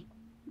así,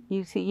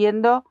 ir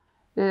siguiendo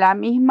la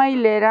misma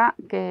hilera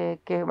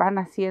que van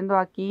haciendo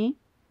aquí,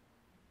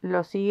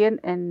 lo siguen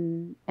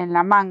en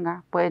la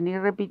manga, pueden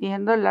ir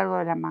repitiendo a lo largo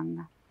de la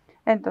manga.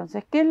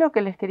 Entonces, ¿qué es lo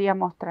que les quería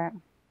mostrar?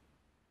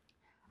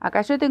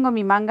 Acá yo tengo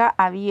mi manga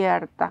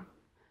abierta,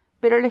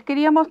 pero les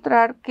quería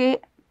mostrar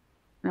que,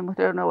 les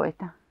muestro de nuevo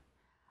esta.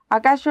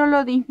 Acá yo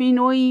lo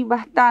disminuí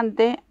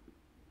bastante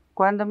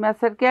cuando me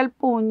acerqué al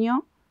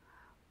puño,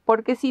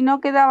 porque si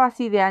no quedaba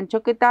así de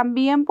ancho, que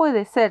también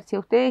puede ser, si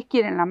ustedes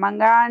quieren la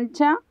manga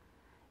ancha,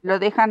 lo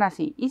dejan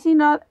así. Y si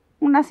no,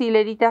 unas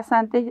hileritas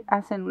antes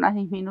hacen unas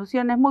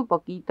disminuciones, muy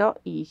poquito,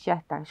 y ya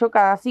está. Yo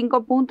cada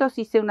 5 puntos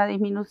hice una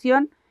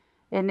disminución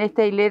en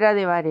esta hilera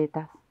de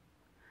varetas.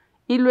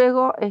 Y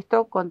luego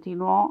esto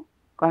continuó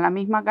con la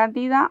misma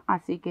cantidad,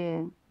 así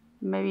que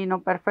me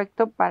vino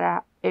perfecto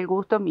para el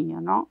gusto mío,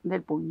 ¿no?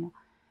 Del puño.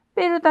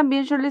 Pero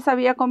también yo les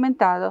había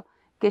comentado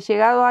que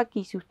llegado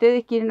aquí, si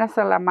ustedes quieren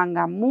hacer la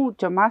manga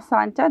mucho más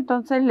ancha,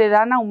 entonces le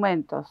dan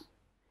aumentos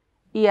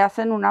y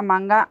hacen una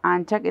manga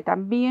ancha que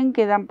también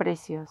quedan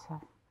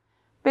preciosas.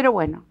 Pero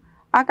bueno,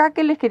 acá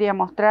que les quería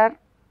mostrar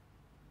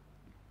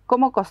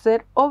cómo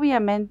coser.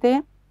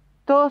 Obviamente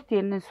todos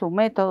tienen su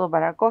método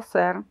para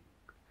coser.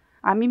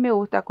 A mí me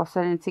gusta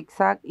coser en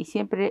zigzag y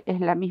siempre es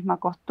la misma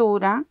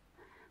costura.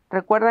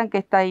 Recuerdan que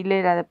esta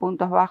hilera de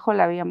puntos bajos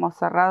la habíamos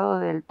cerrado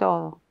del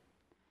todo.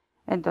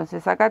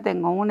 Entonces acá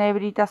tengo una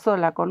hebrita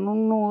sola con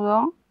un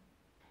nudo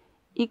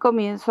y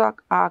comienzo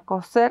a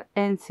coser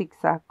en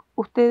zigzag.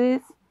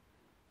 Ustedes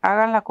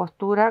hagan la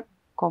costura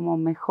como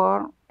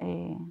mejor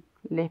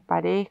les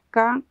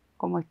parezca,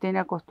 como estén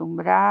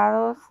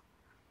acostumbrados.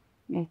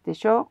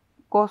 Yo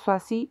coso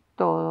así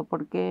todo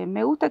porque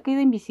me gusta que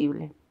quede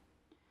invisible.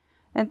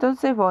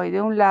 Entonces voy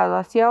de un lado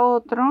hacia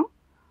otro,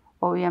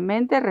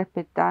 obviamente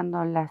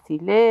respetando las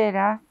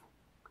hileras.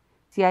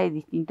 Si hay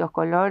distintos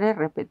colores,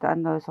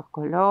 respetando esos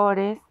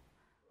colores.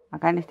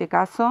 Acá en este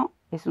caso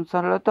es un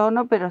solo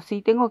tono, pero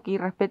sí tengo que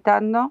ir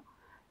respetando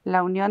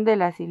la unión de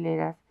las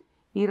hileras.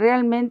 Y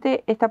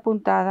realmente esta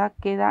puntada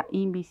queda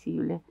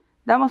invisible.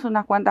 Damos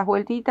unas cuantas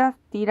vueltitas,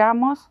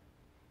 tiramos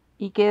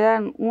y queda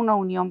una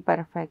unión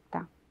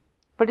perfecta.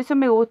 Por eso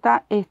me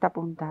gusta esta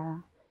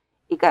puntada.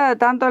 Y cada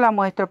tanto la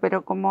muestro,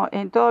 pero como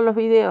en todos los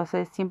videos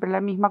es siempre la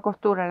misma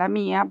costura, la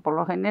mía, por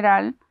lo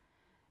general,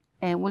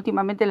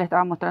 últimamente la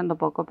estaba mostrando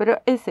poco, pero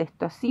es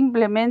esto,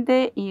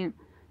 simplemente ir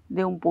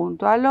de un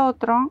punto al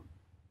otro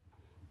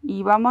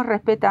y vamos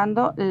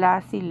respetando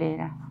las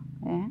hileras.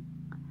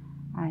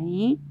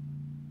 Ahí,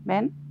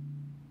 ¿ven?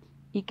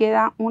 Y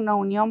queda una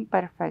unión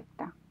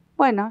perfecta.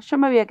 Bueno, yo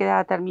me voy a quedar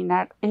a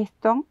terminar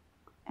esto,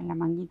 en la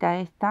manguita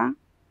esta,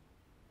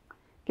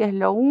 que es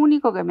lo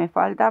único que me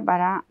falta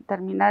para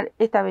terminar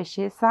esta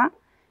belleza,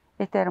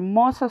 este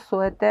hermoso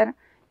suéter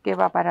que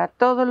va para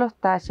todos los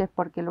talles,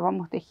 porque lo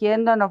vamos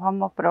tejiendo, nos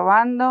vamos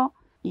probando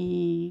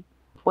y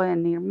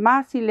pueden ir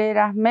más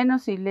hileras,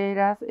 menos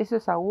hileras, eso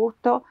es a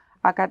gusto.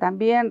 Acá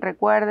también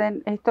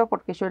recuerden esto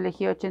porque yo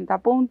elegí 80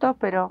 puntos,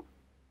 pero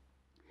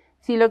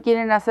si lo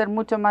quieren hacer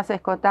mucho más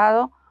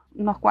escotado,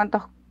 unos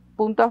cuantos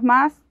puntos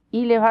más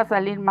y les va a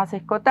salir más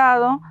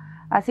escotado.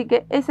 Así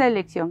que esa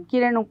elección,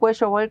 quieren un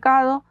cuello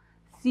volcado,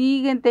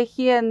 siguen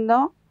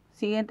tejiendo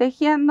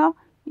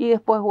y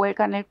después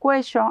vuelcan el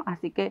cuello,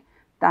 así que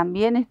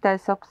también está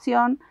esa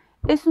opción.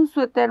 Es un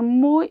suéter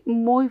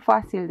muy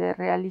fácil de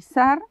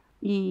realizar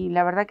y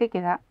la verdad que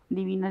queda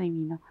divino,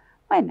 divino.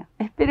 Bueno,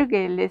 espero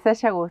que les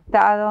haya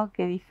gustado,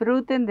 que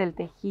disfruten del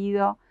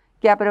tejido,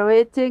 que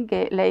aprovechen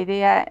que la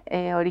idea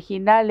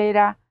original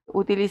era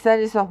utilizar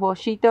esos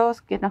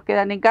bollitos que nos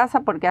quedan en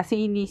casa, porque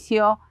así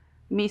inició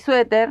mi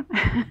suéter.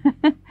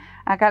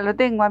 Acá lo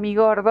tengo a mi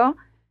gordo.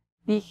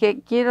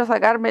 Dije, quiero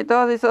sacarme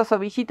todos esos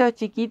ovillitos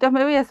chiquitos.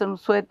 Me voy a hacer un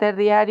suéter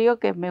diario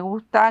que me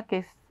gusta,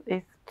 que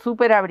es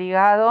súper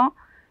abrigado,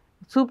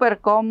 súper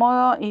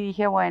cómodo. Y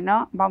dije,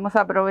 bueno, vamos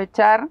a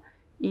aprovechar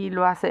y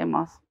lo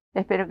hacemos.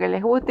 Espero que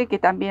les guste, que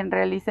también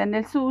realicen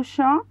el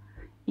suyo.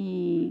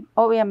 Y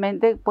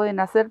obviamente pueden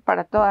hacer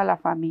para toda la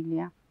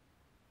familia.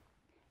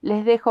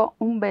 Les dejo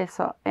un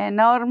beso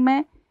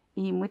enorme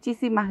y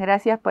muchísimas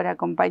gracias por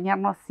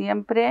acompañarnos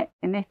siempre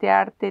en este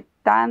arte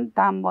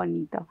tan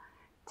bonito.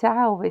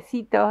 Chao,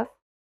 besitos.